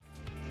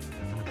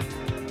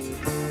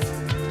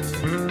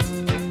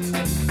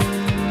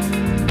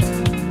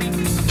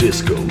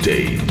Disco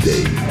Days.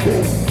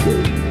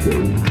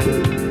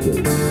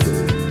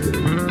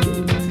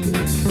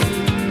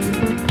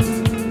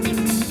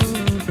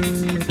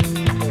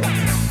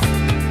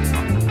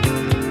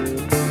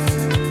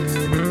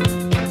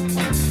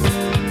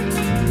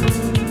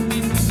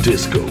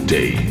 Disco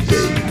Days.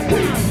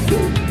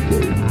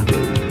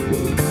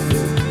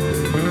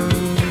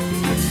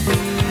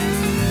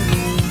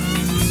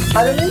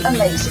 Utterly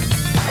amazing.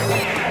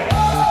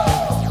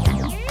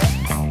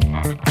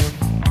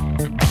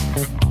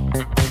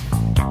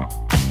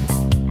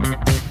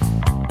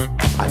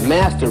 I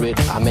master it,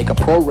 I make a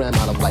program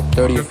out of like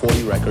 30 or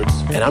 40 records,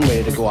 and I'm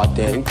ready to go out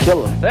there and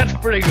kill them. That's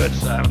pretty good,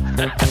 Sam.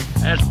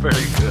 That's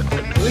pretty good.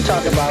 We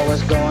talk about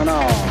what's going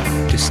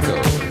on. Disco.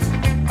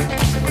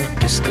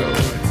 Disco.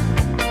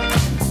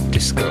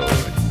 Disco.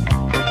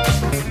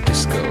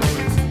 Disco.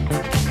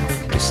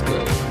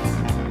 Disco.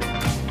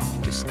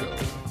 Disco.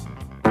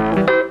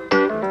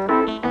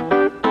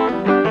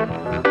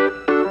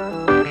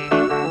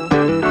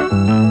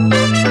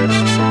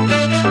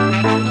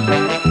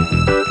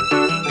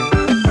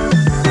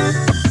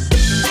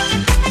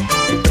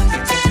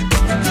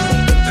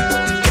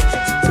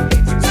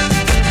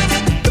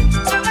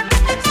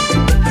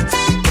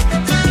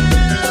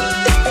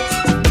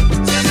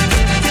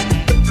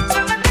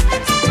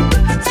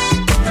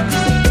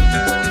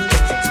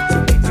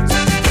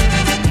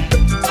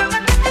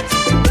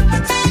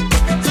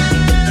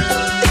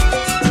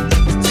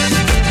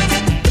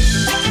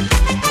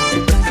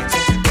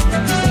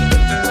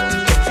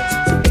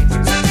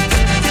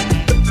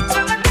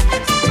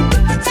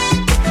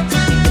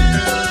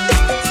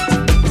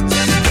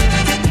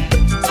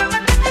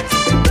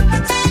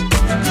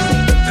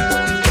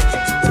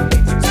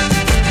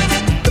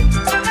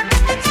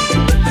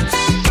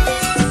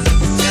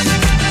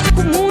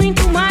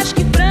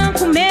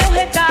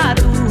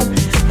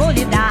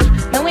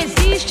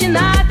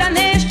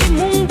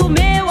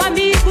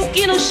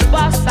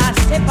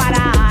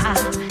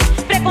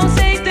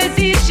 Preconceito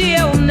existe,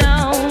 eu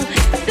não sei.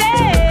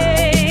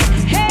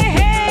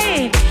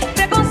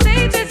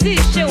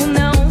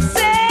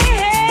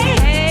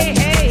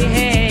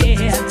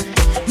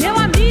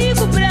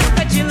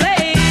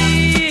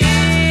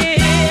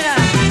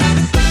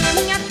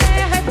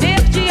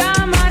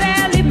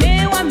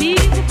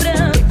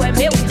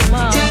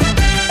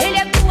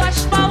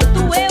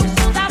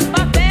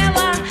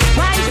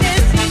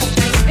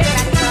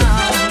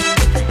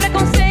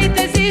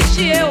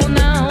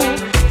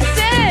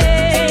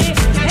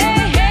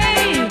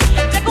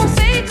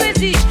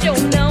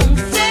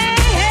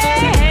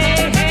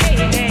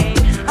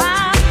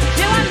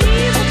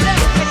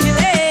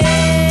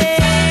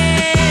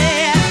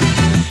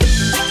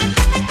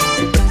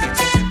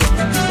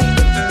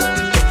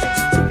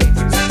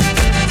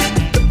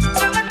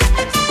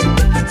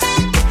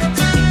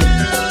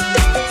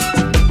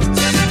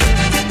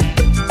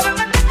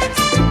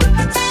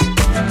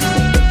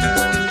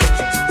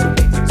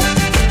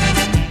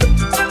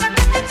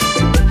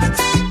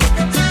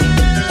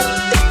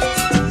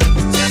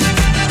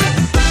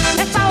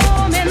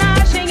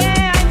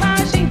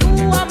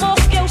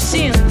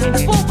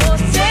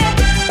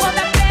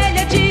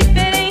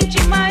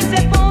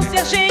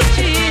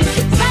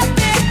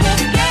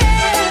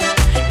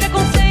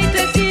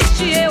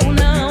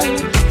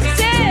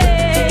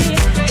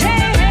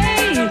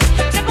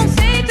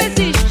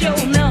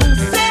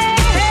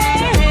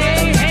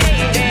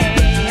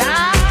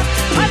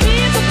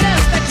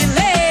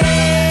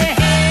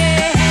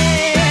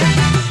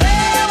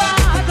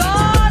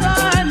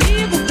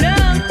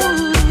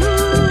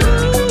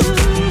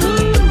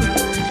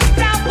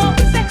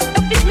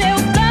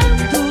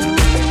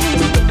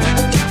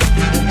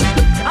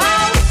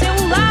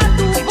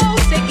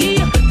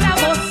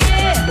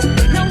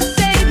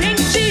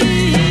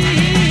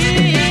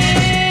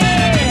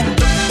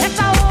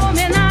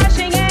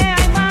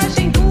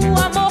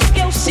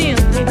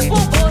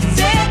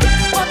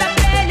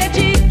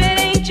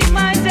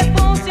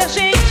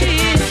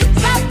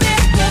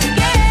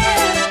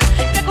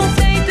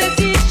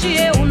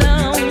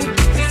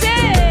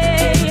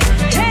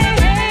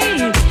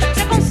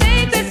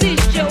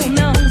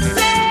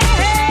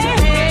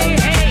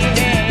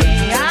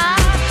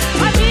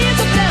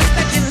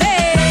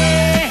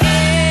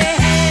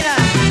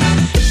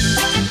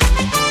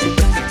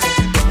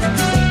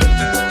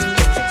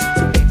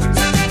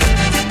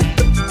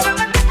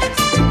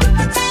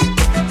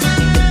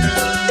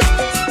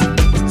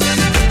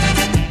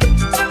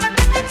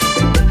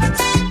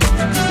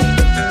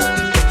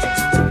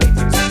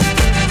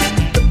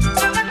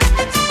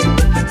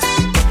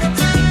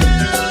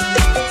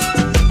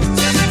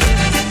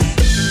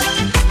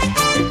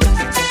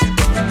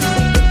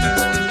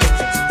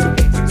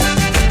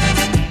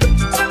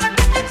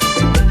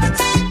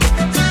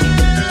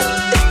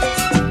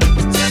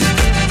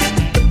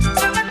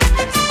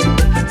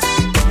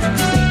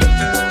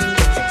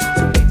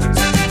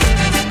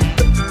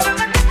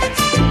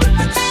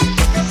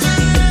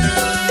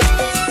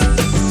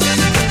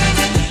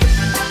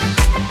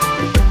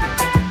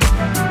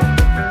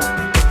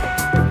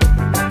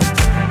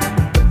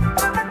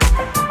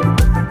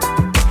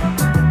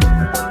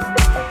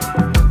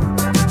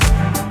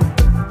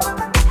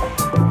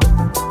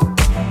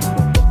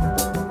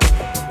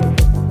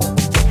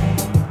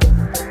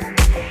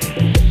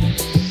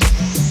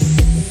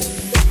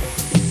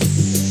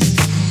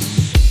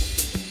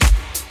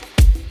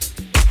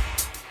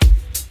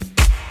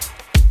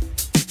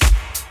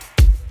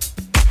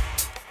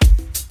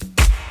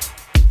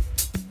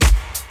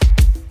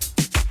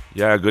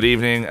 Yeah, good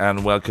evening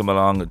and welcome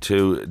along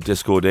to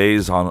Disco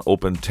Days on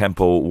Open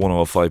Tempo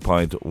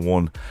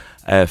 105.1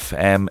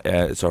 FM.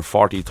 It's our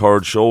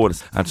 43rd show,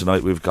 and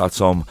tonight we've got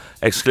some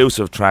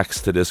exclusive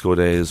tracks to Disco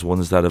Days,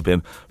 ones that have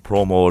been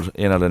promoted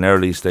in at an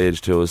early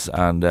stage to us,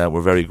 and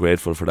we're very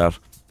grateful for that.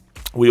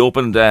 We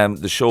opened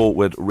the show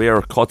with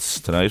Rare Cuts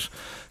tonight,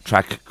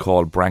 track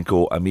called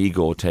Branco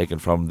Amigo, taken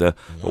from the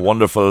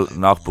wonderful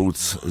Knock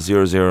Boots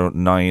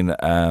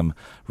 009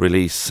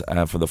 release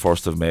for the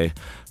 1st of May.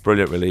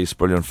 Brilliant release,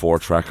 brilliant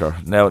 4-tracker.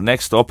 Now,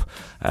 next up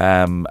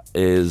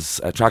is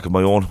a track of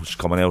my own, which is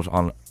coming out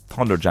on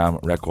Thunder Jam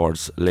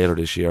Records later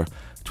this year,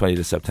 20th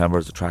of September.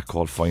 It's a track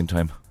called Fine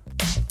Time.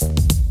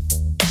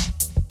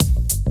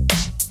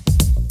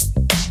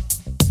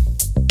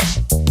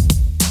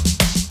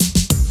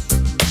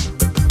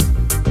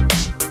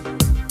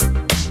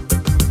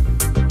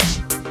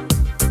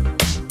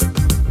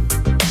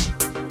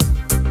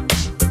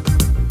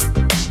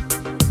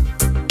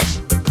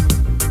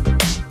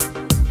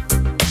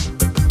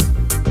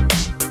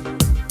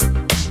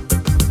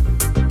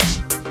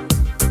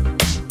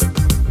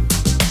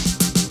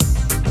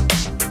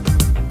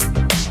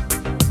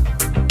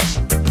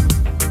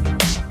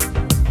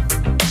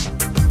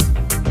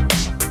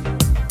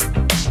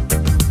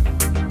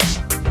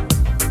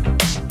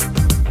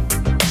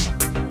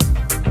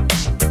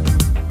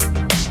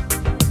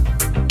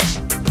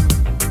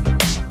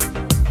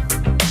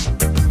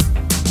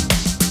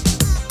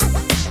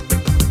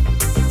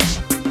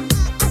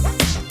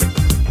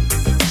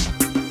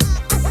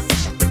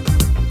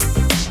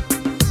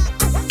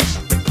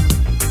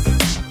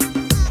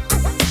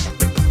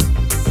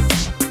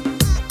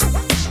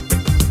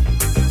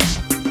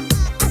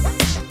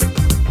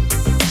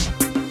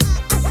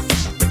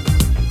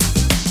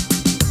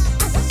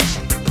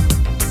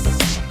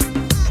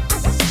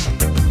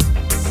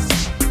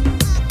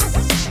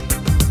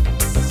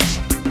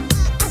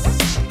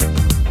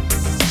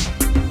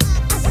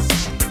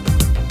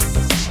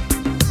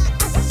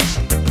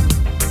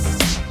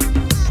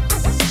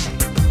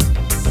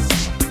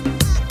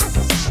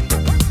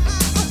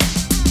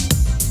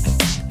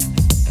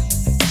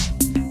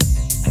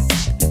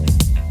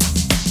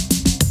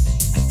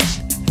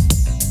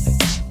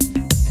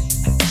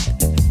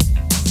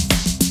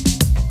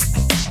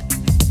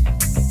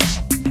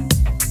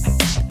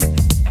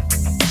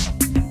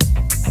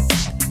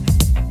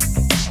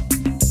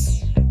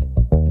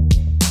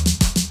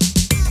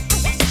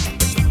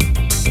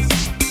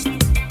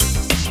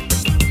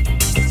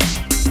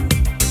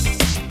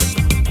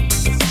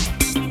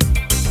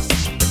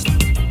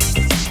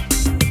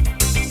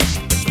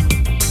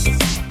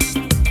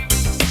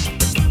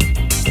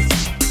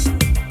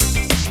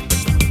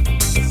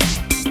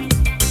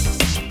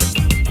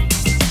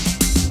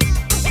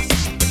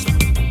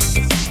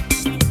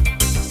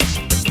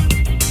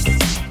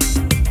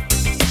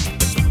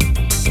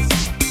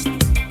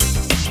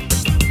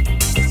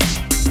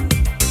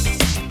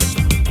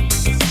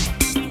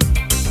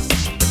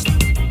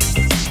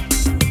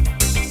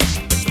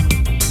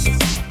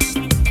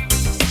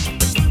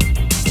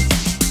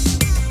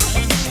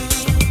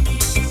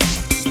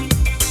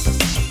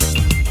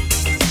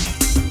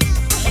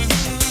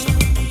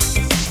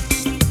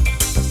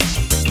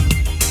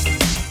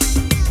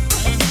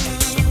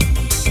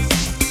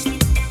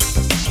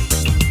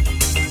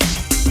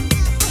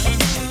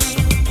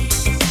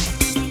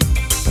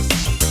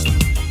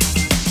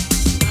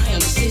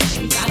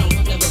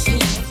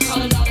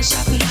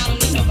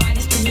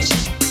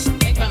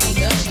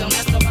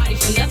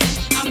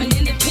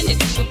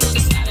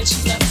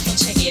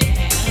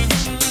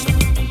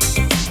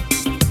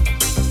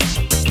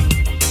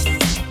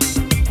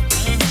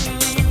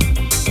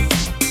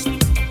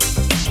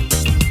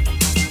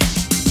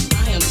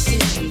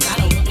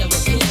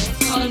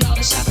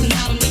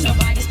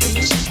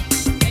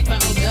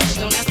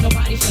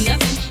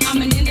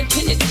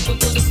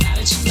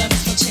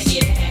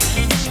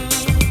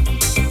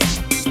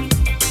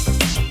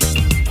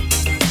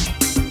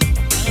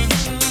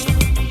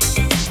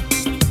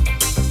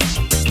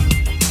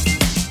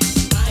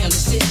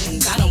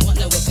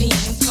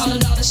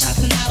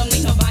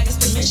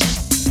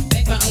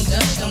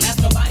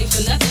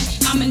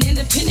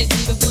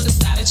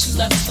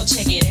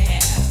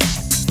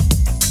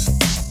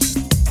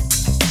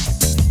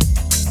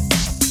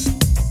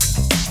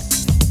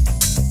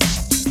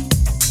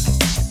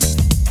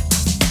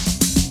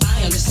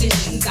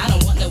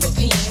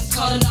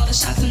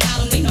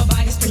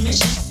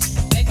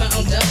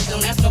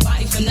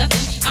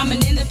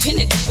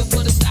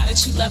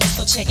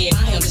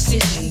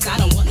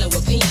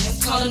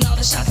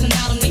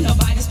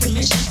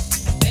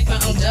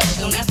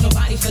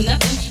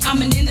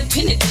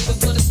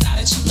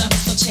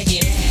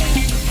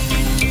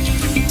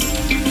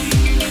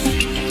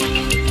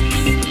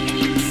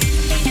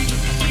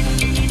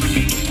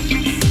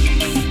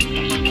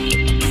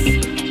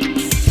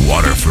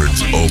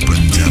 Waterford's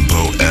Open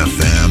Tempo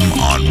FM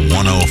on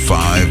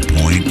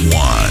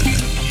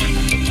 105.1.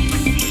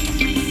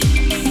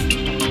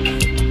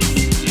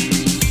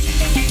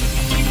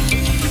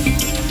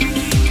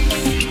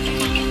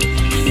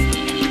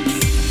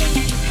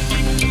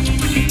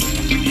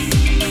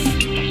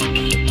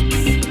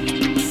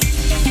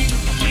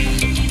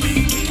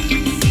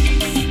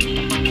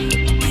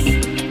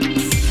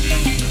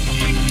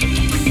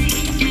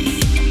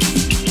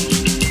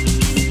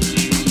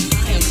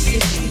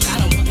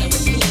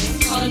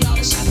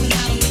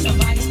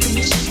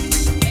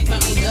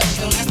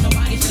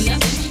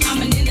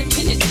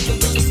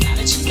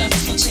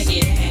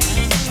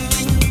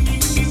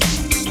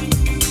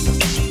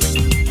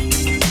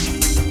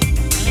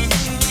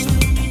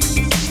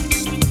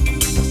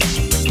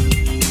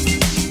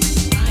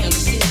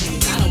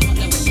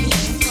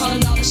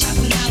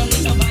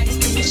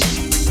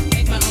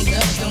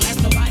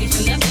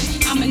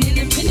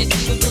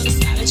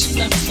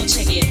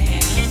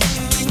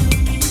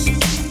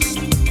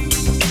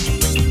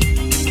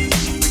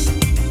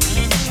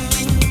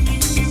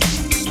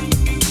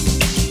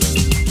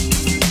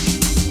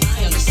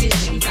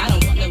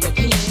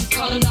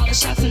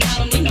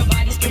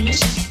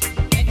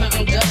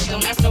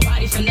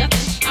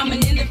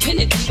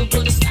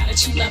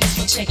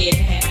 check it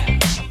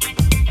out.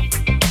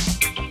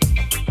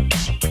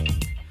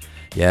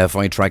 Yeah,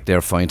 fine track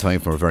there, fine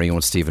time for our very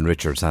own Stephen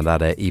Richards, and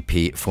that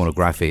EP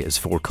Phonography is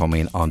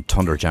forthcoming on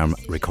Thunderjam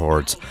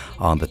Records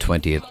on the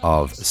 20th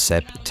of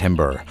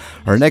September.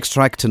 Our next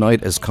track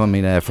tonight is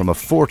coming from a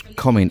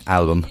forthcoming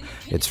album.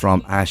 It's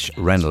from Ash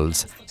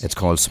Reynolds. It's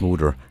called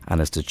Smoother,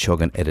 and it's the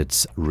Chuggin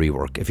Edits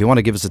rework. If you want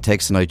to give us a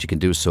text tonight, you can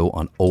do so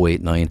on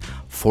 089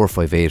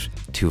 458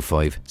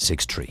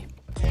 2563.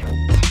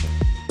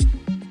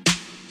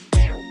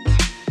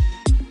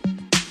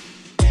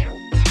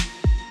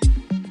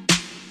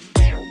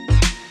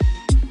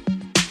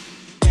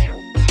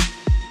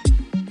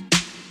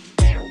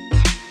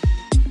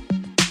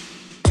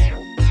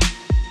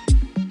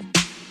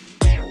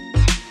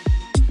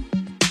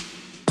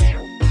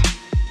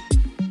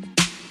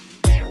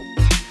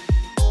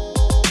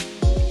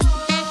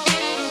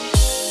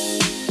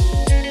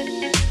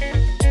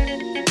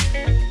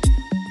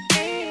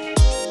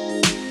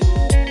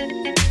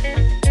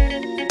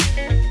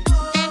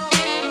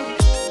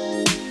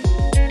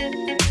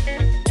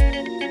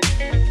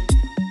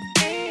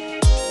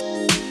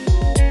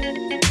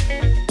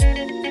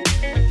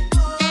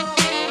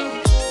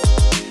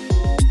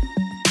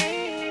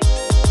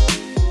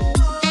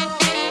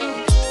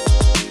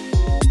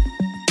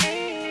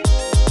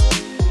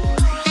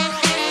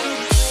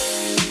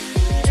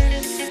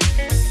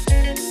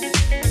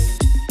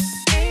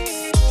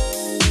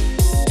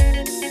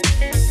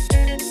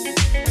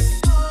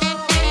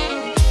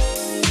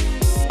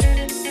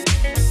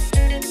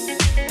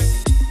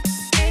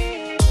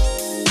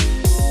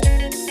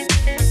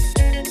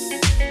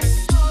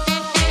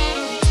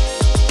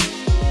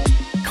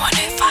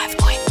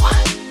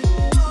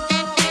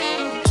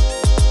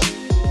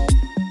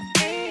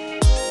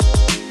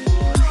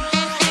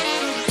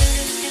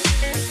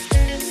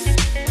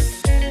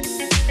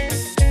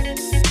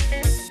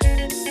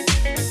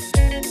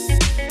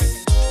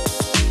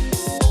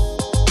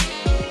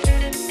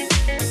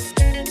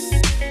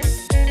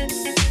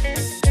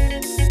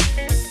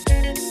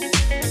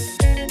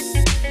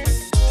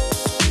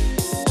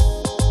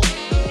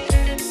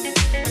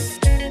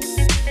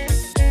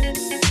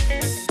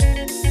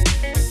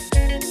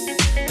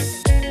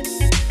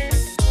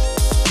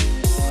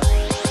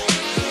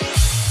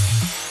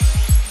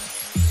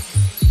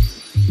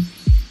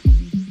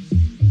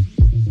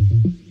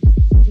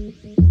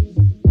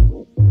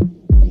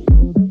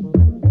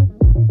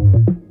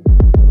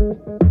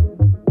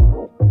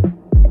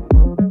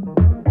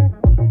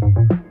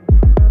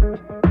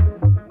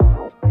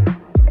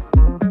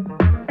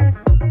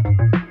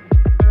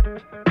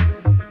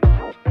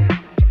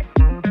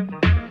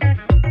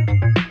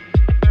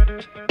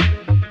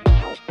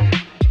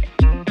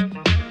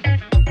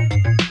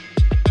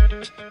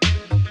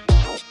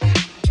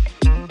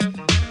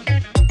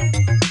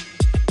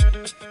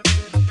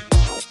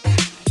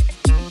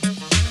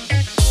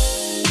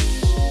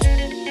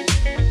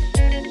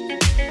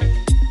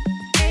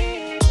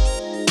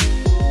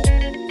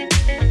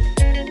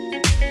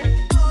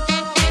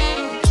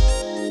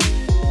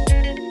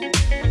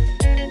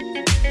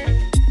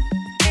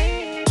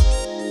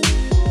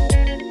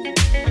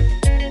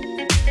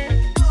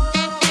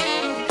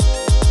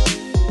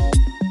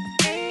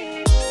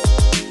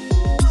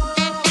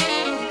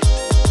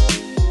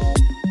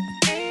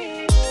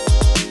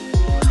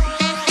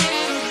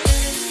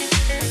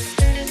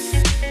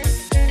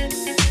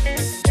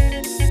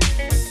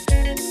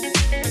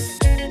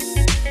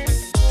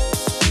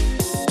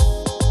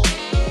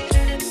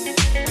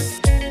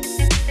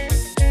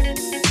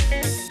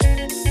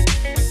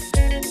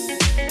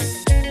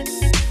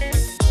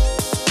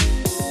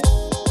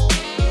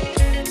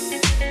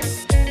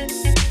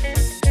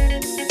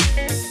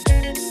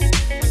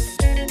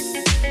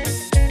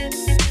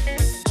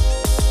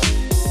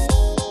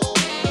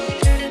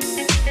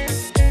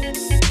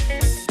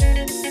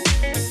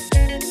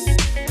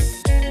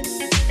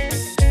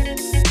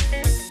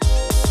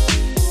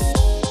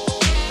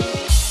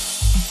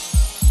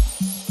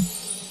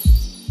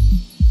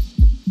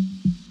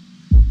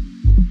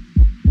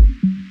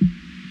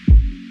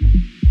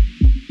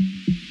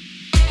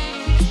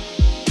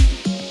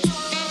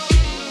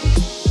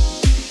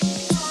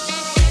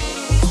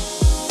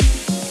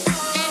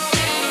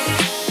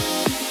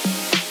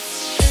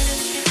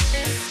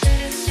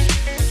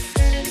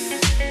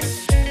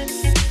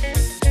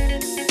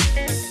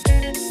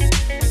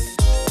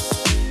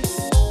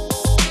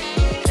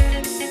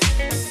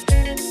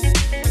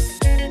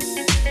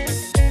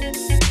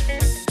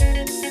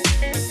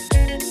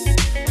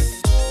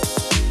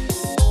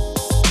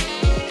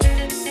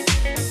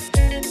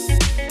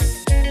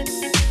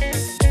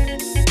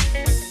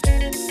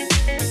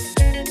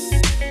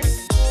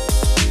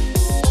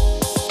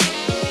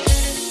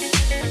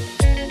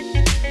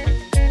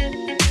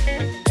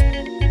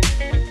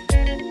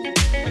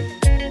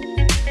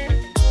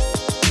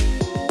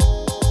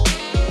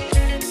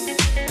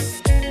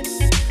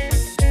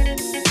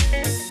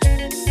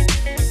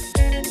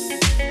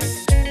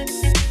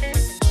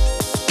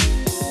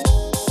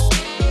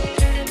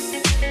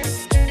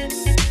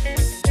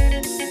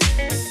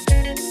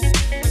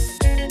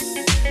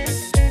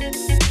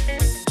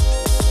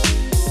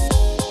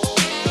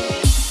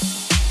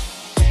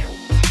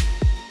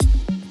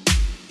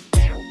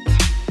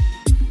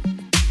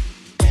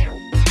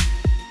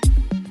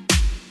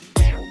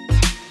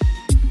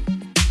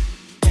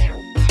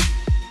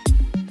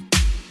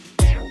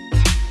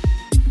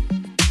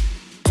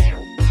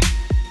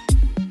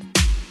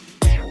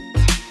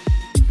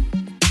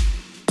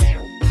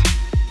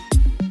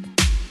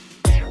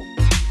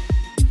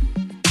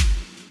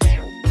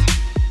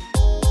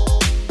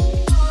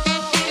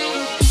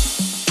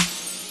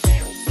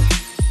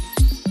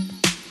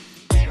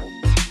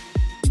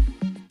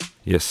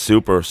 Yes,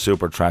 super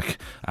track.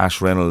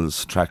 Ash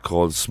Reynolds' track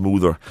called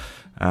Smoother.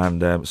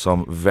 And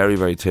some very,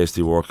 very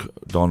tasty work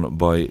done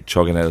by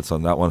Chuggin Edits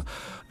on that one.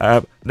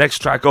 Next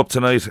track up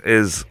tonight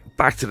is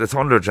back to the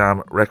Thunder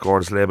Jam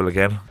Records label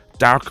again.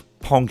 Dark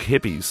Punk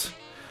Hippies.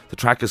 The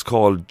track is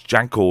called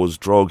Janko's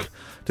Drug.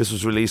 This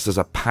was released as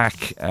a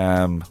pack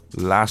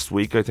last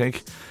week, I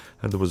think.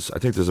 And I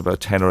think there's about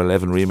 10 or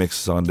 11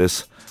 remixes on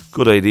this.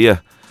 Good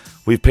idea.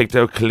 We've picked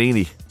out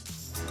Kalini.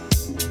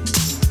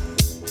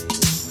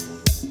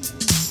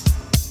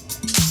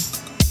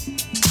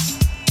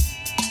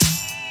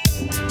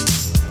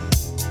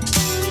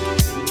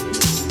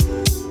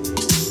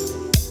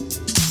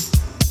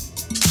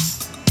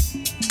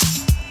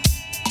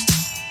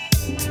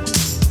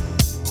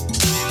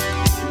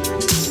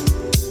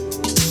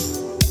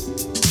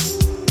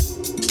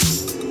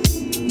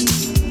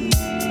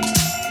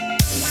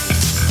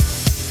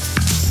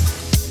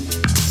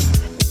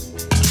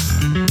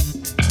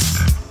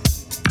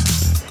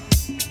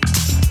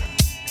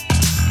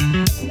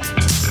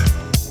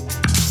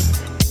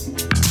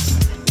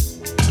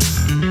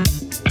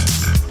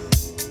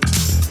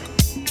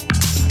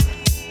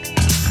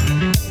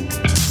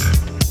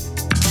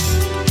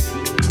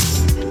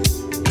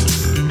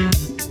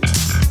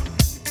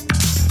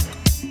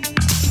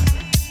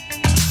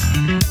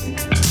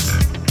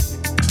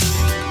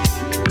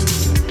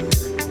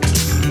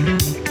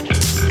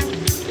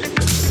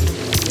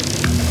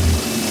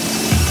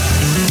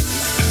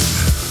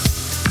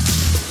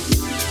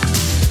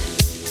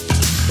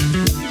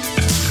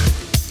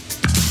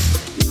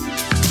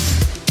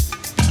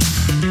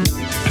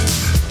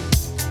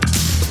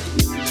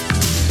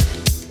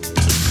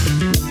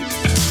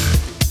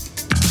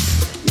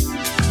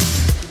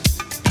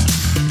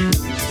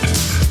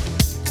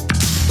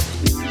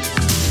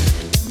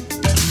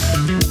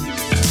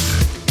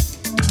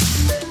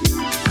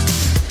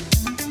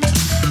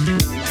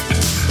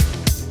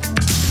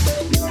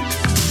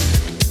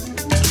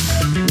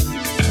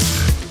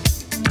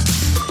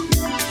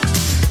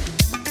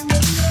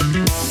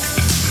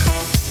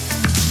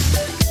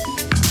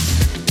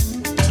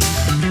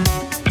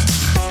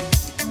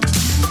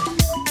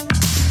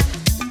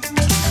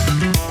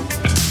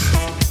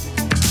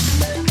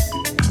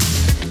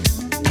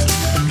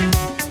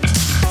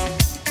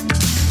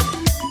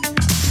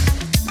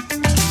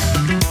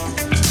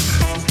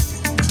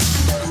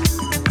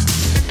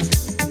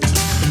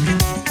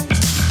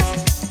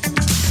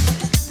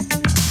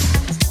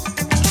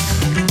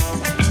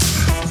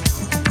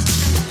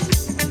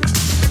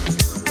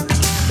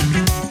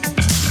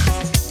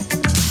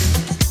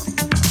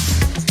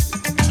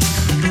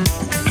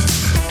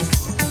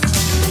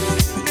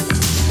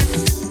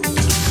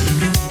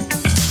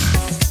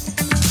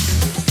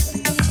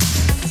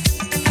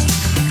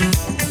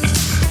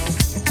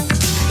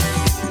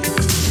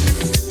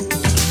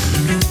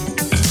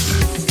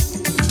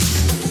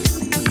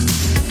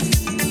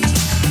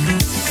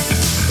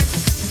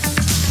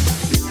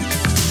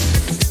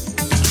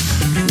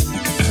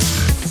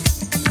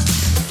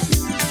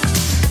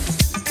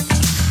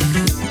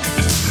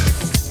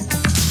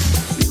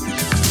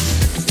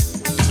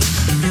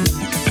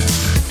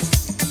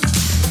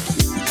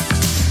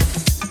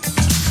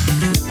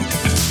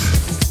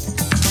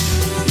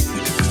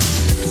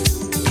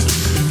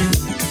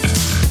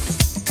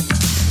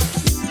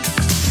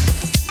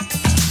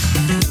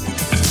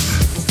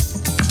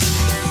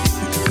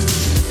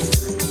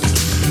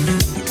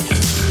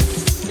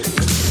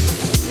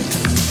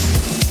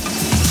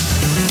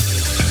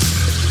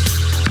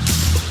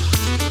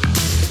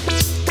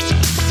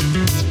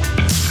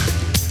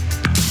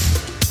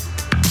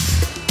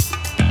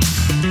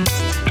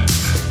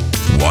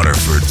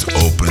 Waterford's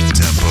Open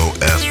Tempo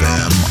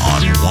FM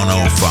on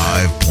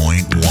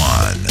 105.1.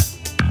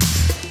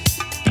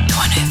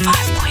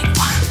 105.1.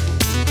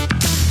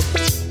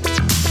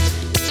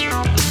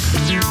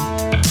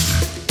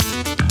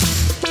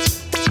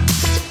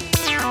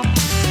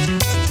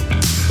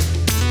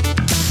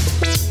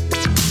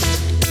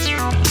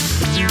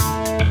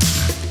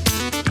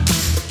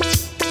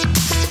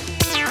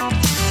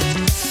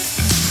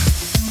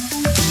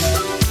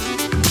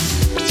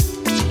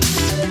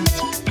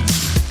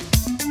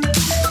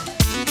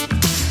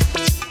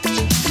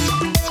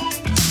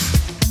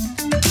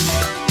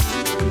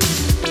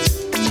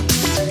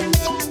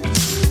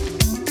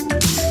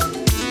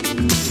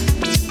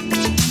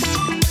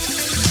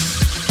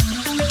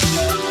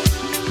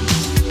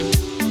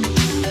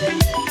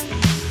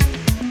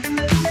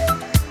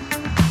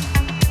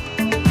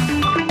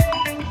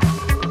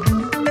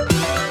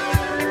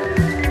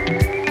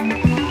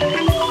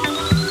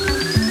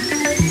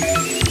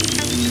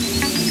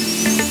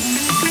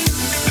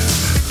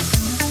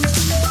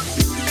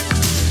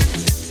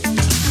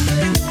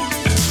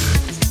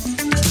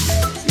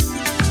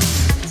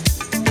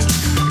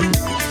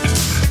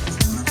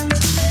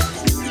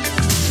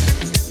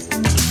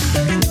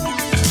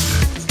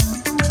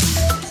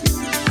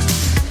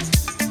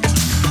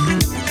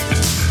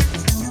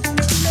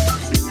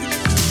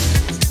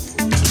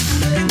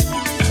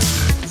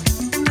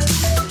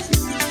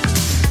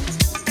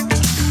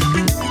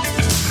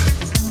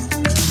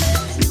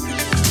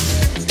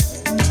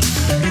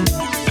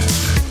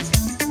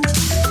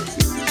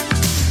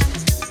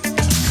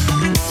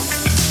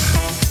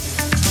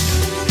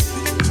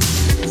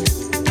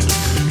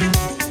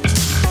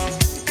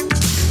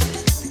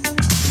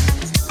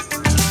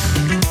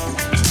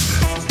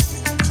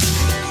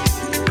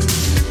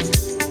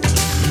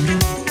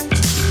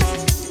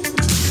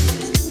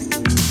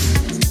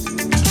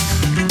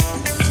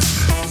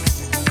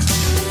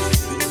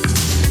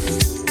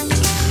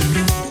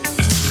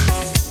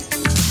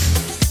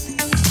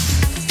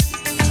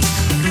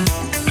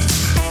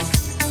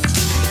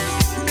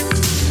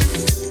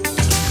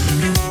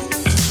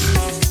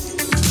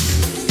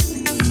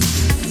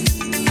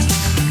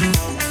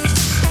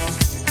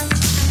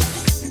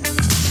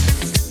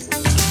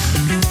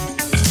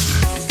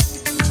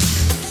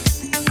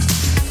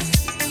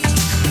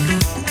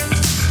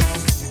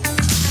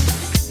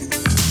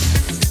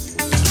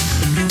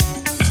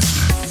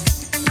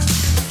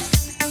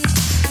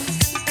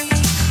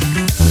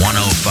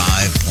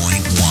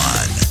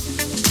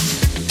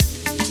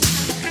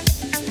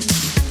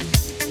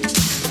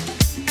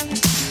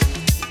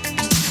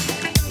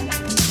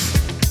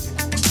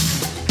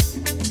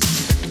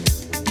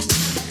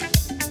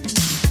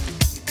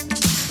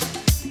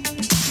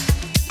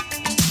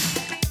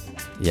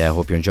 Yeah, I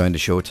hope you're enjoying the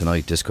show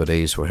tonight. Disco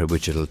Days, we're here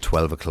with you till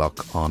 12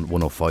 o'clock on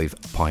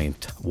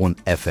 105.1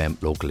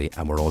 FM locally,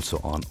 and we're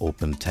also on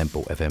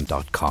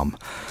opentempofm.com.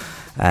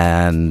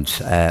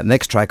 And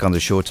next track on the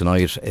show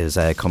tonight is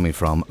coming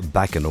from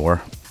Bacanor.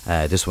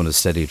 This one is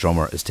Steady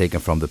Drummer. It's taken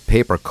from the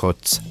Paper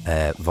Cuts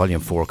Volume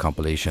 4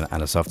 compilation,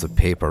 and it's off the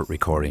Paper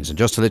Recordings. And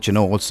just to let you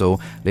know also,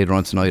 later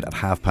on tonight at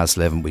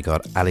 11:30 we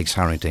got Alex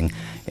Harrington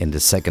in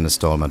the second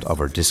instalment of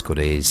our Disco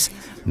Days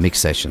mix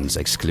sessions,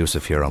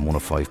 exclusive here on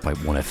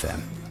 105.1 FM.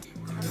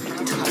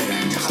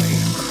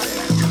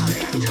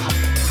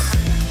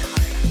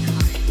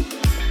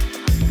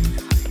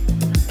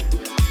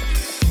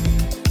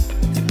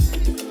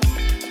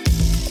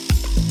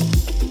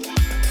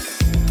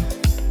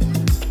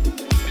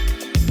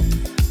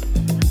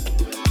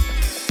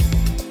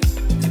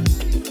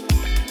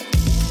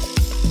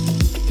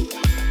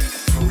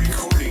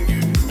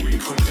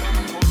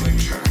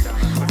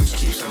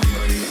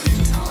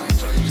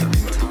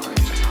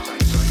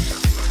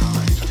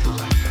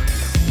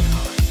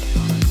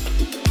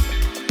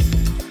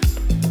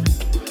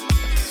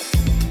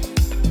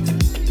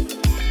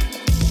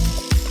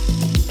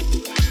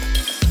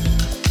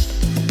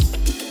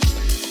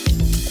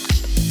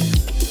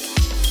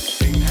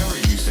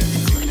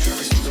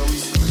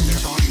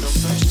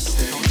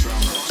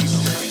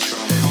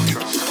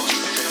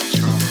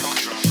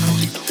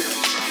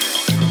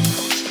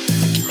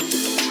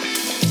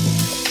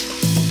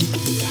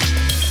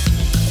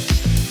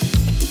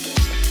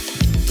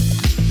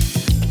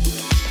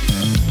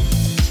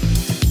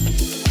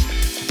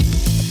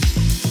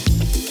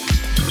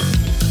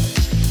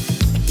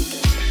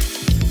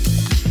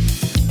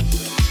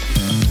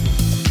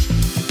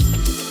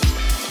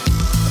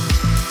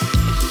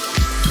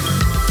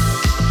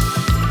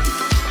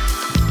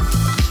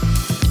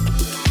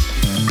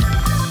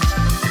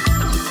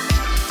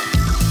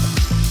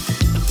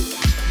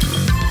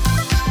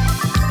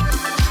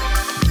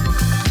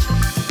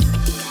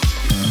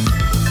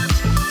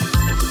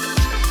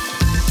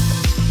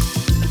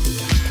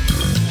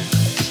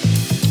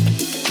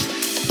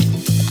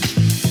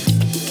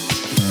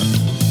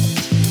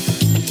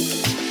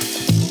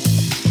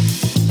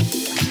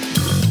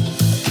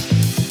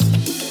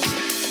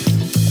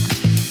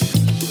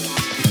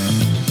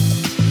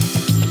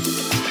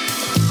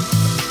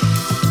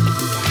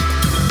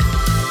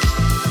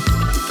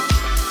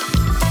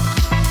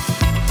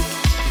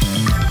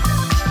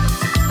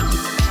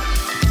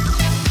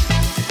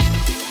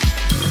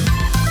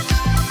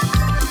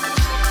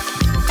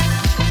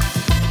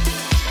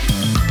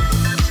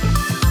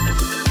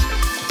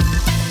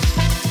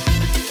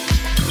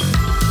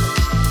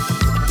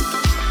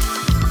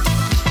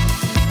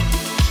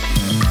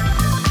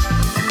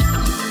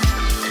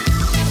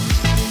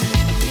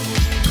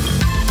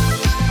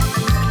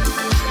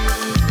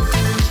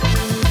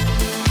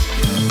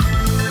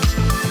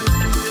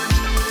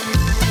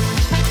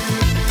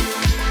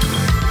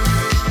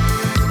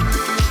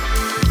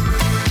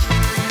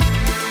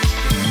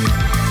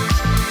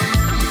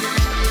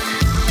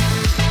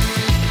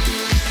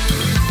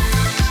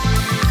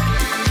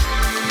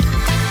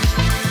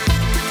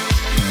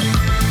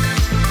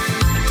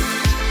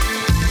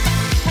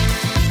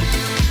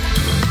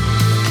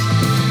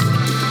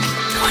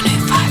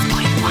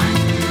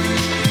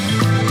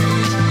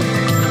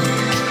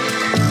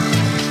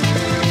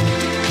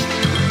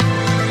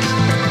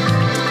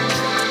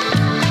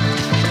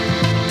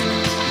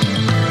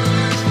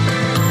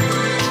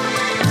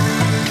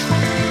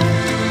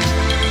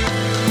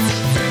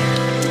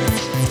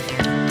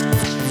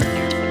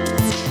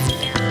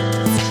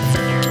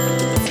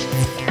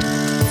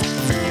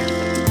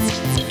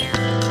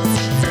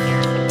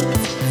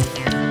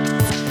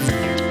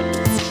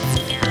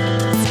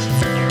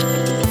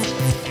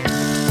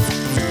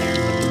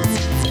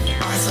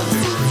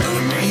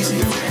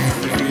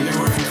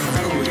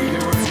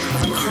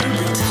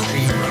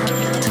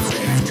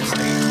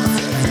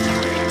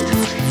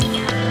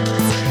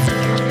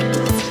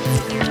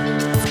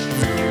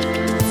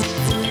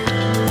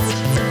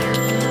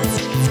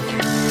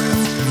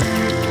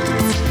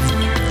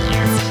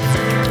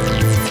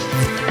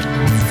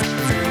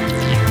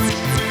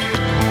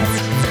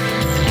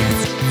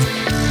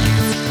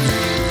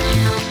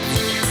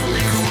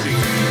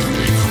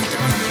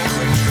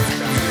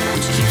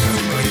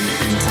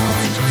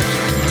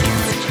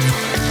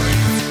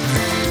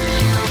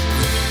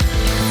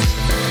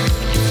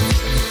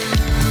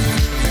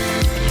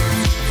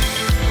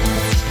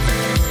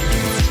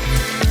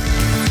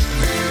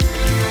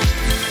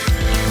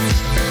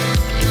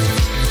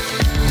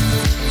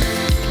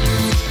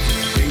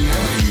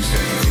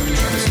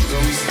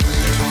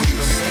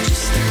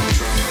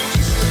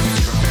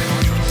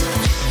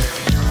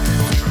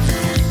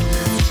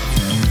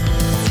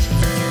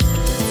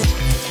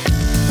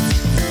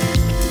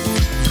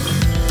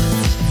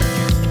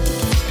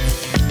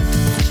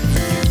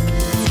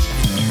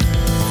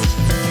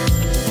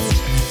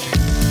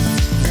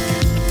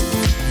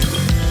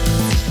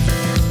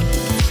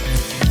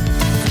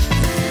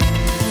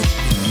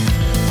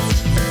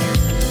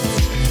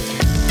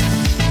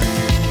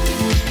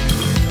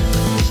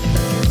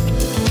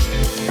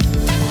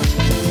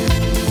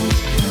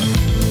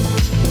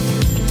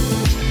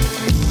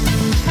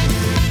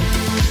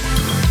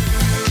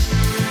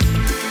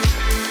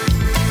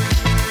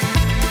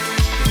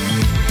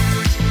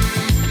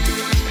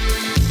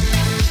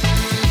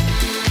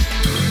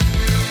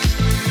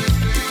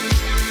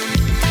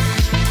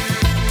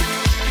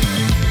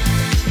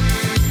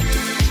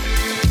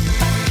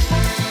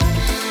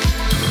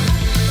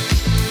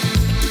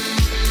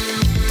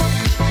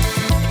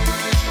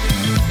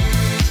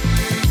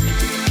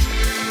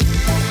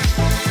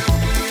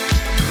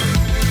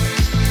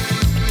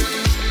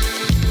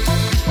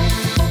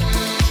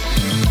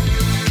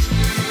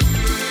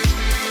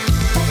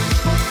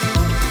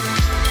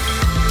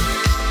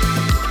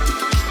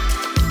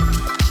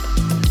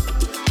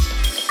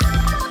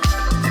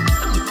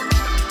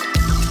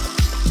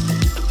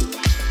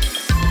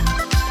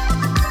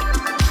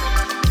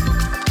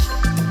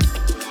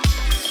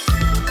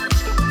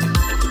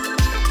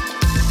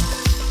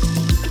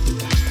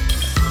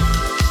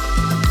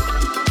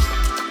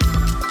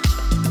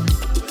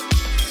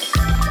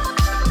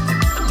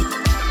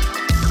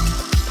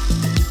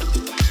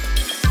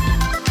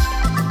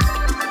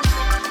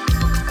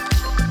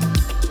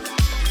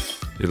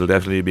 it'll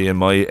definitely be in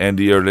my end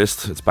of year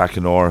list. It's Back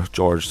in Or,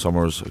 George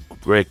Summers, a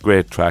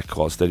great track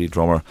called Steady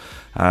Drummer,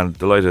 and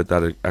delighted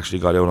that it actually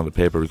got out on the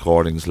Paper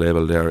Recordings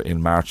label there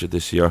in March of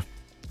this year.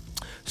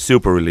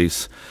 Super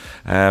release.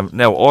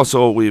 Now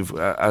also we've,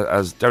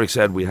 as Derek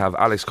said, we have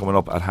Alex coming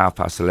up at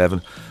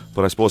 11:30,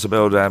 but I suppose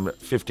about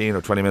 15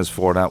 or 20 minutes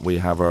before that we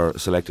have our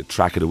selected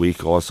track of the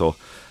week also.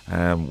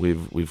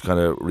 We've kind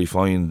of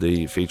refined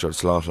the featured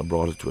slot and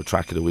brought it to a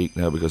track of the week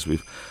now, because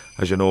we've,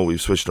 as you know,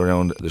 we've switched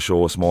around the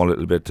show a small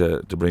little bit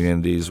to bring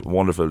in these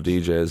wonderful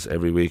DJs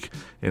every week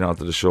in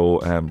onto the show,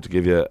 to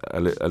give you a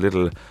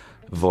little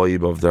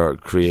vibe of their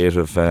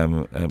creative,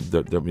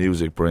 their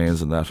music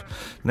brains and that.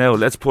 Now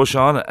let's push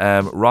on.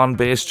 Ron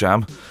Bass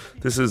Jam.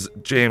 This is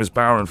James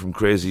Barron from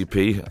Crazy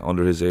P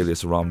under his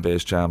alias Ron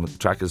Bass Jam. The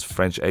track is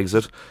French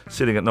Exit,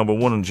 sitting at number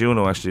 1 in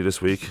Juno actually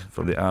this week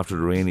from the After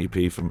the Rain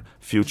EP from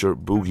Future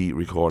Boogie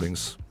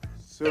Recordings.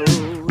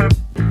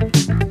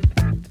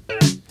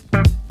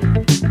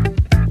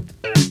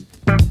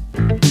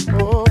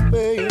 Oh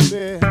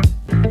baby,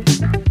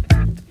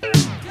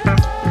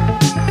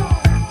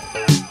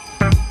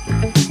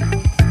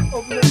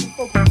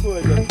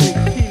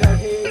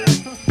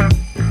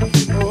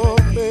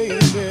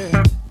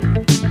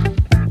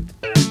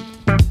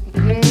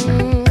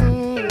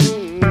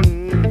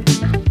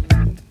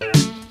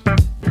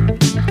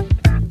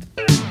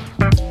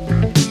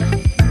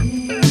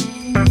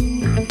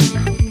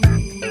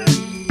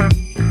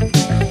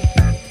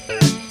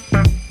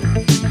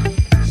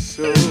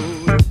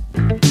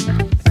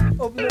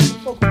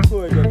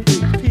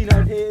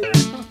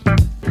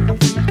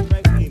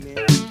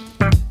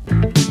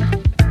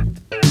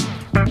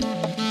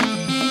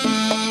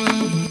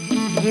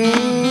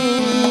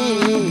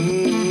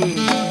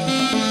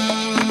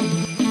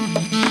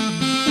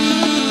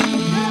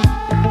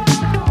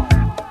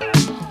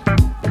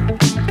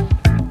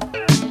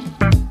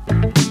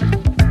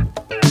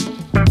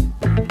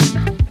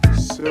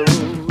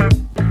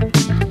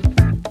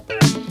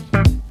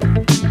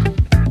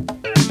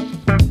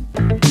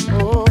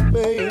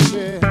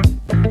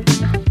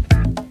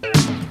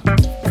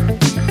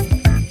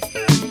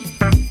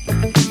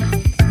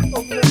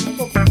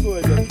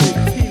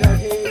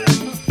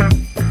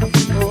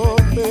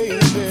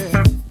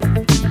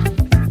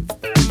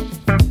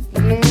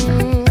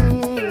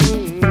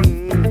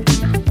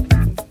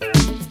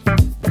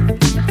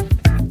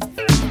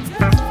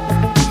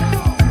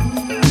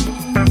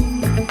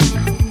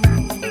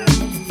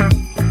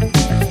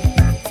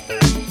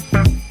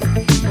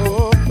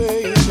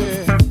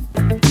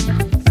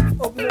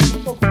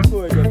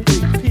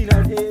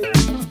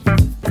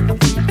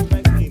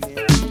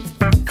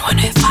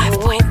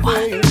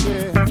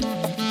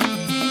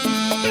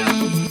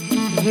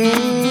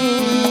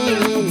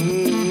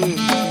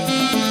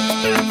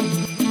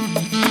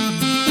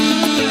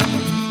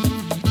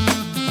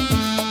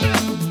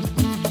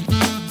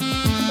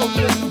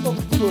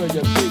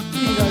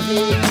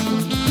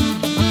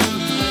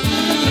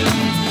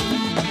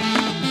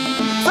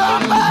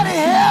 Somebody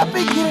help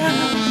me get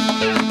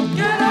out.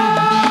 Get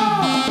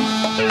out.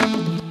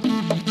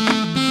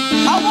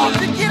 I want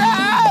to get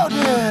out.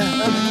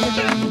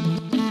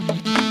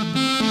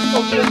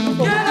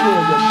 Get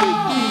out.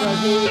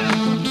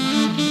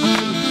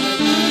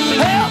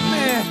 Help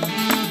me.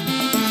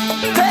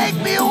 Take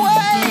me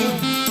away.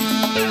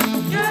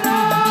 Get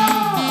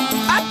out.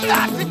 I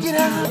got to get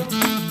out.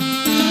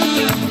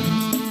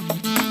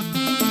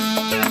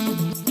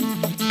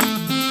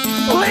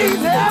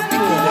 Please help me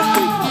get out.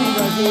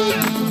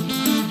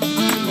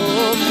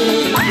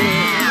 Wow.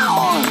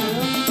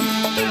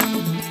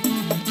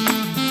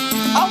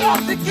 I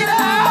want to get out.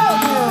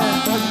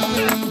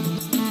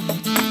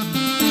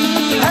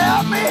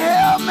 Help me,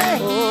 help me.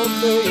 Oh,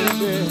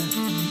 baby.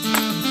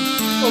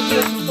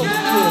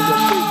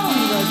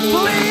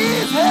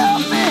 Please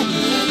help me.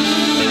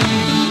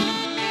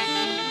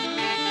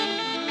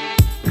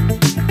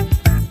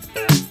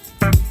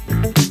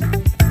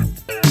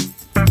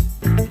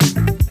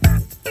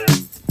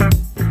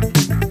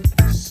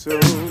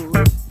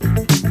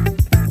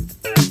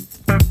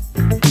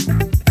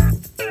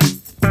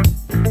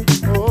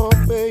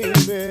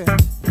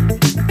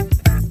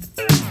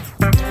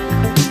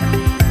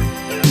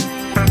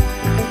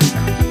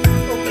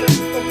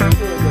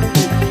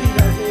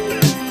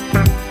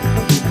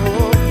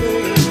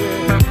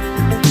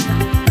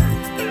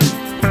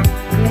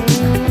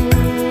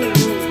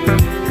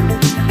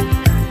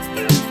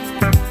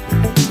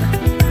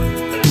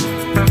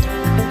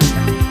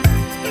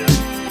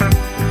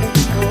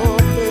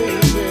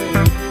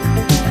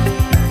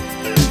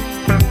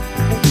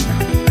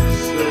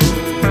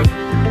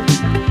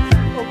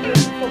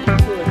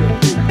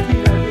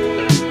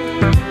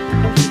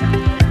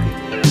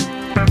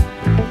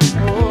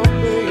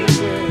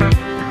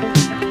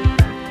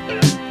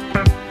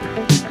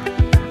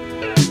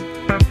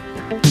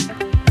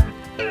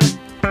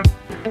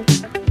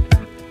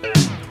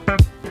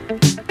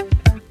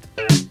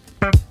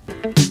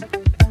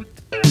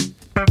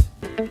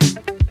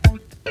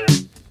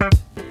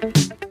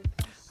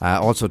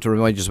 Also, to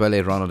remind you as well,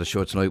 later on the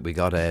show tonight, we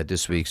got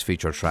this week's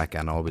feature track,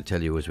 and all we'll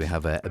tell you is we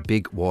have a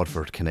big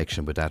Waterford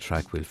connection with that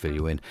track. We'll fill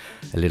you in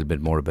a little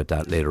bit more about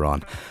that later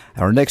on.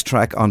 Our next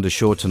track on the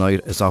show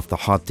tonight is off the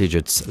Hot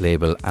Digits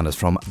label, and it's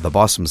from the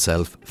boss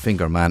himself,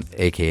 Fingerman,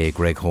 aka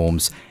Greg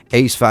Holmes,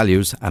 Ace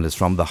Values, and it's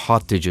from the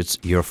Hot Digits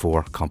Year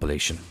 4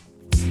 compilation.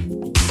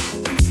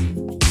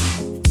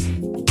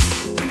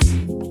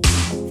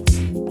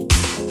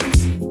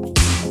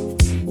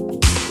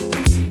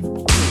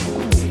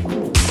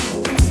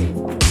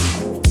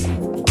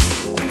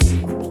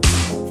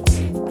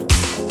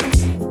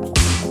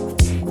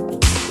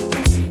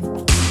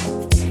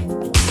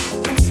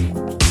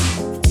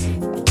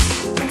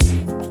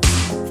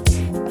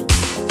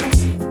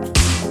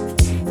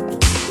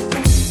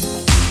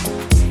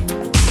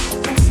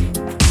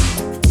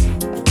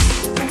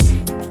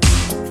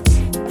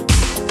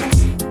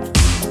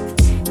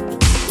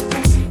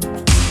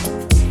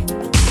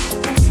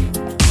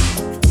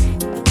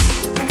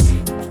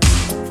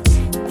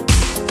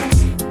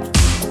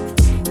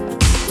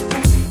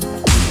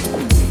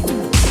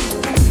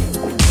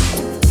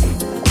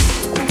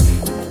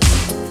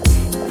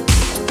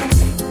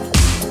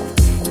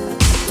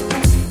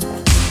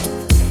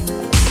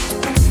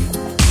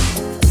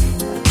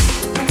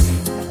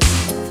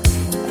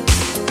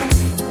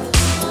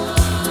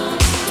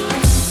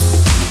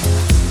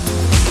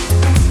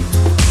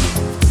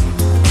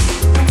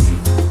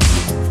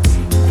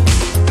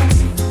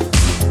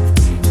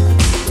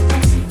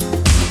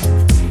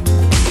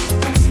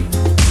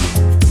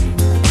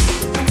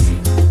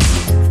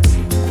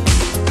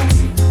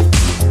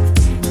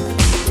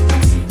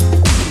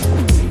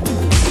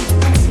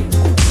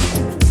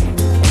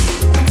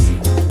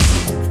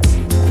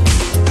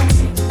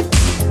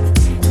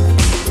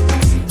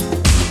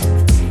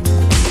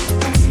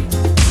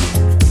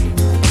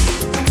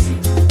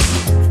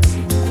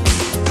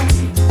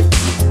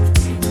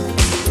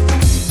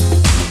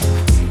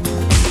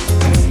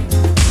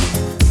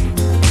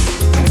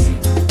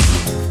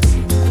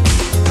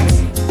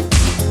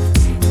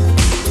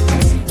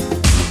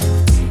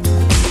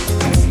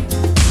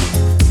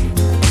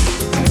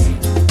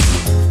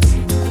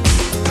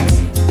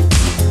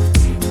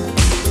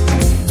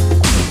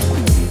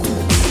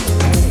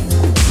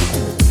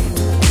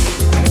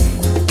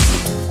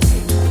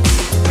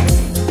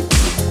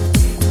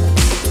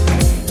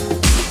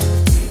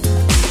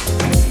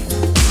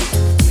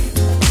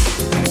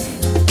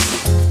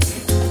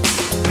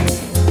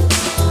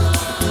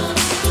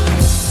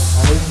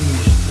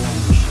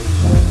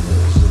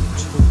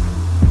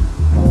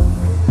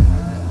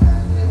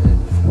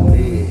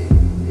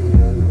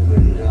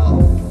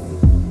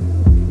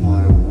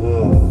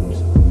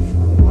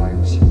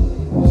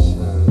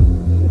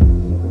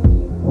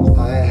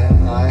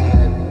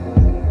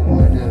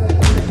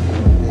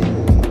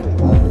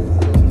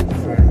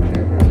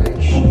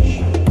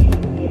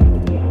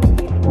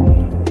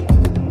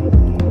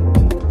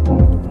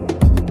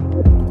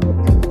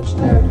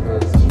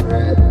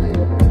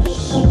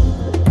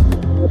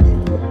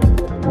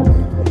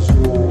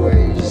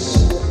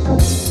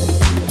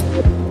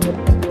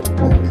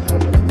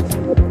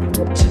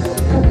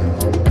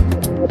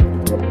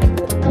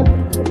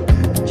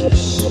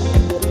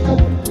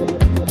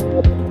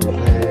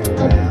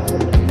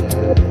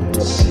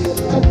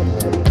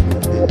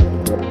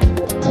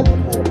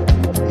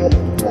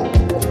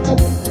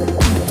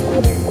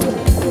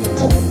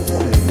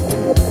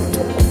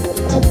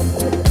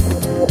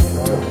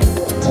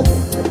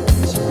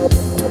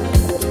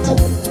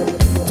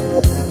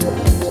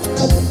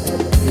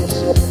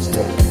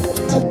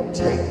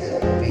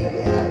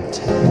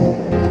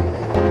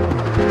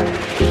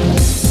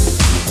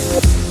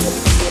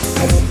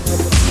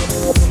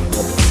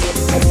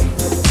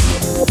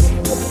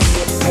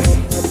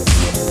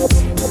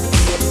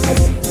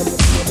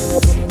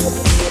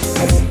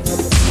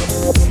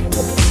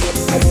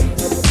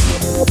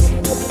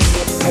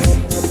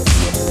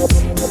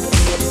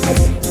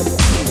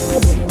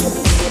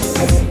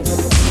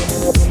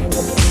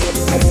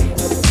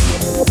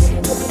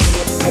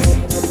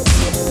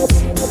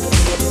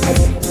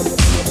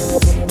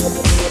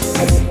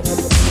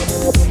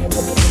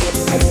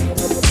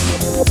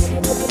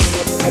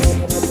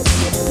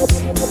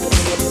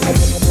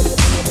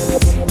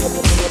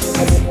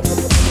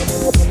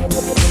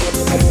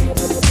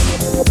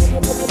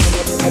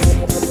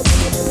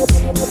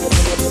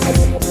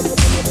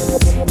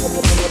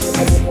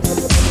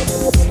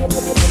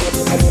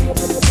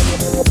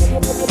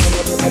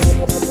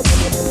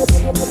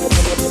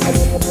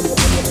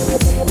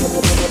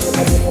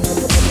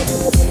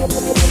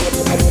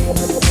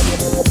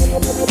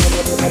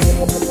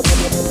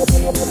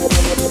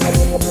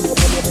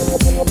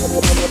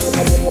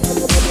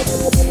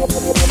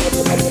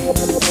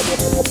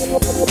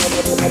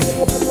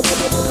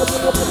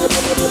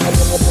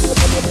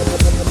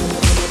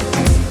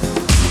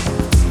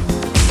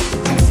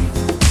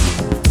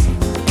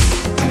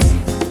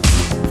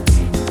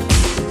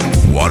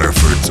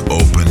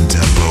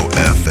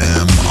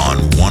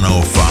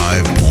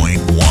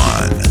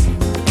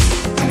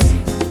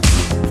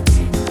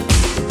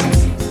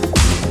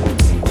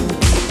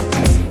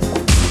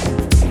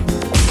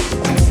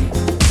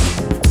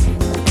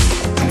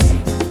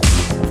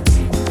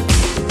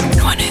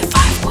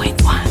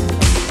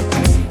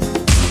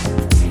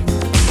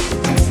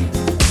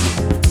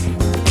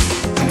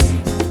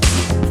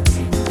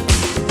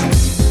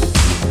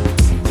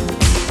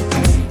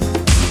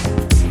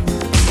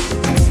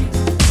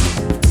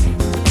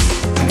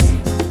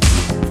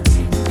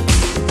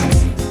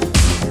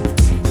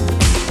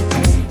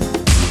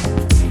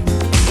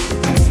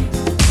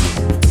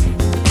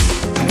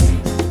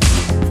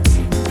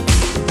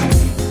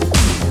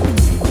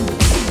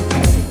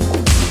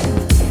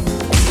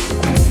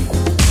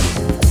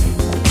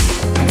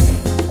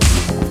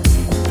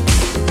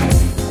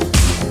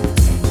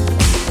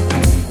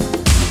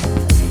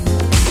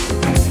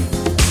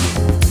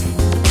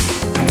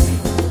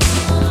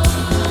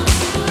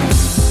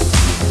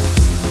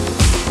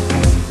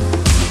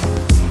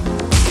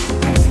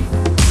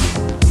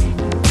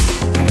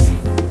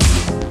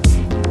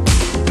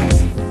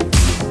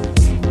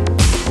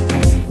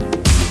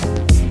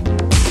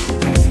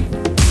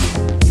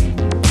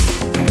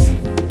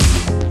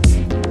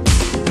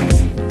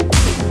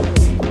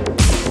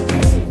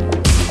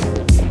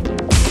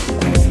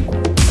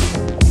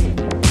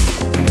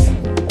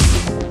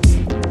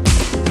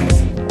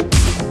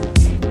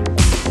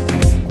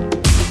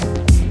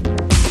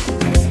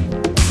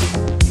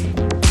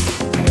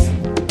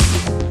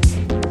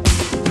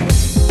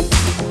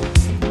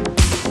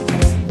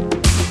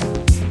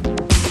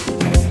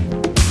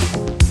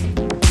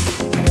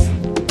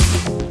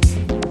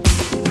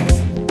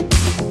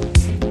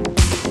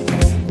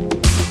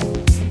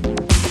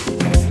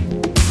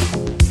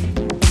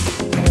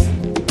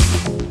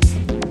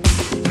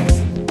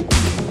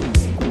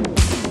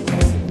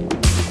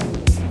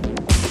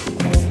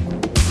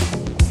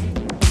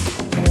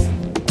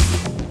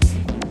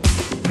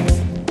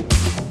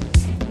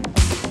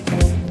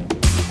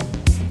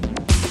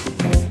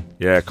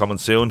 Yeah, coming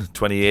soon,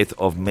 28th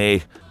of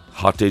May,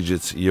 Hot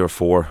Digits Year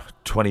 4,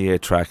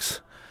 28 tracks.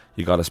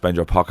 You got to spend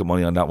your pocket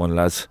money on that one,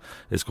 lads.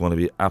 It's going to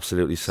be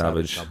absolutely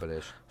savage.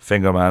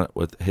 Fingerman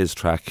with his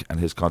track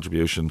and his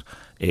contribution,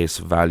 Ace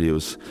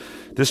Values.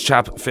 This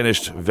chap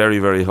finished very,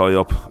 very high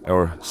up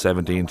our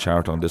 17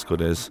 chart on Disco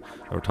Days,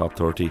 our top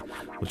 30,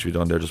 which we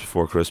done there just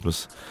before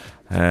Christmas.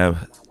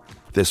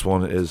 This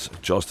one is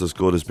just as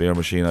good as Beer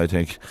Machine, I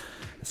think.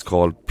 It's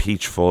called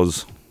Peach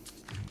Fuzz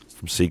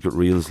from Secret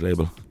Reels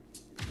label.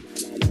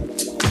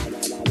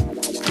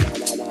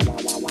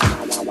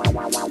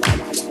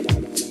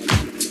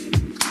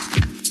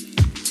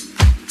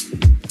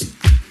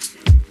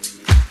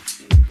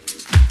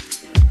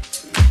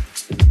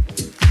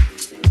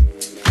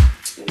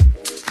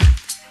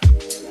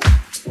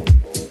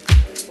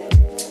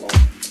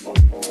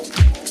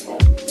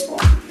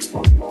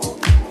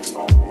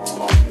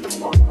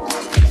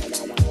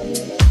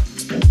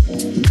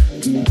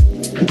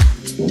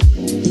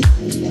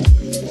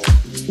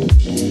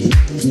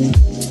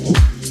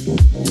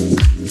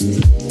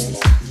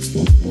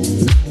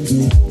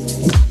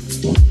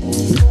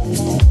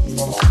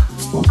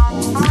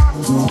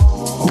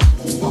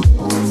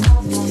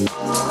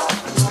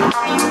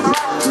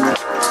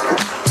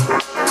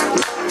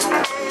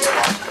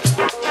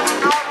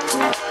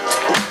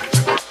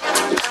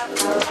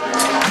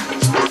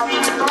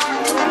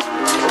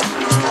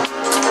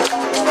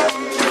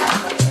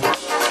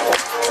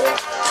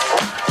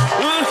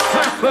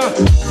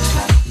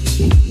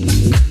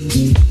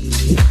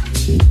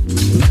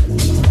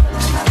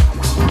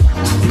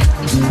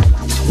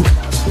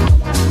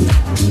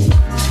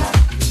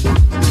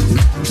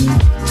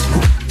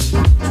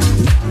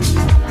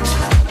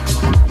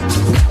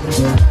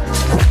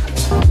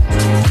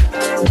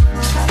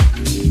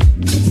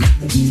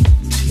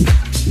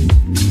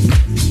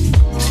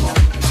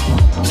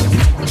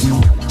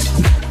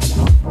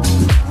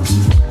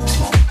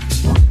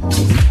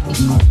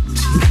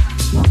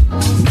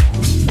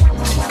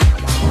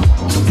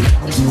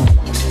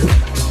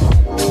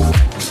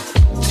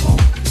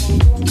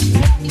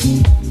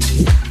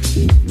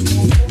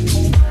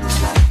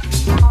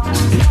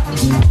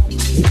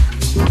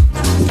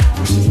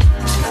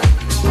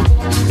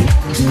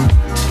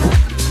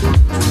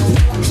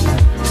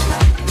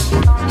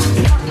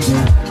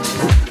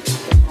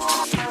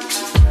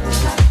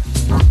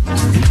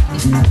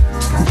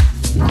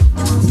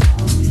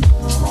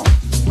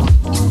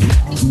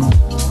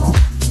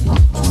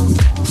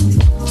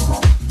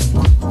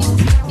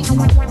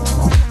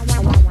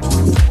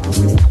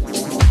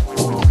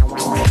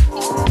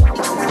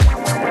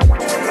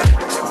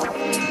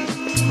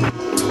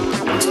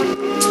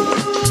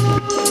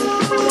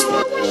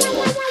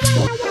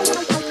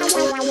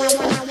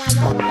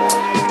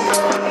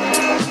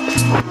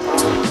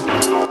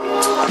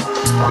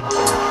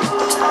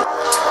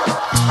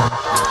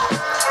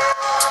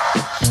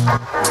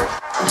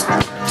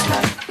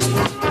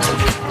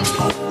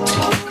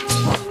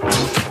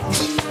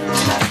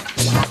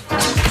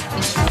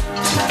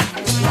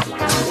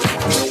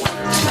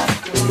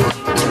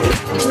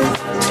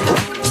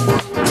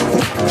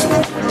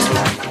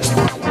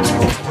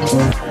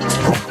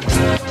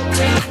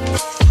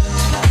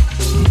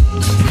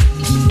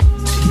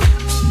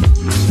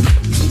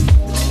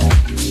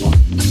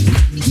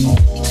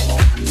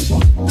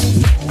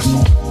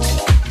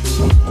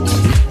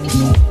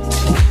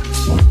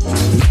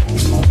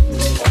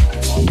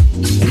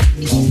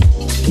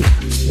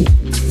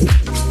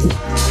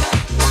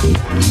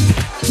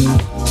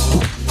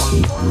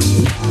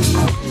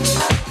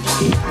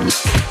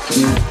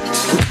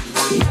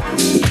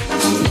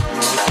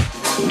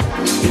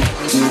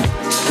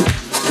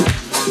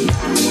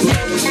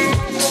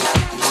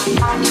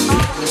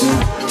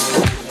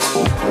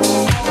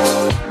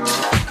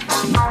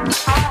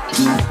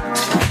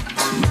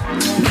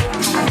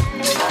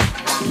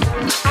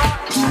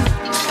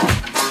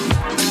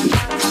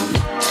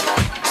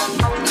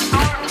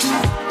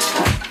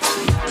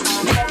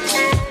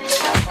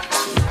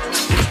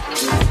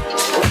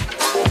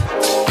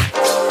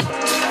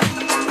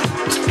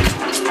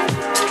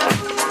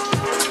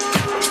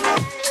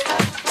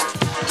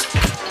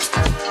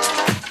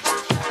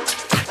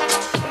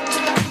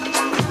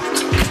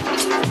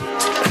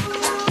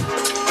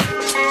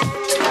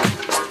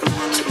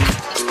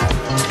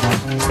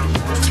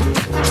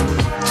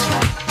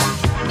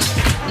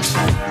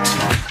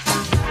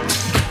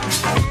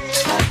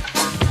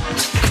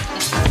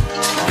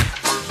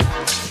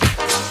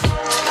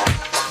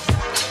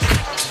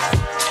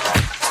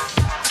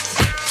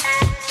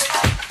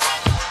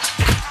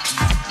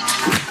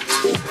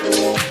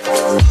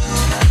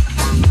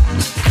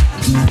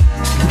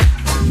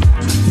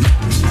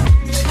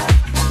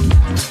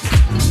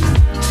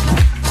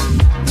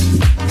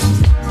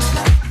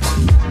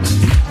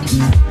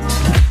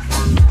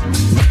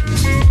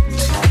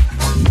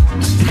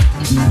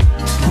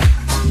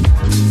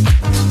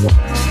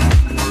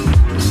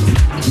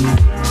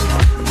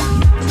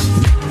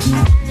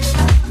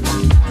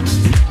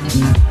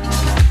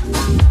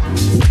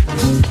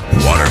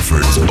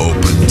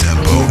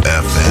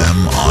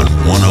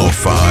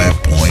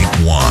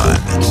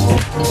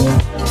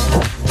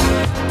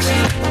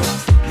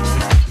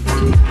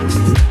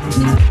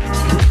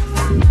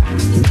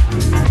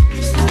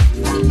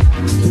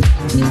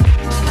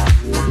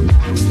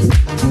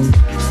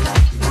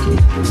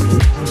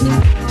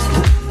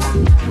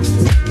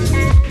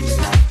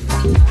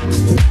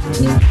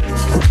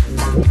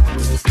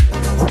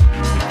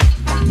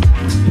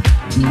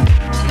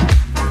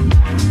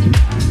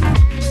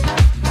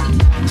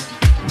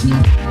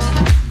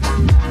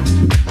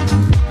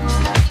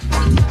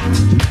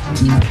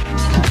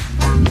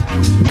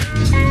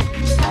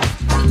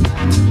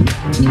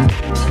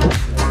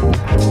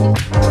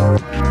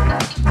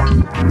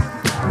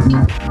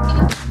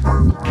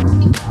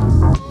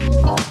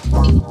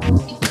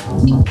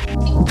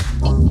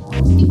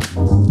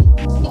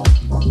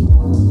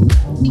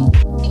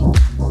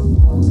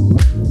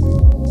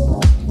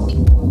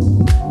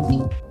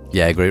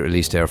 Yeah, great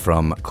release there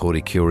from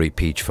Cody Curry,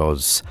 Peach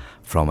Fuzz,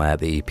 from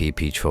the EP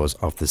Peach Fuzz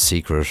of the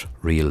Secret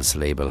Reels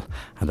label,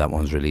 and that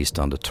one's released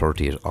on the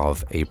 30th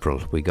of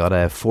April. We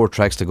got 4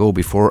 tracks to go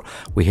before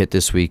we hit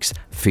this week's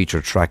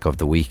featured track of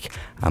the week,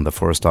 and the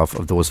first off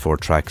of those 4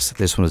 tracks,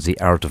 this one is The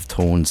Art of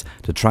Tones.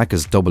 The track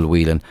is Double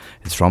Wheelin'.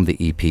 It's from the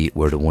EP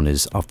Where the One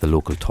Is of the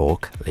Local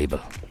Talk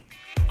label.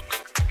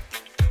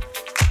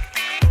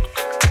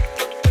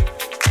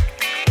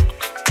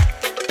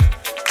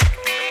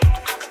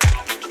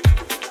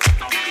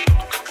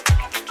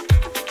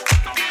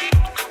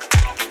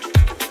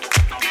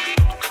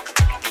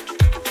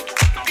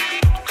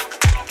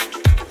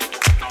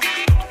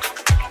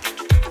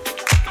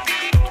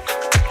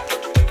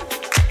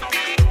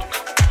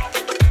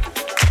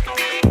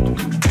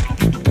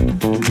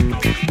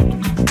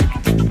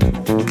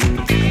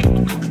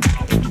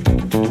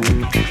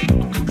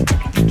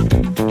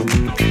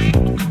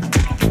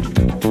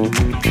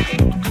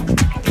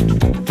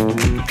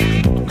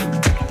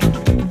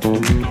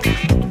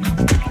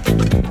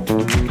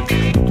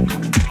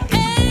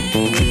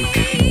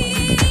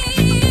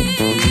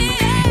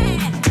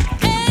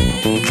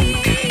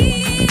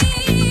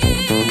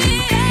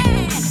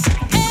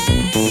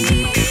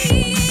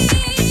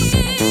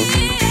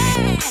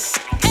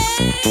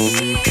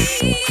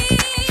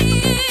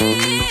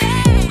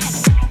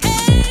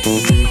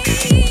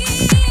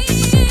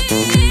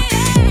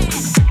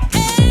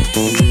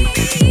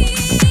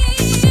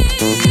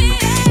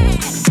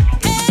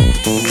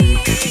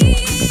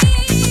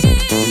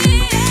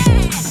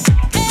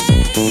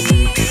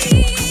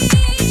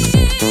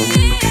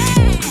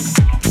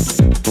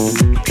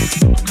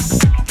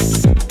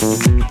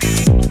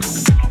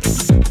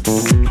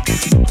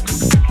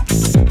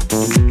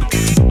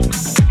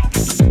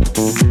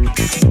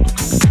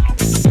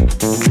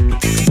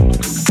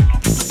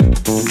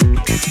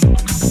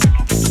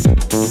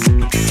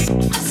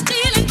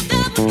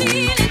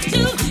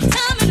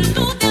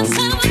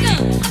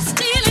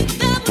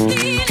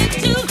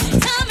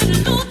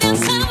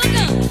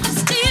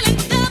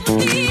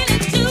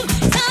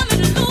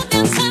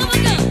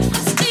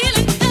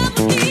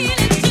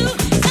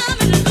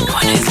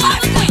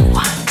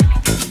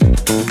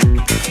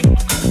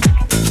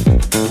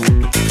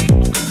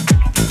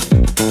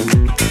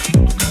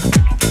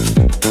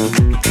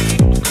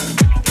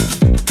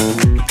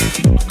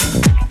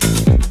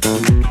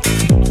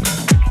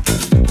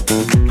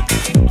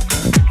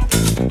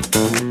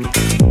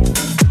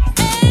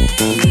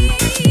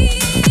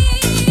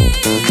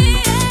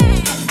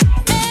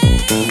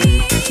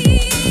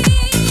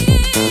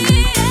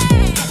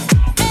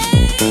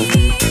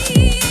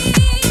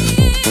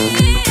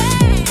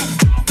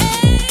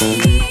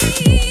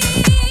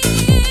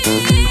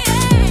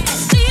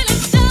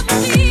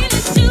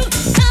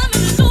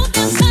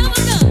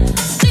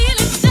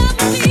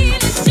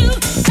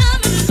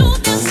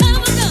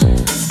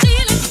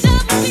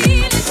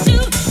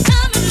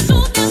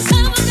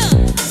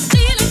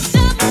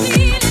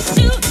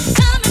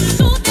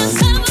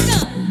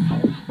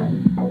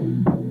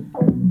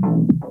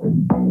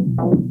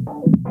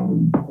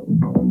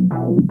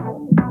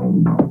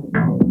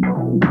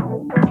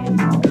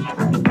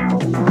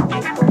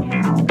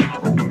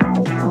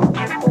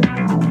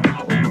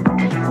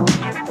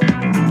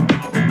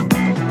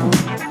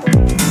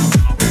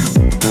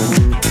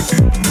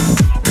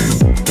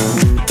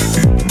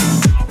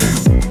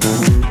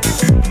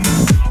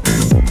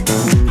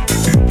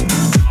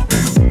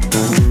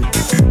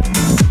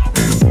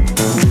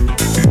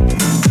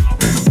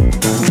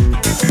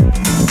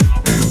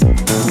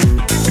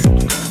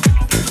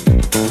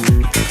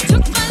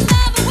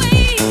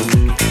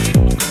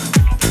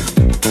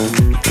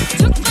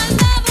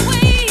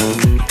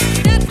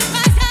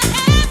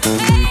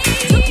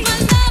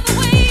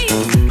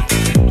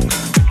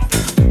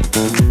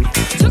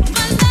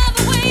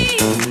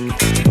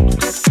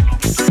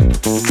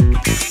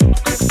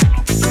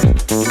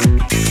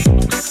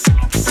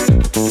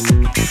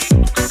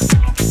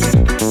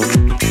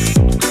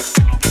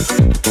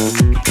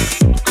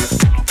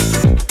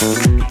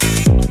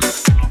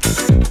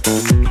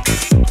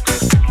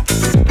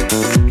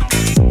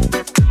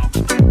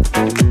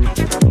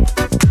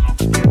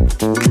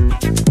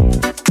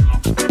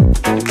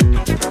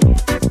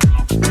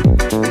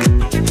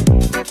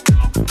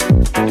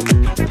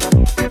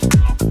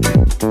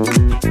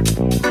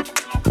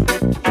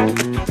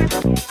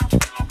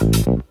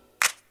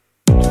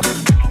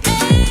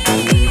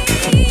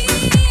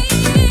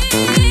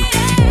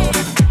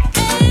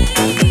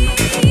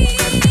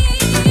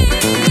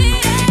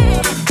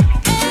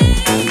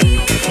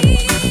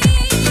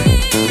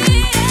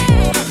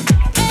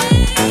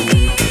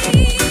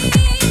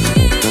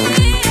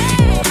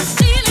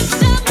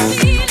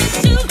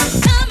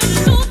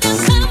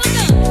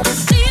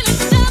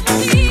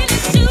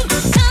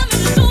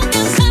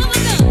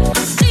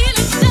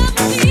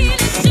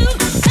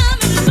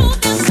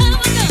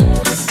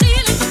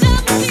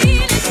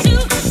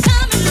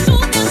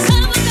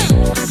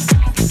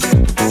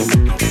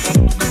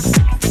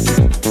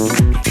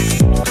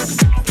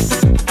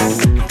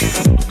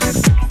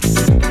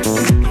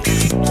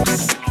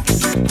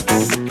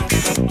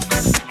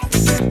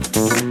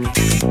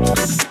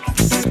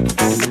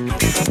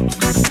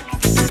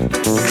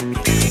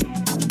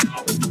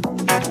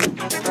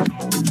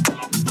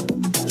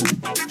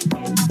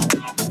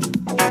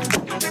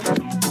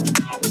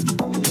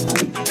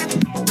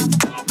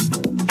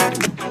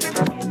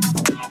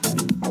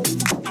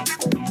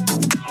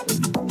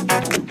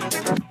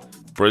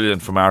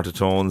 brilliant from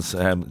Artitones.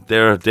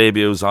 Their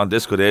debuts on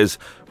Disco Days,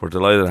 we're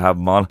delighted to have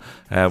them on.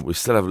 We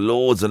still have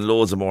loads and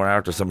loads of more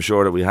artists, I'm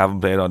sure, that we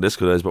haven't played on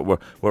Disco Days, but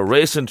we're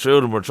racing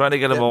through them. We're trying to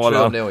get them all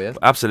on. Now, yeah.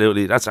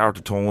 Absolutely. That's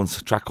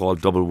Artitones, a track called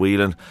Double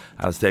Wheeling,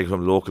 and it's taken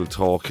from Local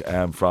Talk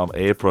from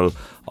April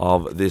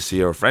of this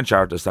year. French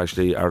artist,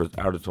 actually,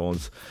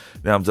 Artitones.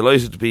 Now, I'm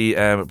delighted to be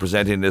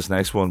presenting this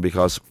next one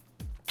because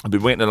I've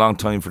been waiting a long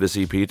time for this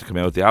EP to come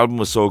out. The album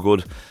was so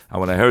good,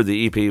 and when I heard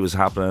the EP was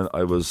happening,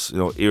 I was,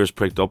 ears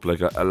pricked up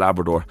like a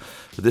Labrador.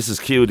 But this is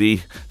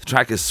QD. The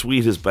track is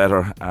Sweet Is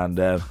Better, and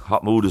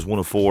Hot Mood is one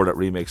of 4 that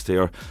remixed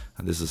here,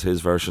 and this is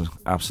his version.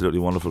 Absolutely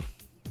wonderful.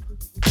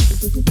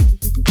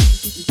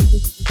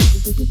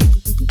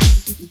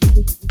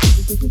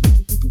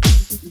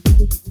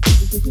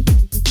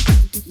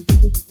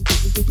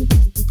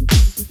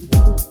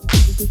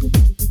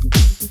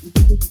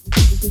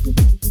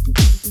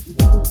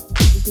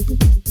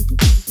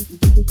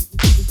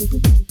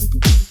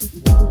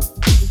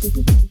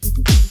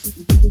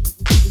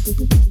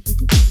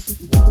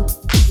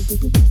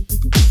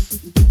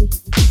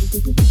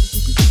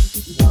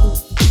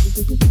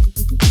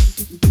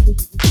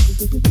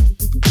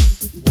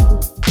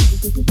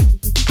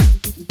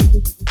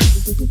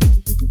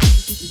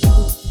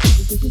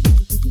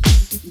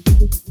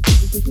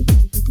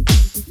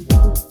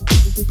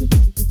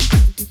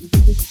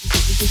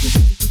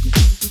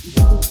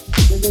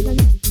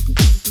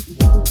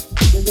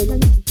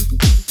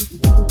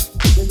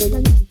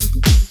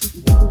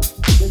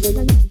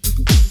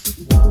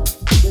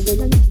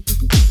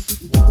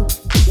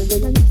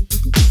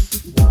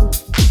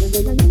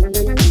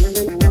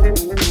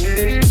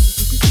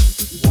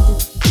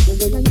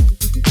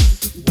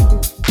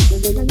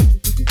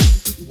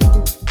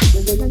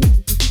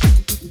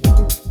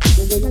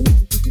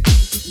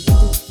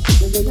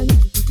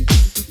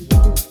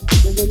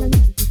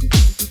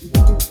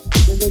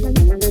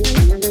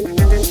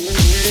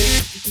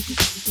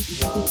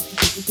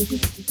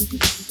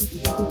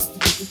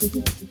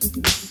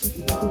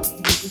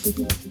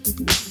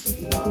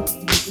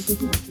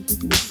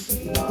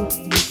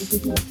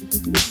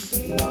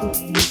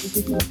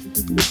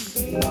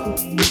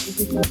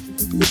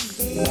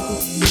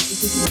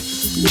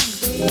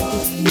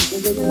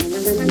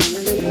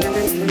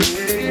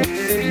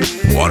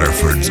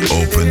 Waterford's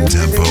Open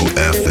Tempo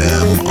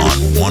FM on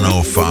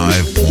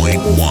 105.1.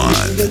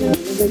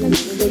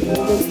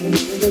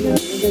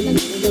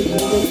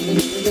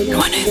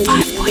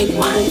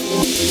 105.1.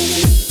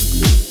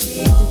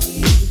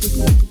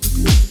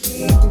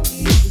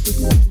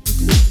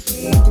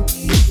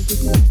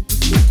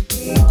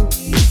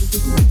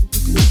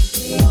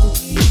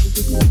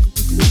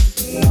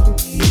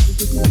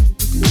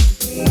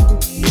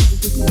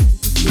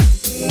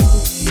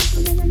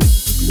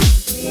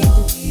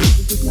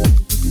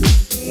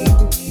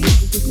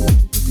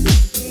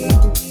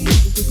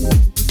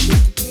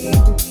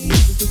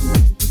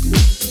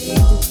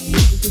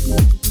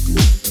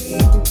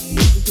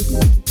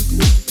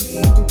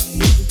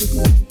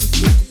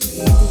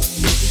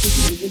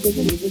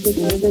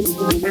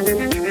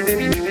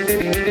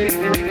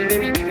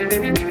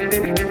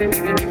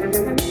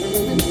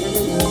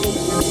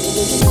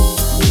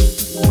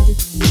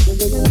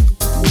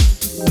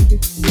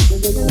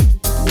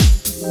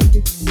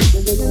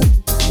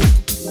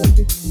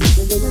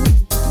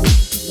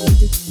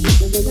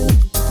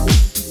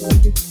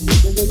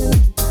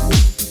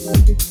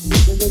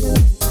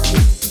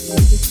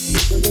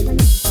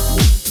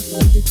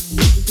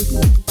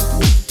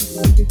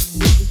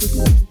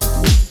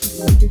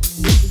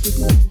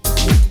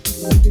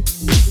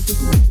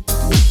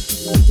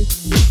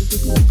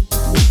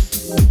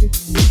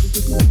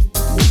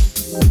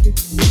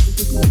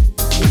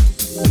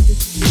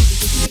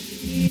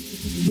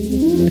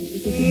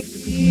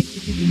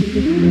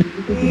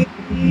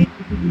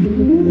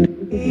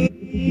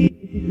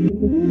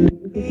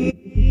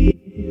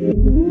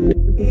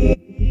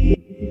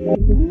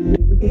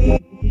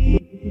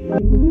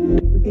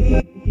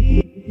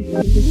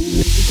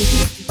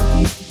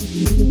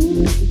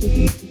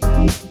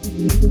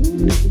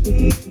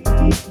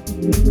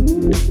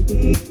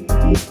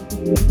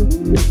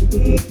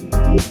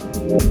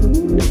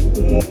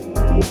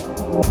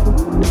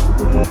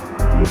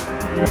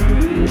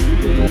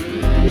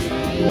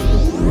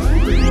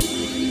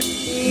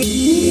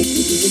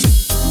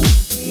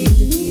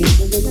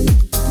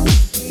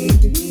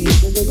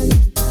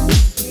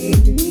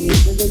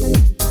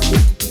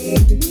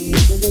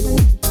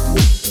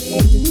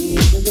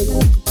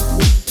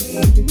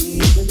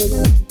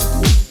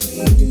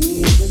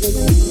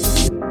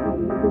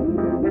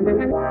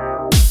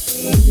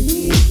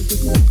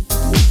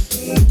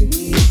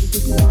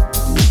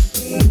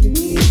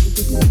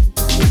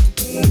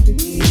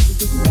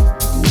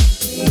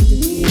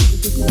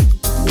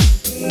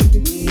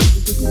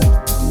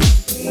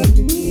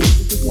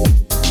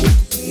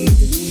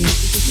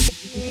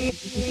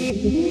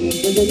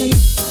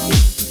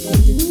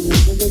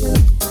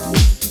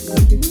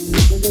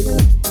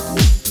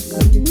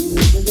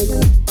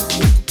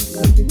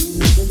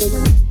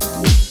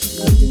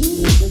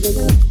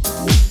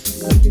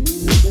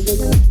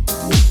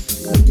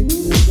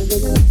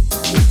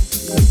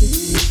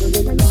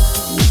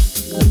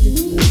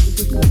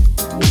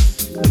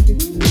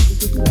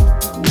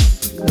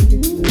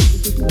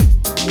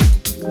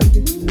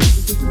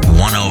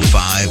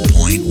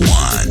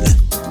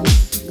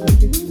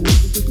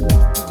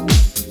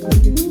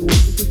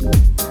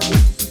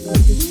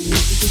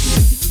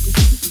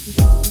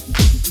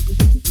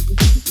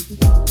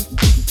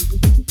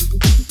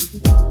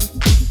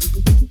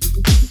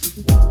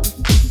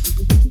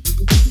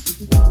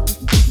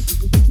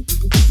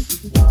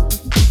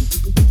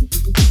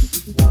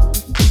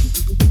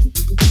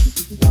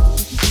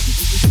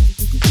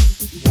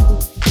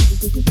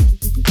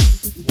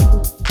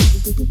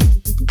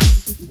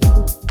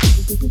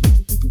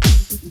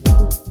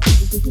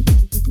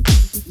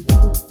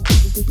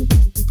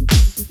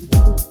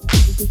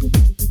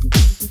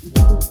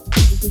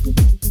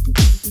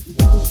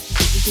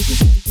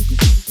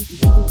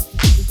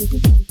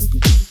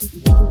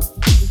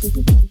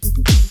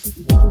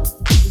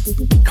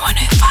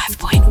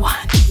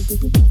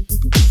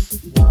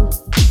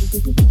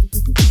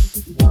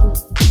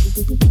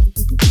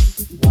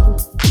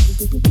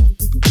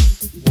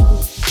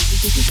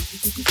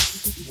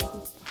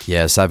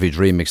 Yeah, Savage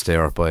remix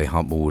there by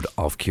Hot Mood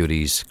of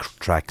Cuties.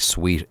 Track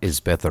Sweet is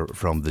Better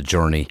from the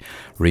Journey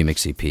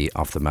remix EP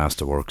off the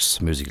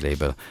Masterworks music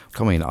label,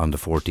 coming on the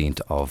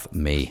 14th of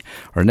May.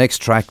 Our next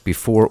track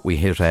before we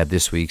hit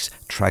this week's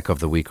track of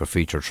the week or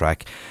feature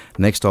track.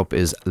 Next up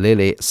is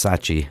Lele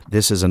Sachi.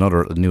 This is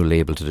another new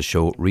label to the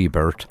show,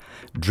 Rebirth.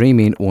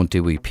 Dreaming Won't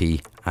Do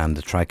EP, and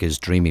the track is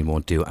Dreaming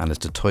Won't Do, and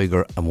it's the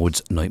Tiger and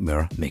Woods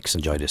Nightmare mix.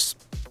 Enjoy this.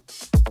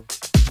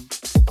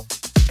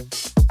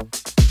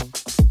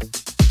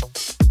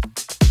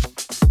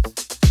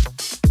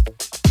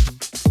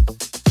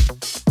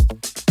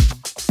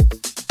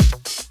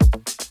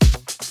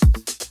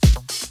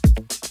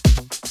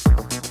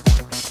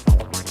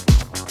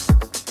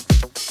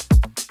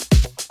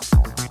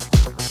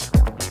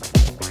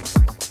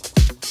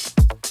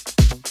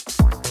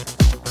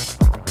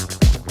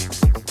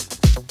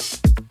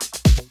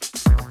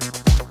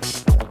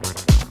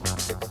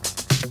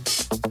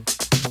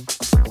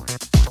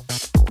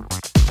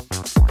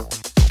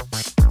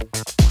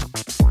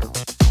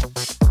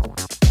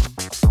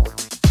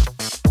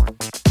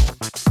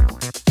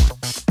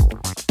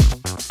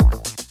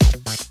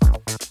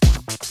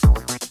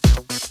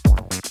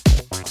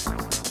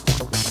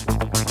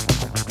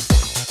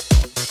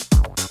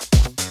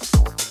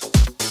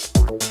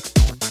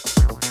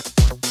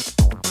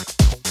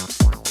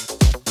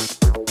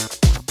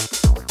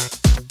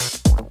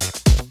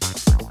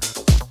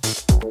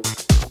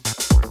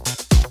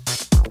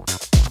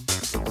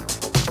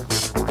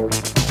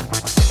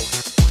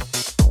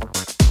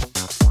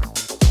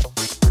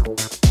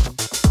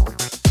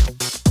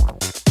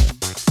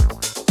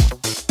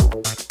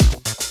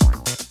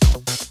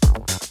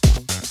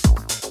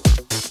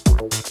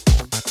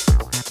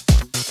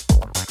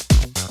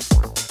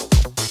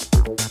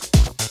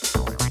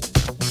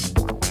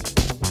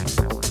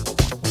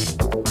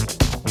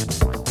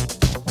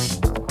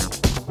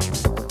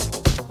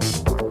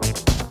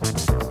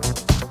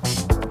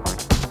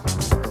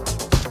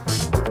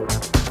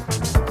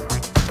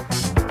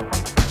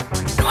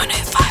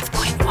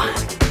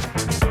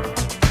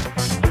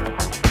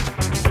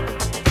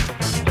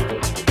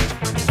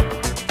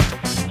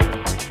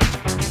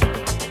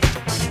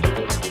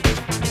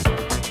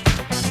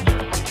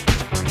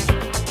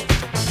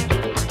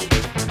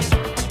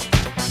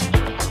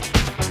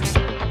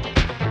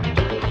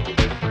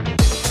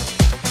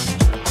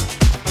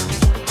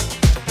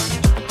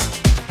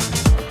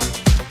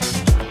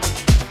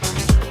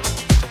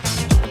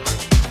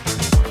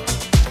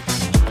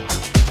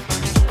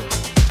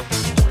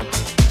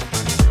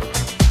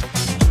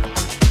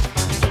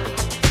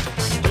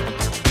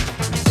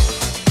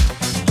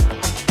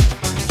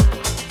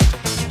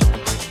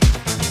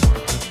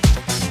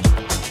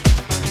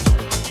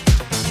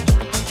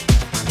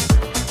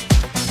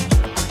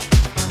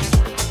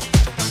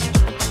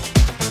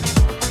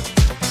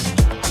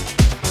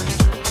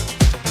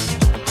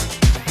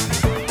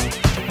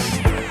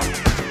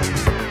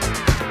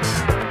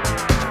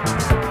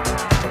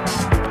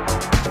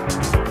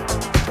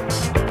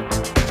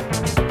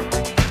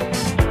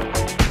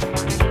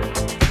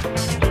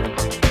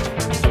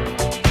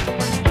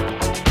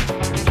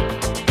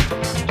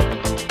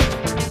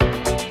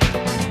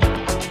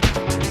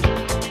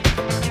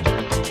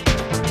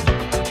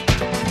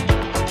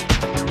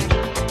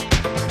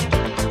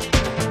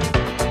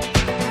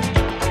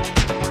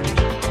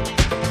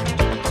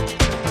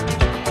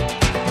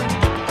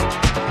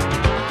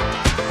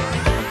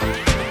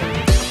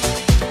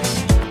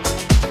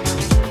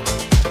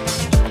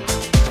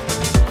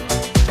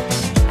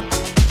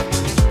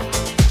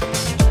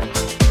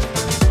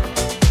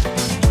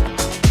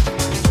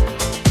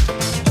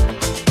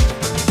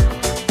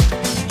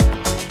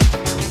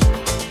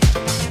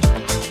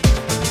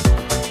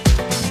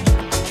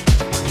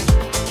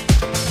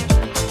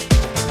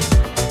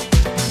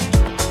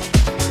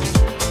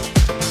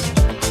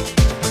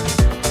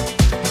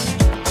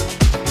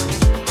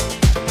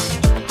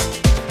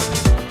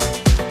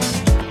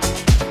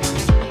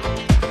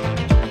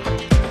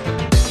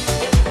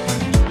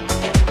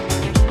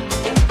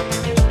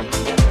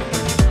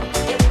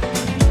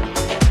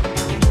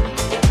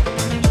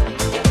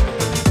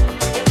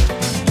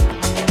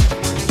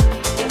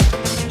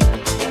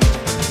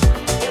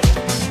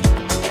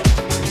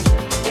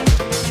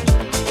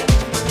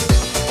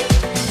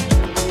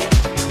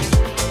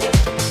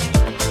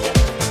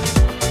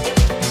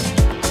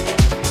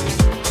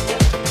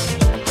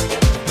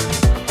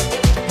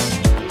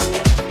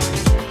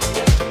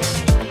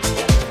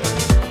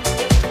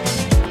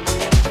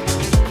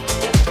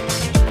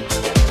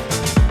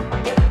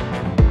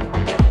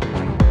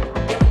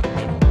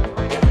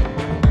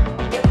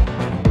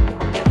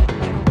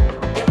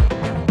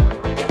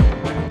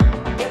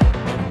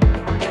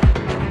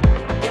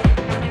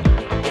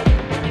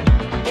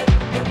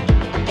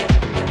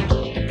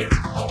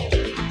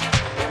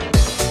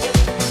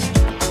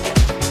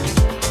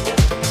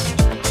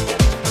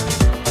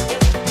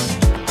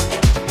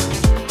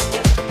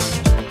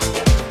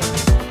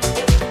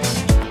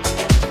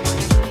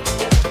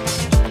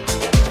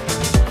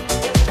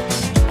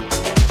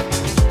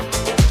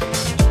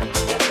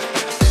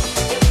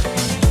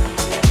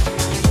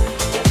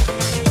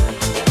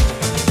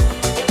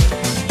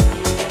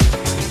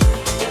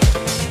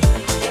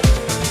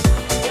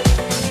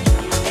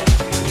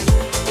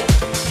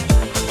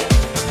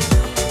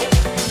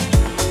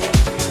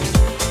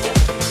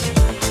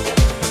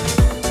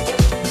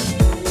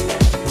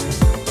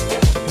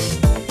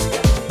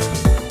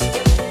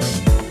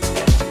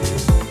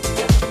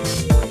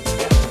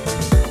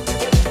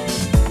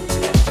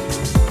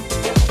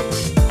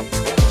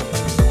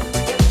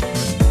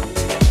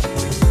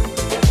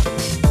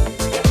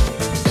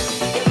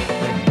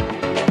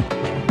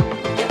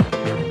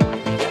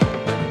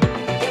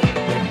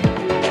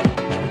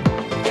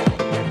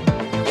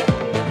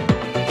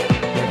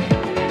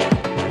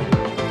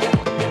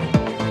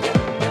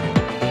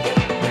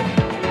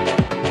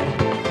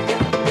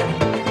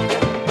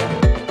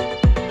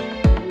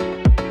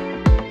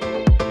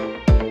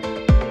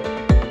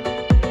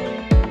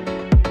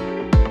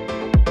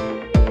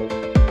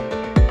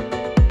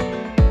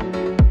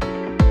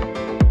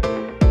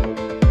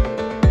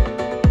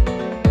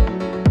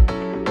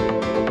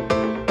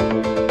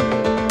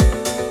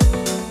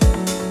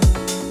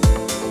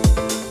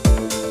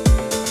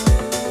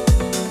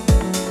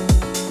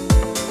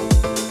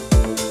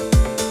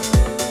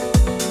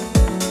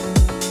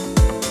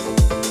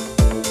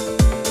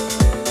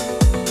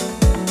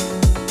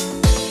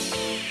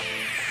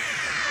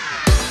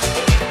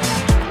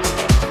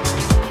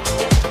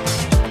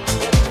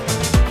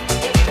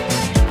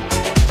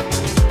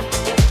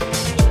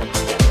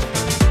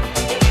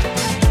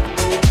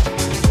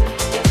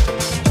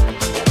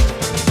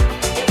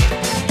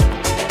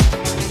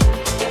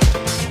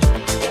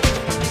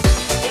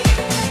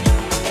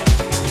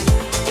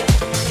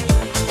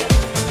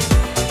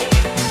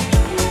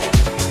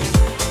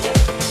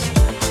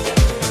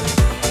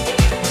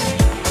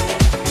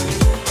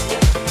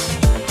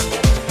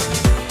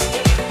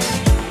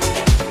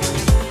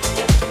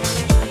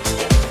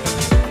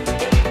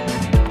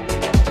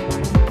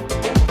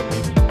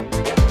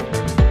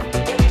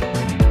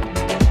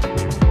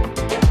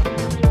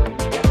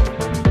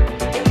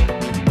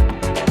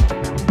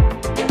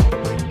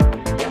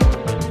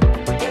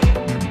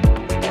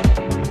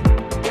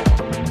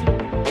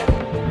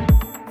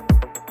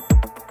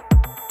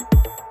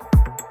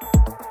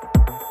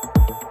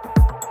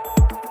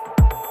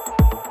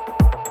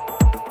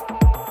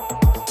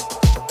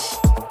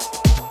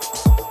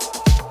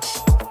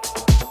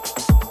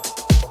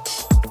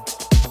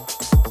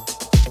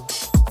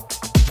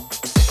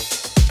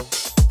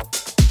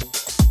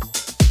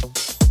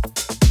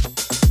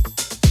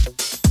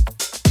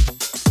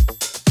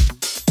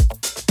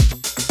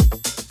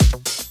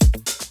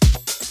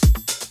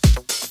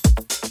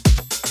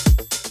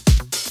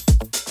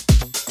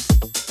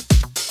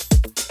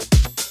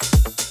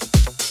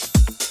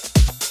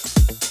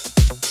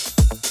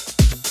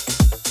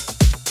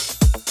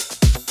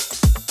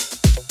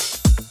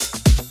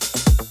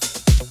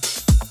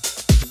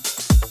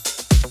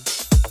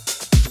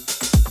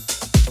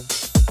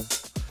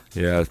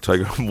 Yeah,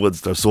 Tiger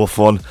Woods, they're so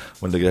fun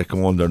when they get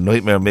going. Their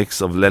nightmare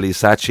mix of Lely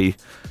Sachi,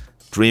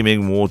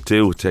 Dreaming Won't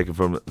Do, taken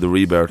from the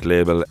Rebirth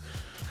label.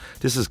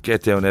 This is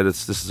Get Down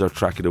Edits. This is our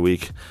track of the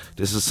week.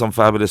 This is some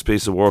fabulous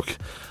piece of work.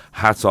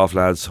 Hats off,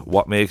 lads.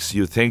 What makes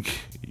you think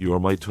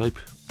you're my type?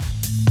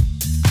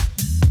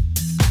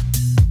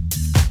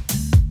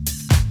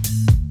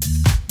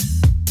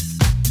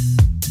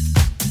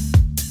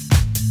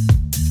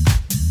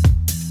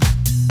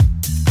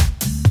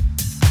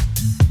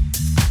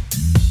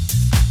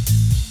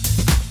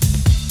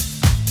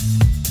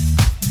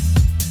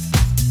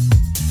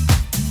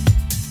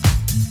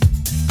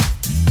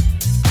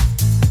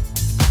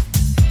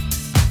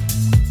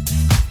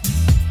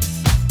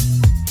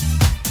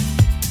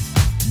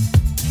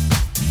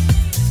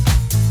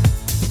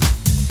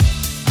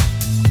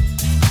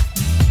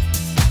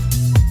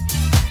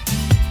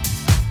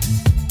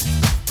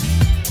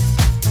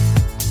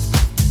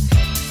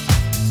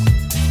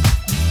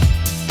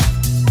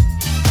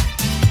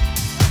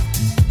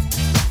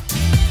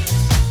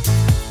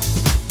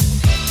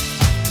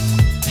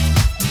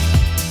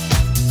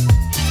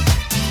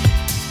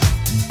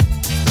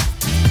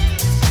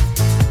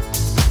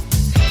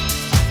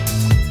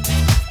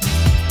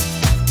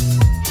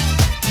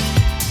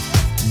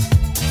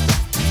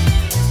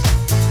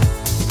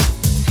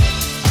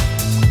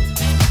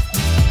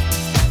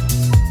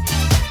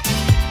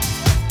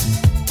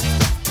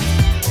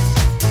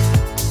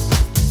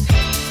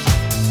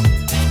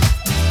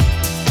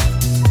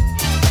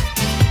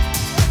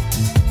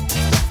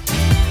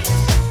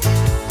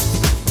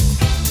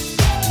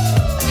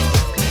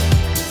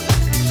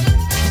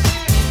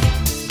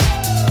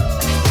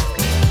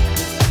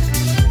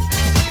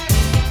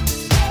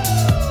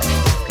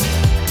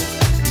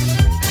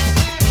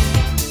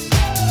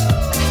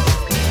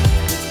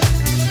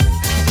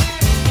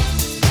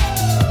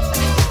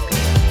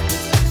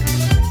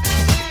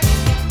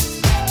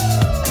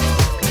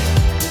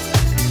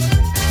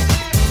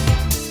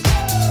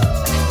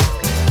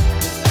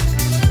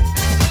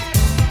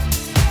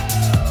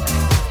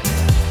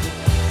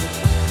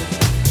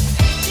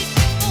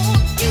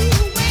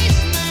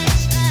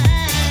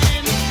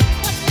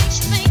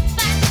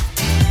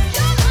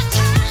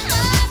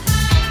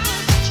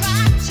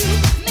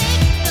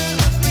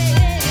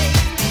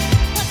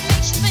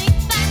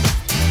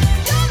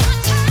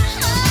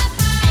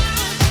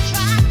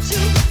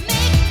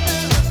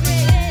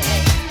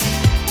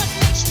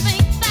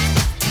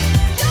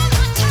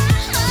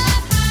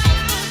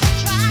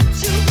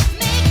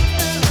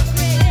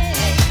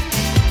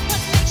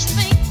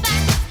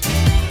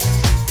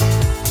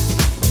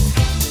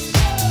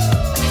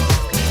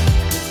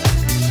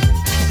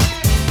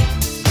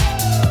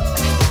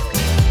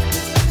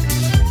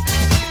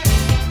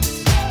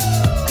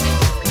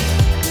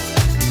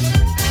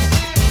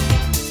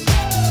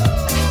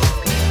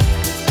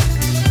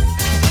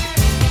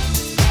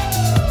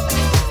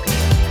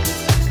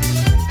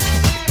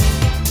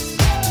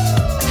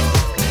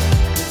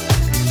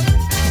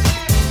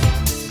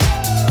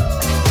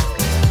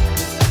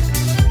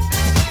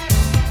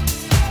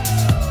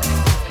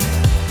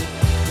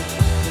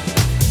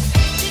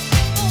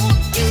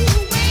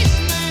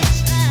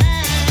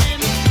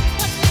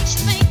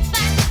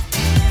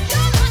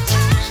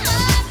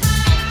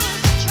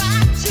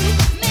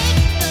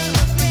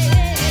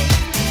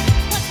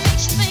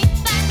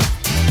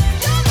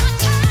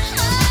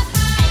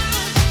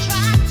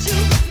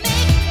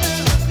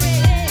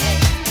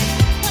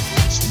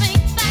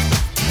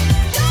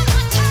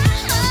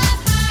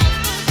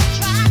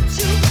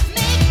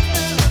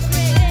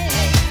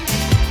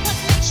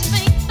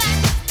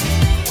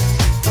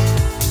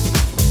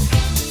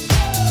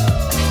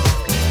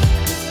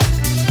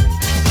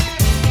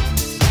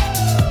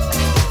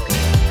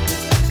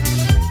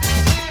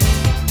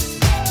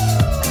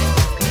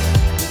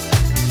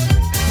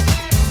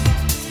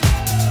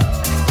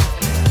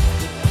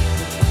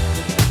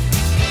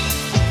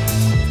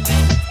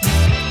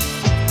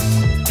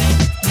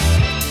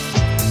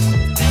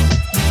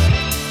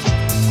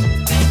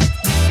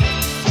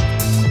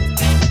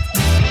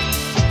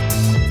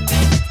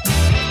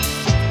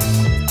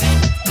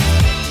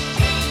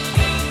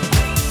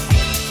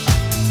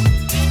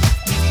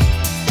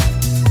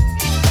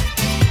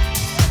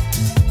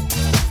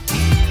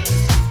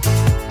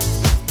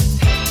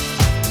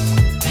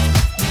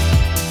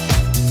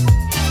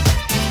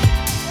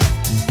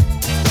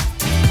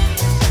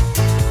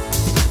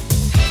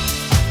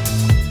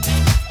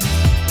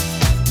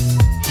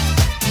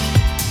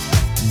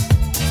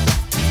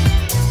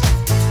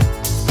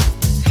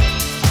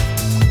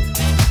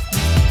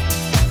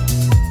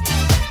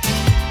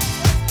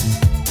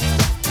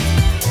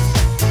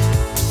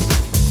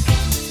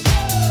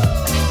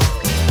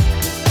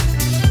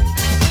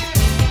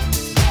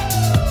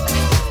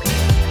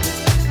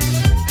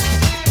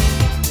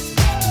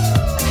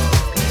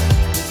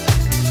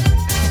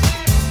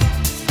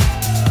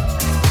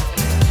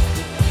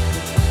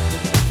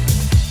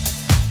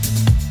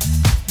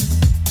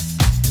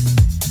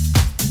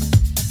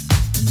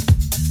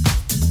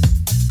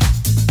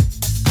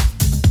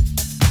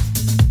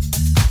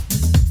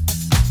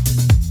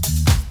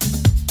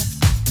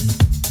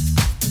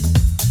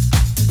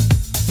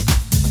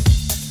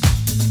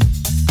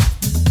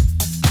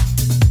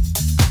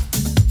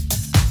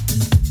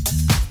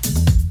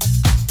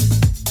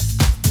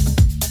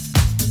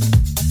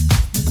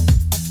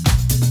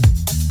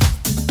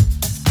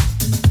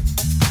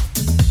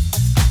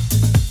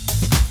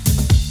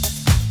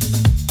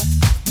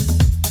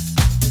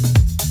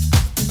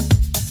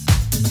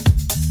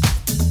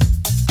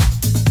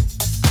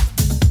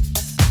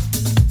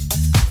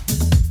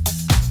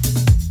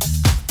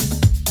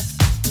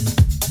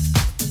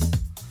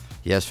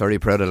 Yes, very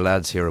proud of the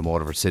lads here in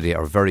Waterford City,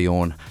 our very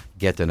own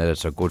Get the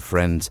Edits, our good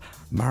friends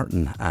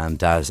Martin and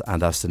Daz,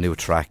 and that's the new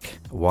track.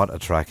 What a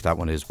track that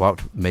one is.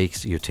 What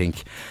makes you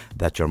think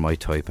that you're my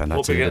type? And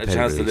that's hope we get a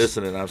chance release. to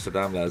listen in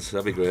Amsterdam, lads.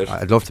 That'd be great.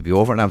 I'd love to be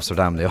over in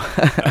Amsterdam now.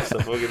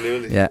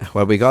 Absolutely. Yeah,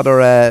 well, we got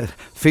our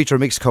feature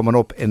mix coming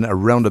up in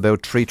around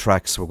about 3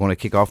 tracks. We're going to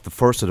kick off the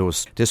first of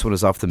those. This one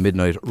is off the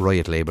Midnight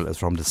Riot label. It's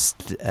from the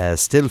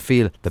Still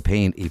Feel the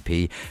Pain EP.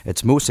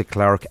 It's Musa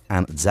Clark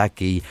and Zach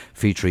Gee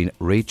featuring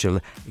Rachel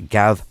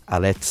Gav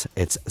Alette.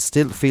 It's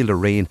Still Feel the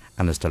Rain,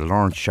 and it's the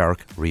Lawrence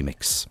Shark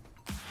remix.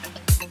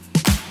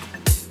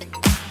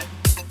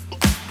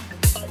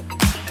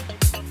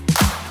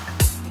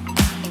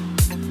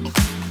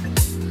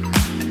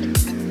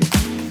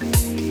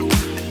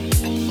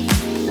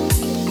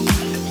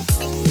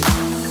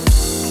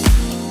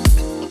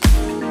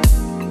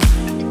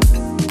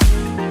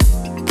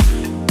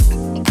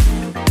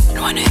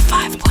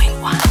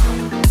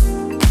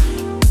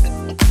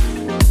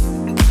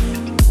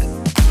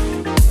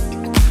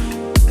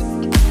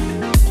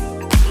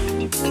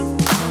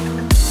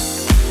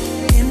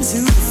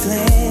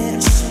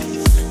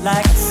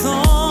 Like a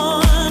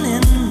thorn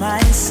in my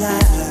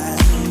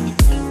side,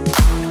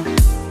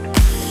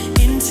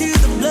 into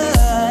the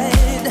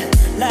blood,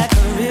 like a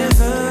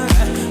river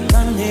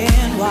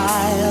running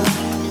wild.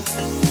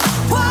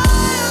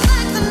 Wild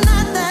like the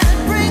night that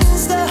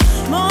brings the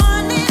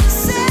morning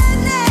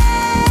sadness.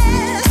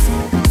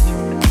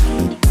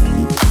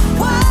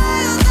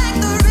 Wild like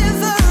the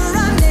river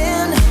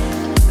running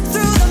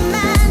through the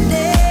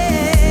madness.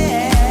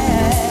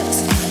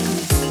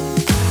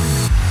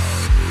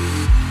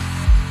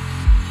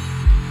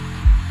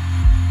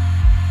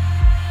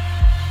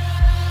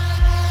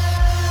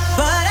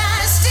 But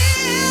I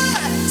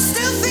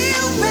still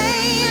feel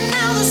pain.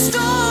 Now the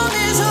storm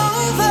is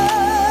over.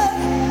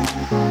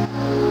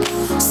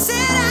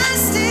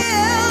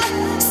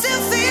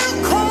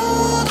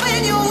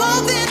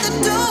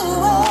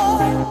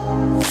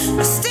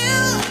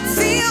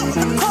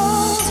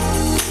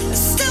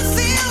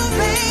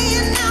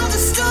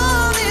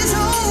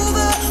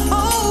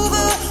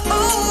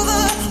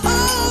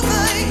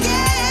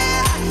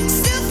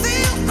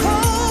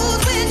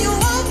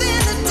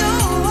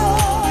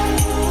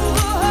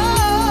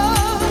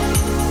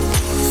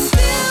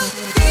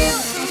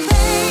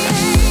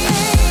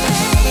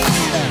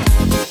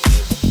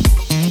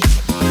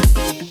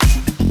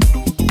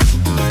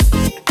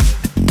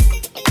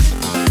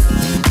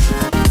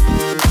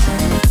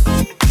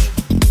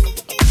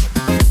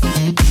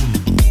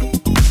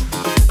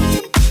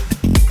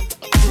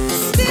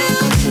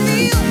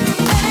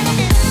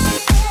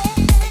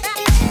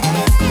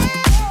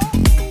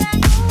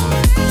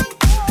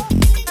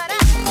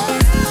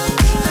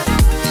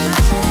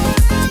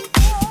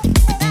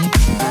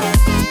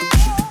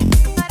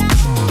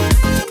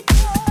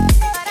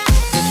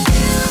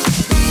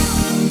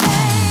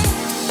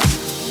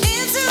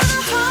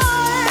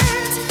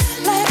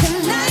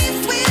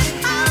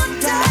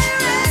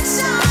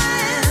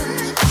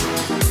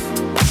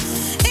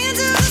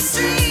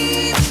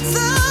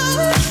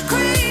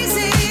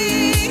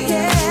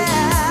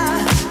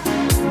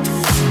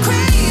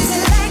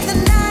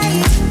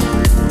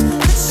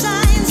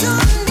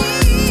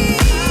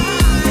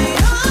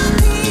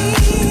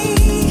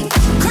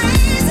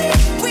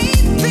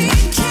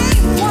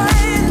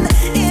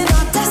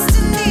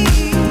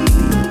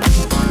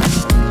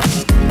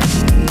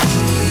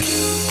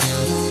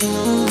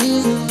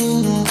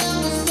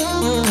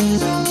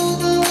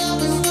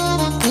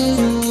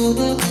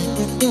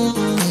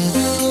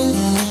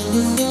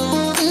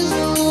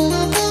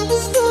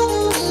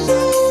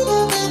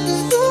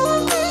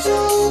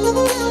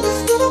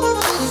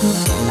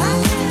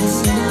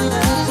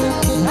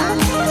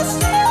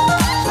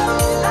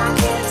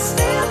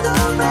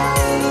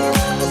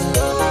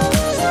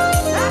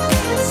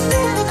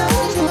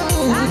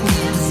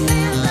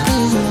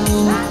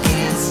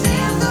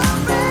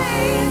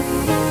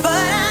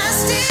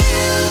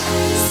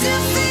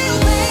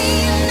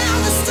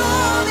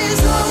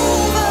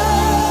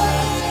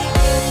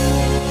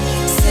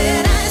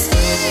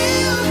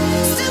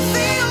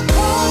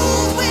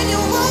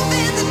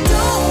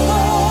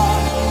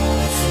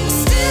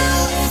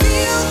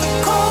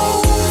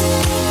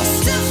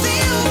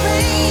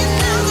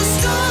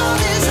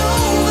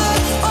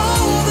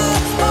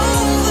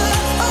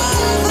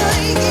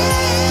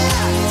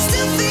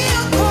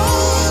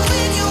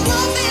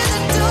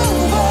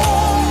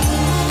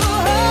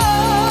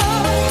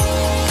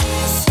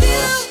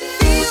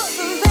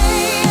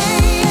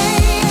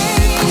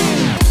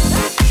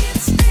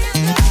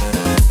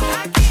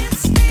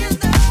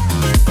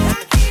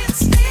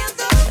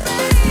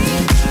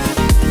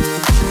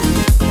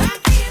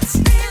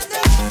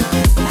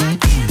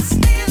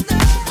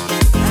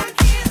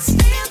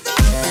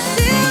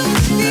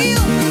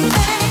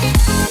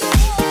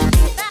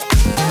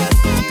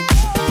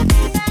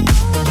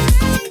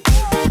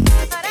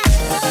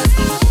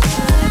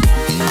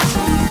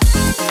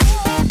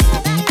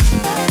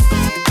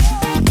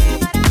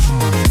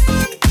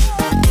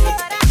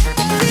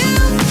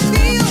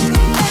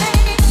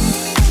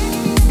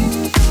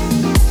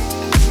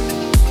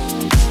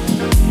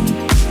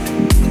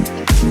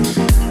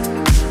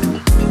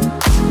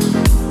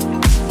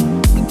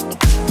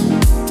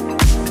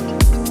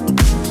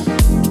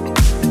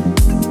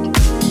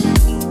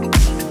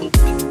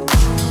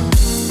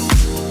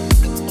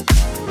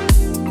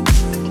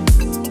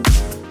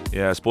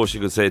 Yeah, I suppose you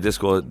could say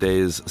Disco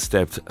Days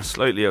stepped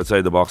slightly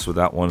outside the box with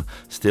that one.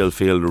 Still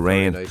Feel the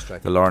Rain, nice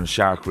track. the Lauren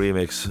Shark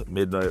remix,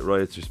 Midnight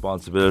Riot's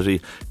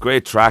Responsibility.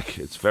 Great track,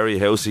 it's very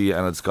housey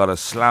and it's got a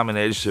slamming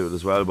edge to it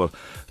as well, but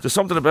there's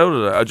something about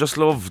it. I just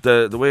love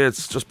the way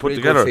it's just put Really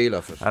together. good feel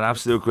of it. An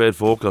absolute great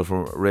vocal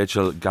from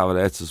Rachel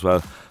Gavalets as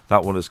well.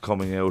 That one is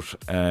coming out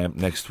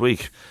next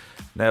week.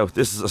 Now,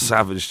 this is a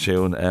savage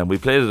tune, and we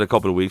played it a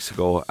couple of weeks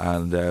ago,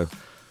 and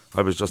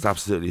I was just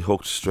absolutely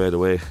hooked straight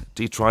away.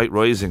 Detroit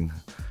Rising,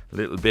 a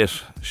little bit.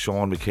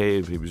 Sean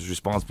McCabe, he was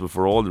responsible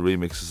for all the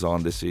remixes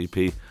on this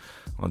EP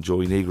on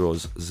Joey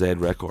Negro's Z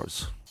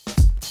Records.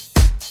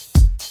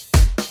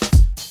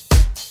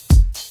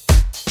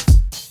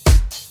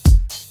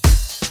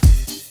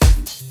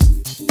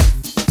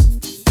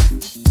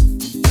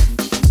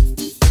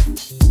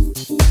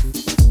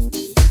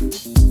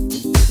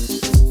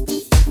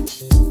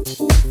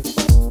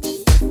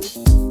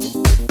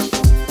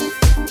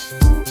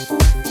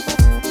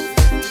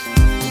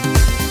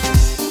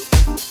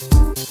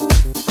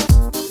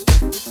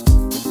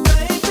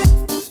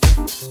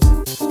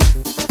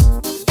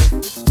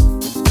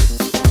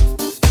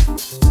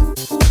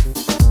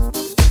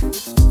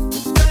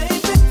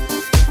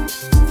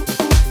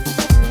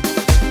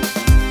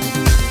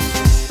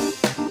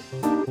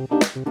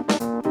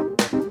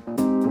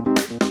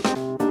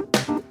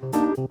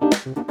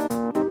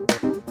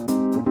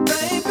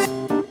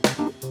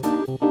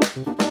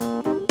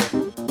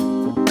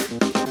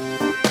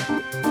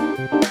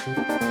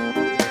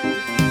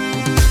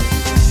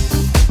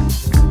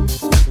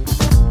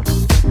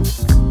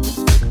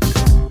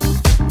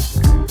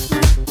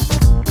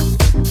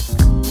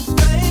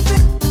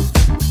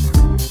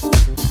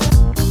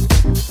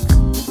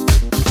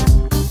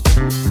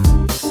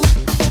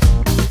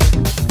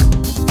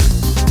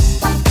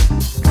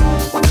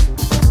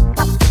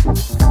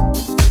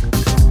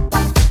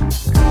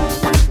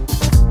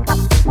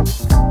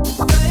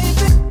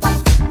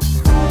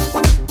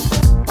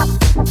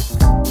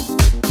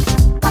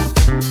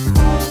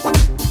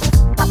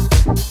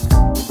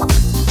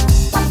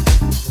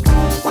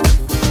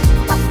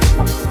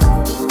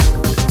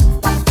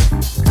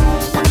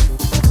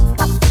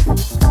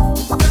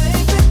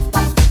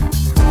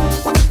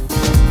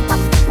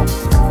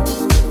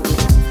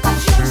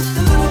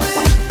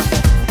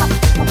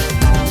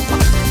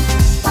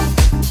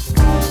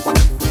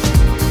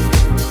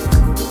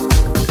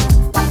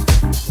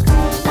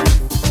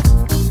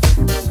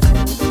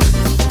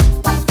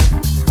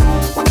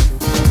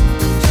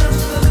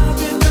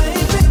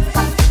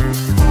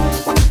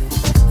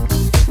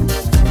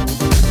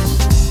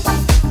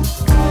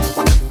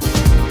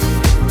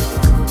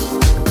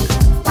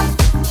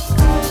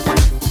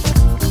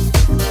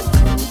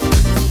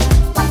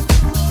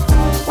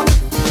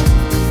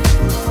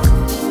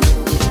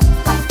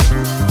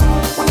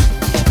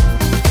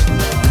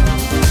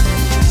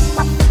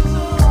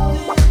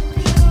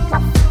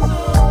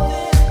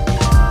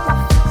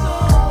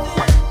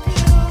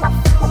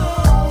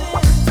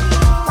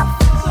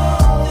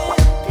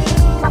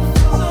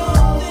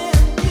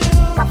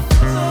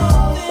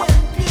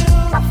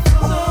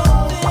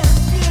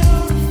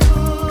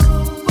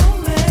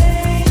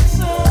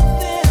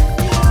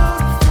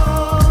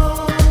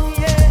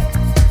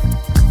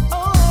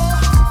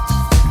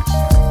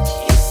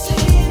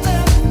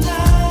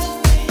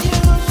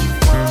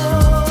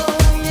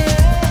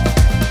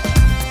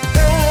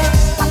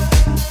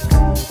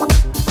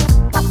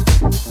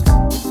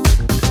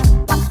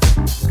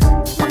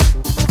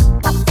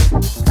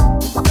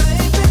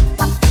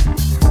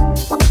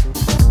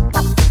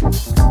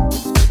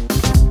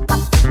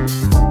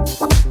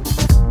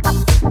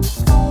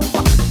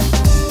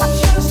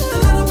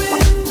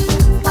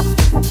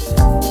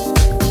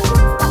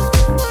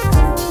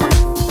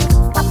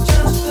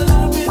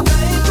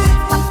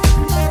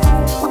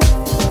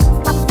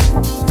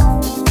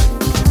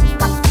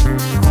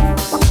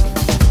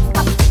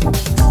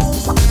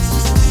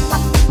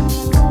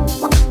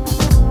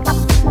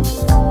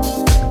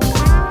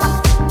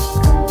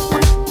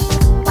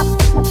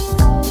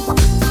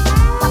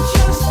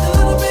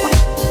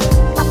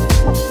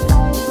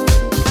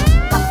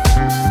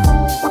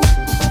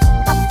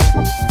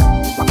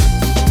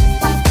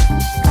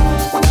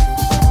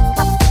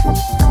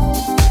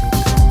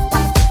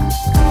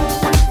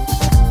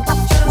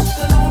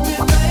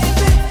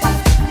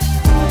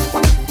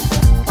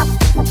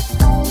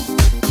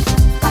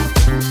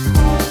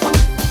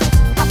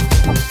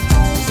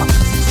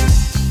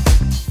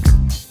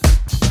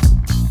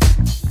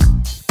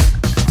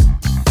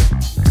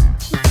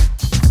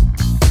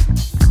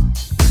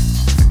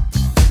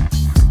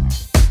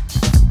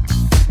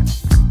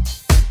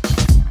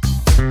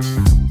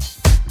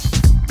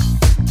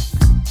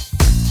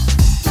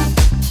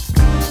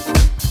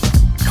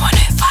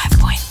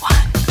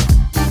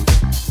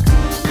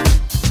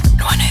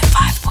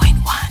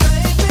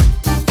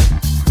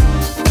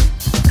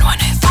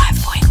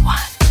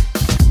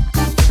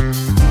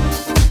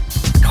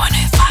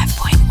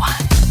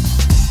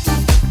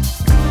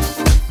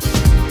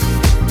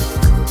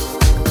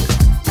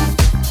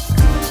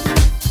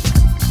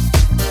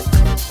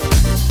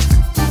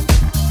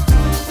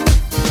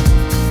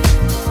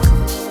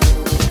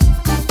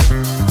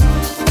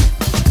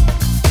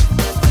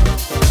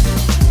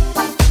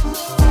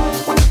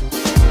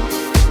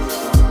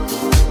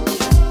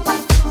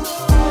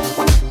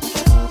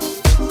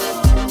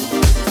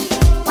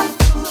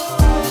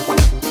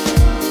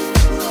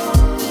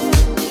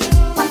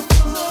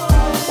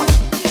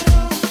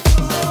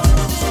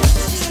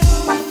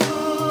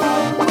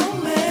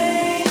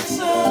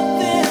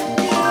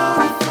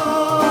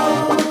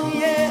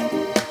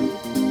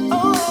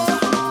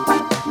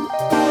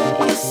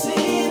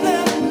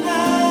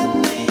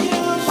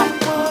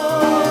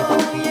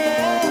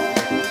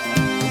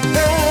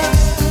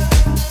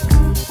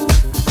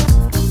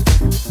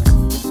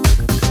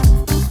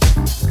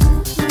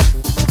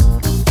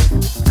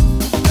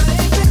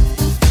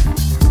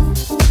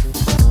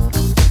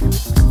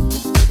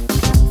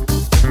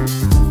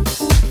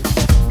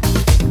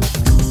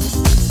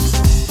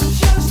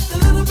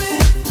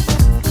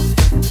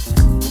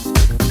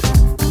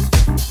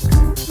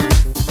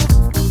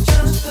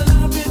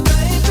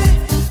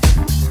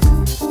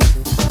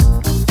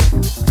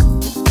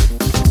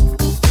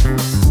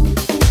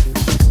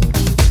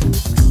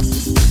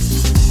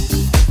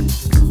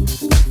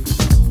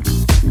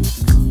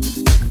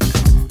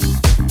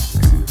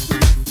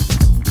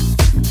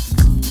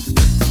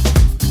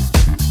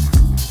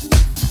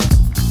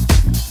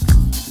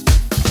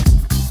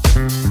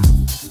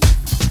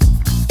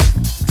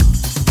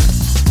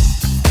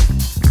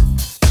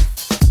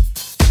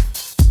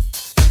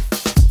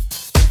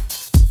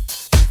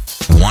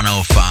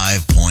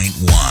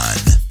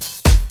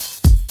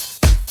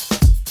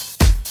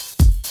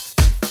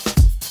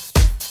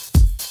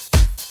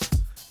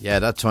 Yeah,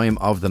 that time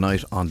of the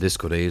night on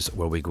Disco Days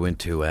where we go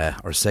into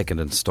our second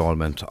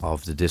instalment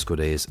of the Disco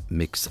Days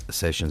mix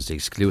sessions, the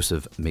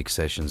exclusive mix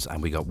sessions,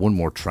 and we got one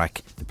more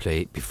track to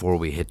play before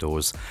we hit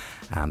those,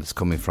 and it's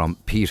coming from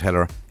Pete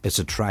Heller. It's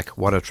a track,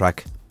 what a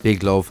track,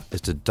 Big Love.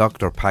 It's the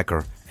Dr.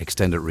 Packer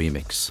extended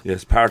remix.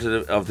 Yes, part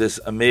of this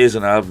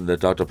amazing album that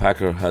Dr.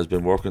 Packer has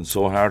been working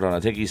so hard on. I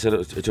think he said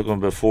it took him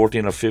about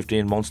 14 or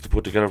 15 months to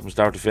put together from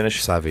start to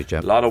finish. Savage, yeah.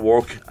 A lot of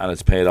work, and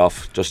it's paid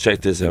off. Just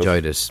check this out. Enjoy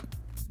this.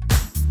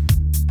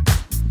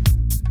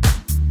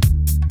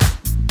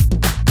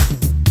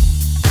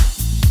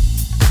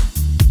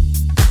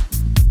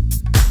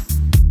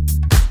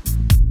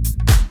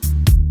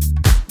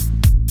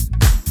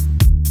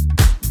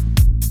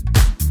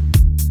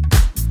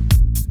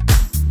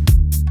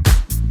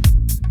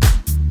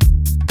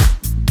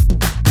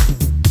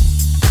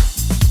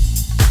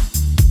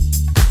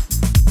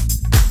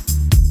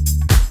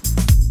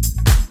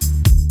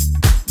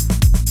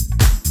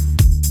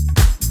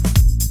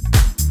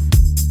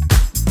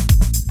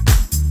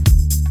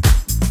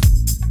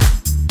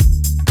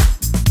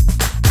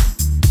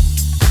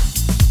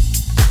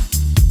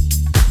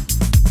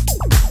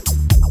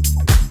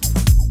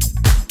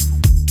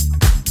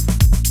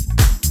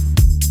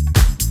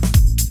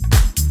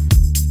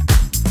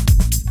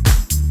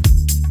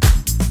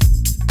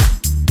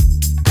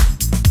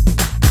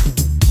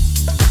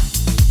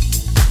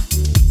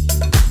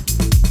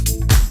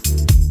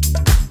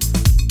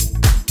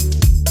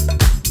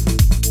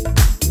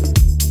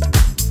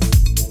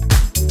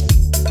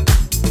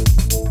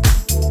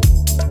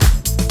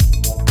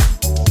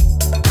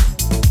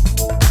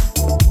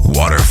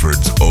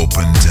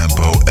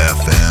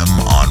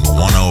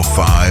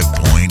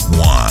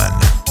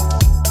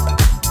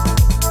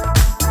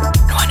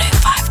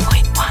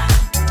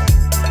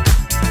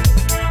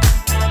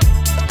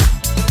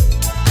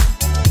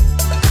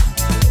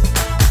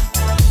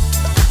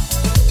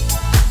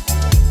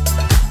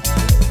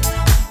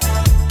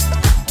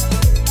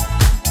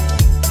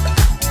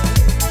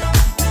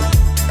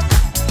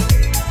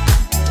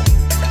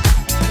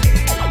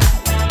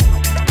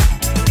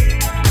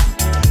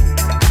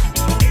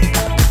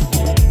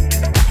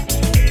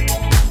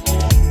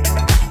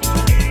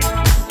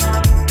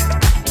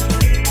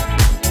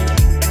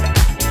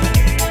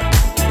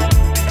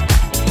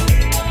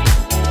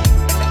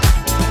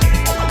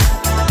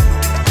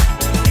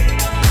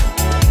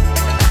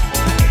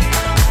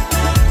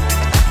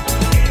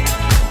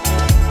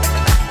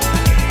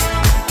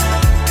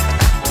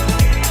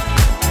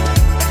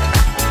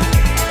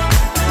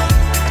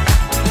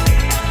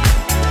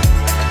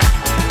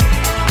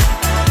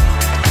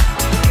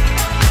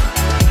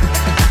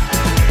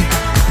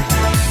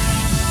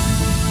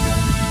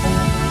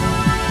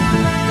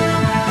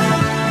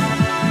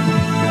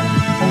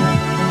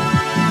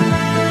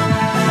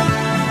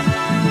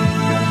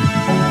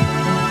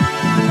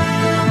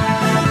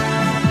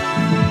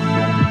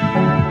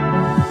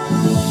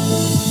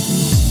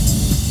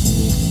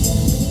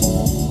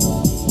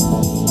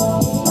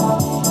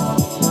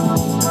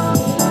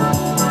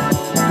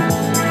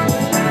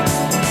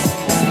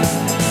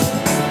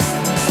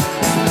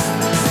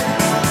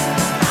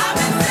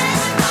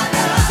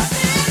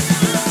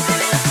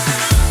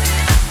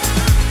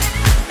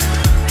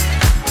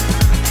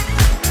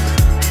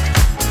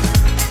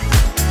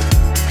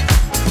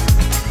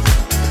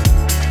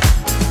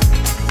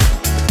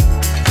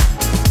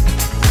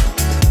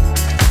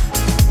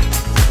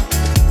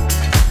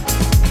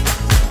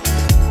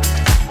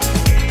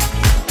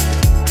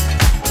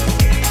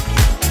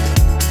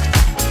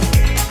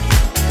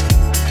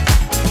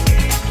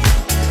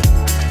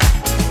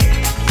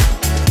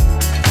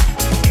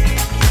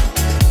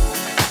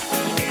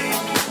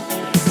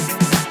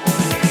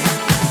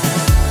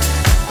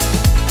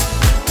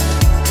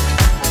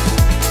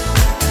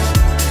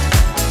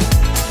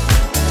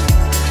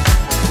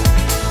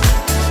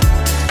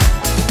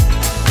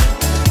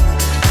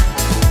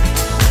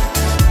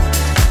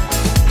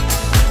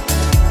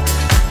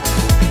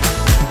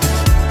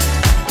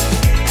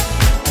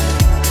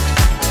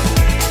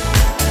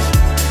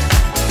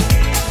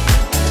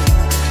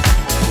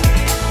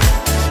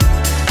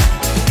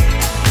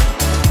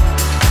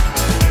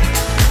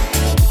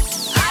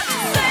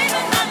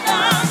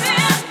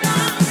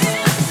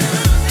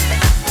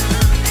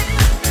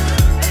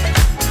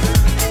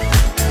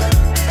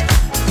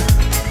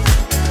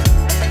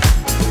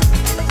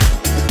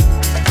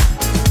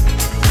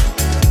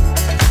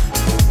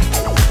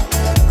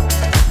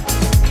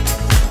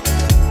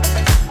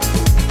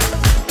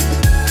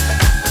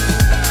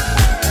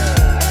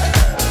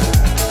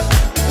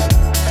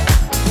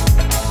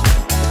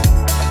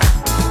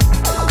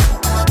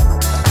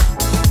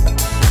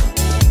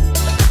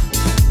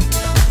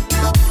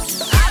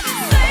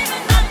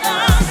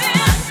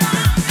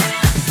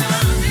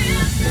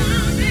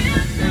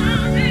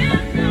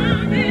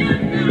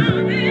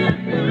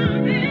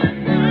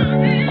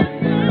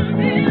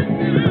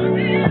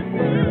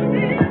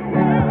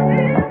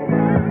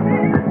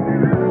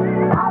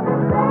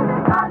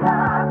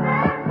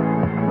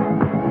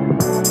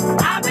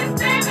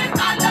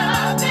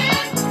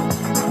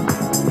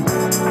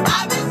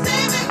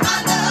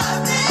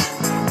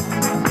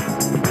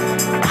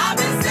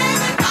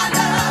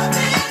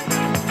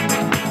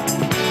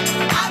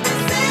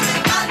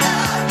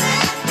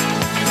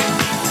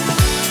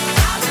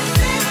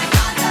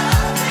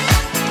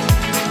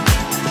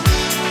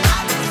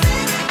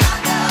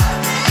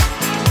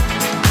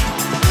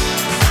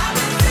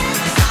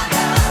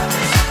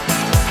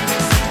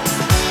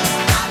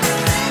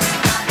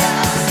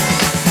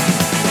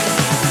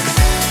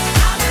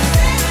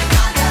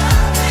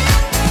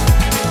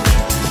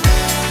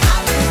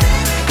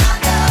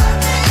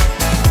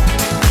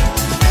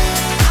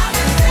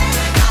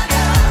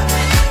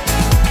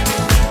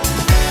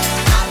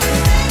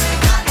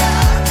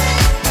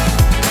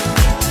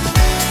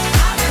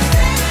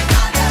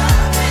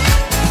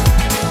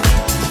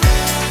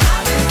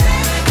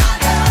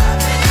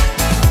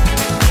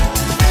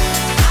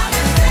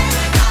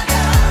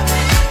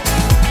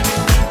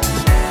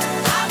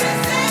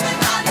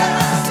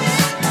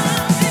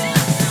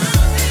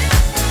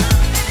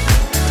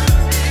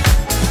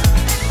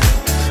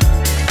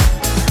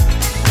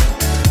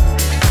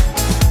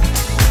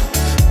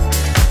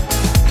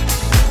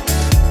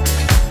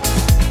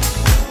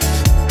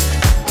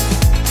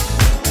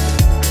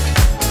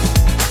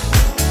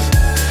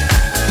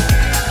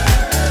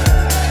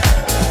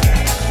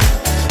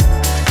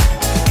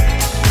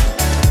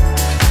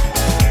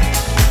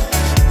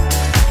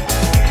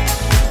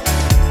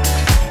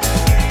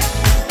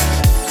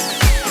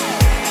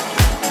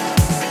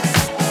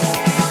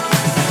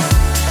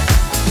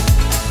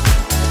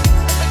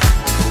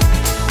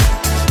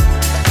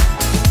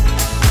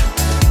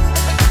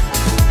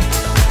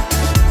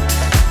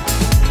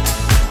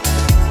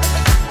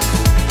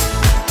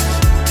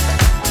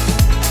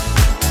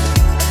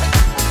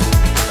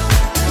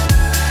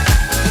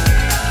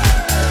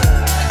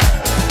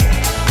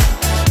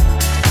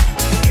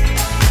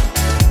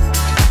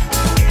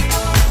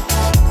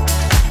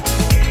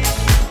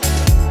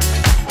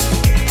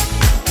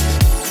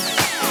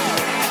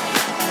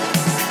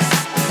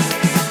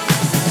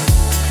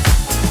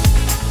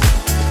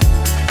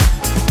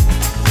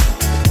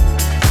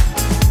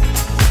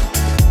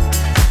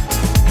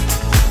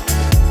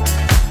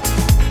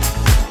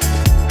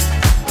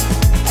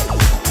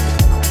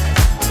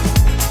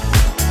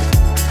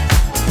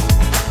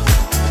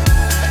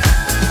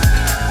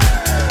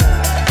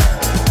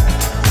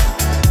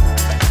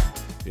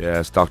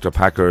 Yes, Dr.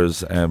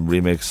 Packer's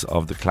remix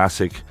of the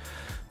classic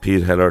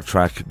Pete Heller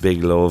track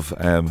Big Love.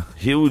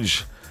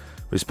 Huge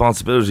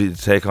responsibility to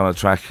take on a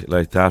track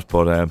like that,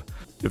 but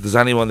if there's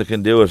anyone that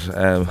can do it,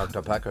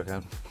 Dr. Packer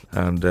can.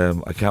 And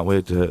I can't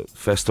wait to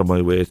fester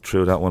my way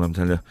through that one, I'm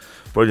telling you.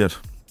 Brilliant.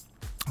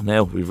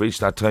 Now, we've reached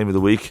that time of the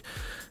week.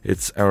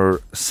 It's our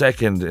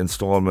second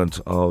instalment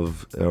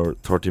of our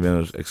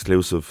 30-minute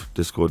exclusive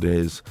Disco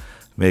Days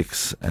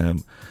mix.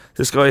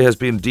 This guy has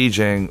been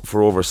DJing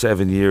for over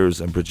 7 years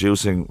and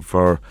producing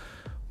for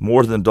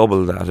more than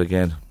double that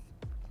again.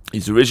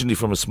 He's originally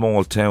from a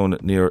small town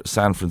near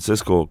San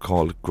Francisco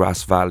called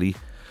Grass Valley.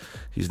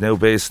 He's now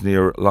based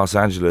near Los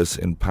Angeles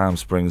in Palm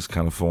Springs,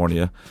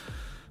 California.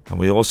 And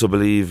we also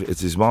believe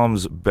it's his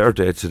mom's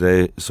birthday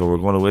today, so we're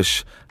going to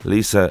wish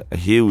Lisa a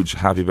huge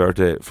happy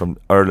birthday from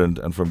Ireland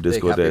and from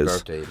Disco Big Days.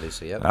 Happy birthday,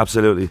 Lisa, yep.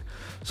 Absolutely.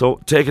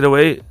 So take it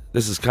away.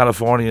 This is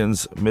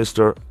Californian's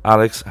Mr.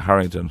 Alex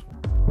Harrington.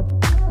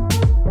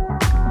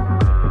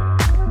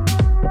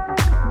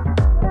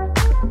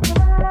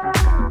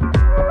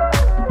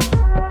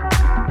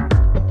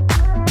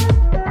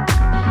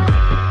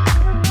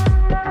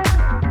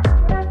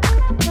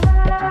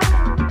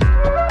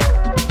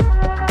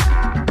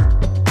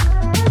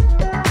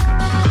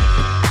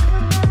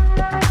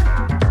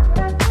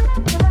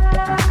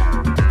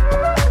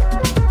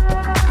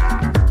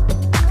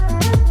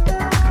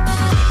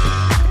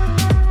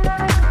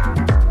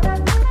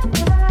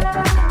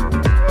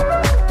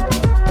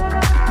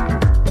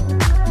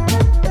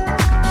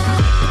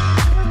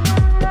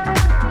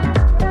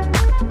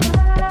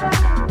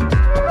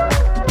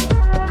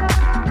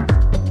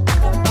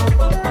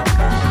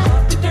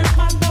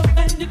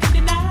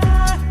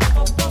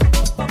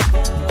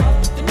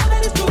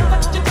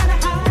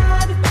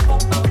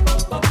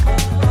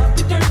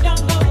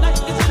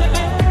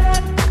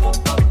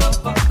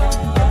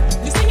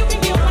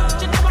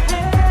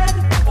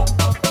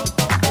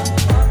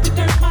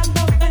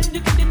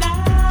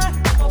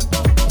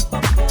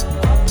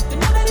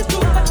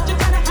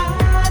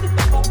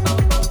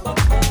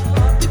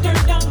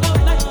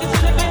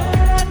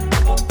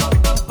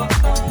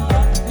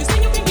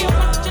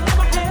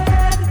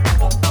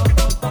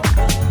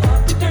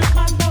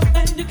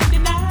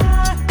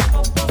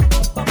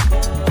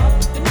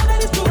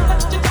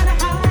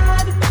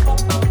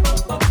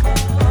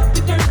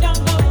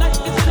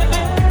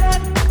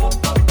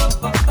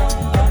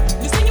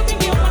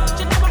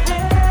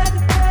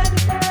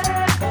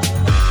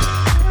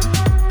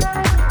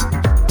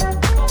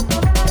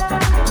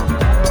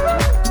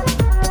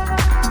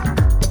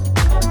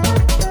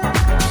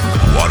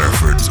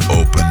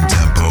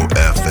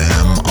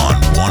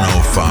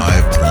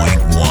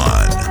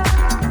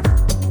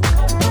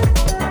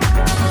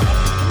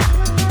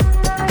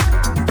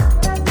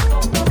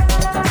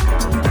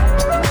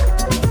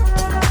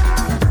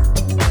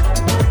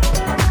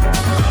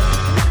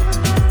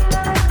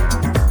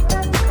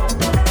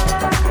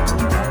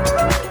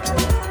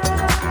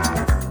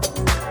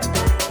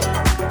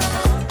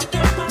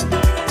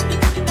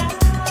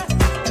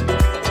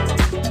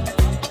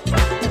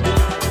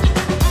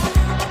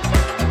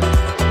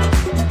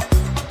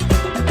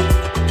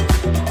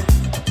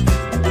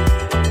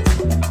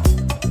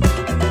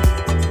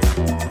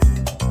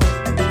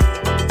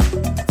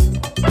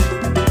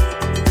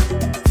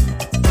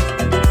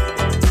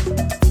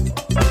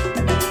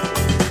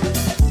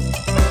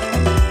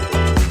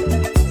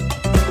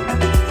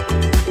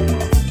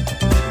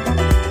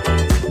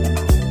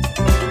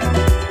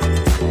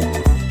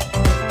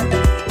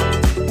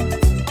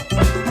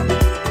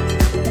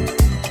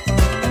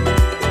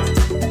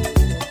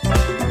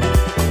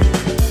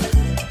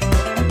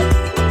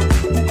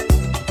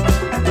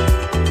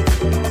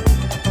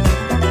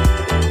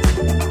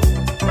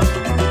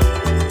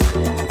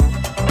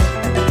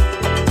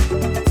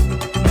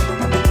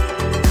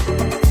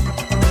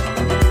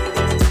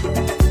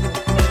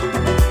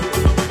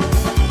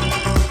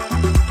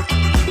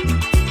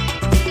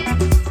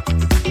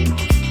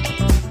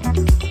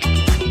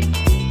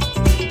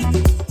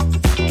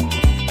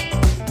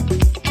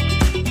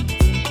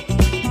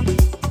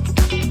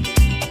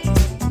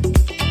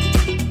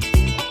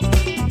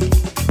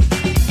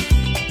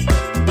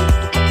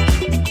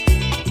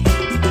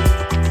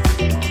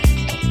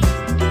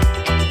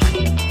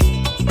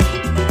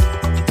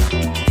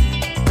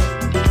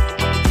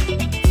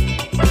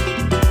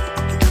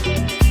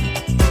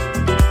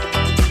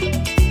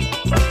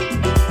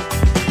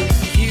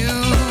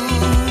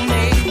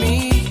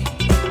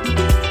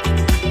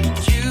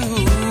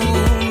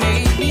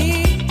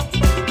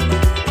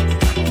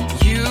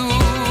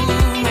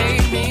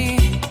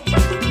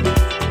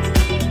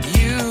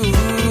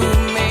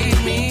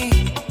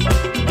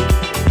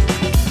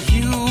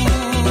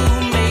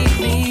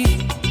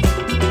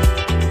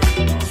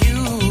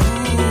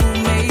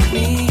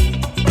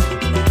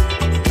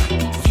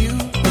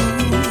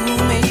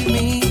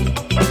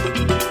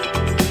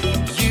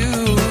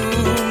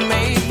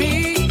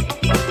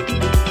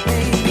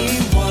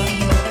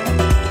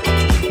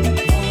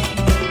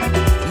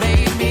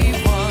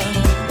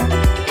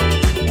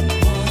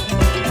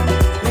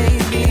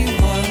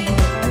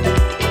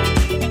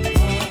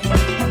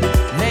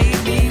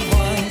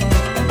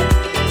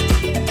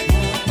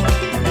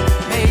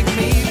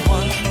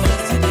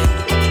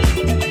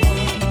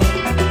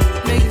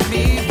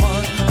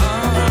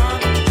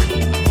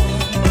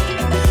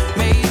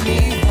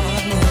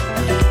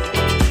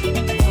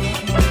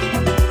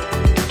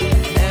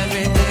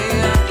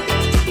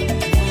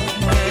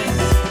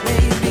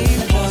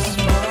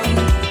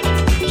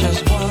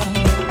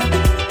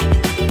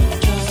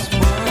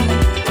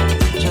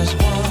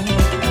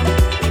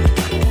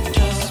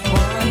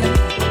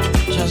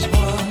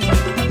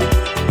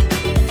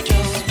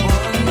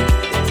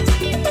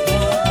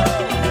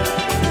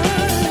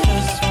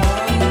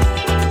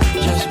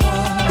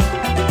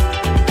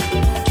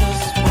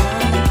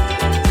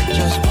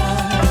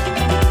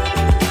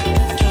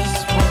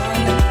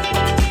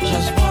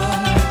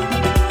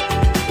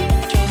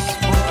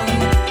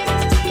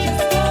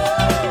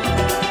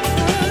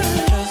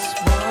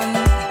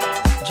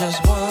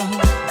 just one,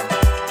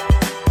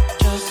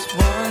 just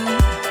one,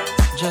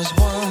 just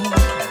one,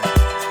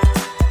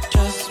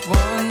 just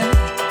one,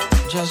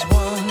 just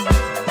one,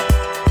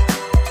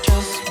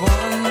 just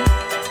one,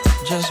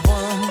 just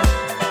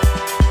one.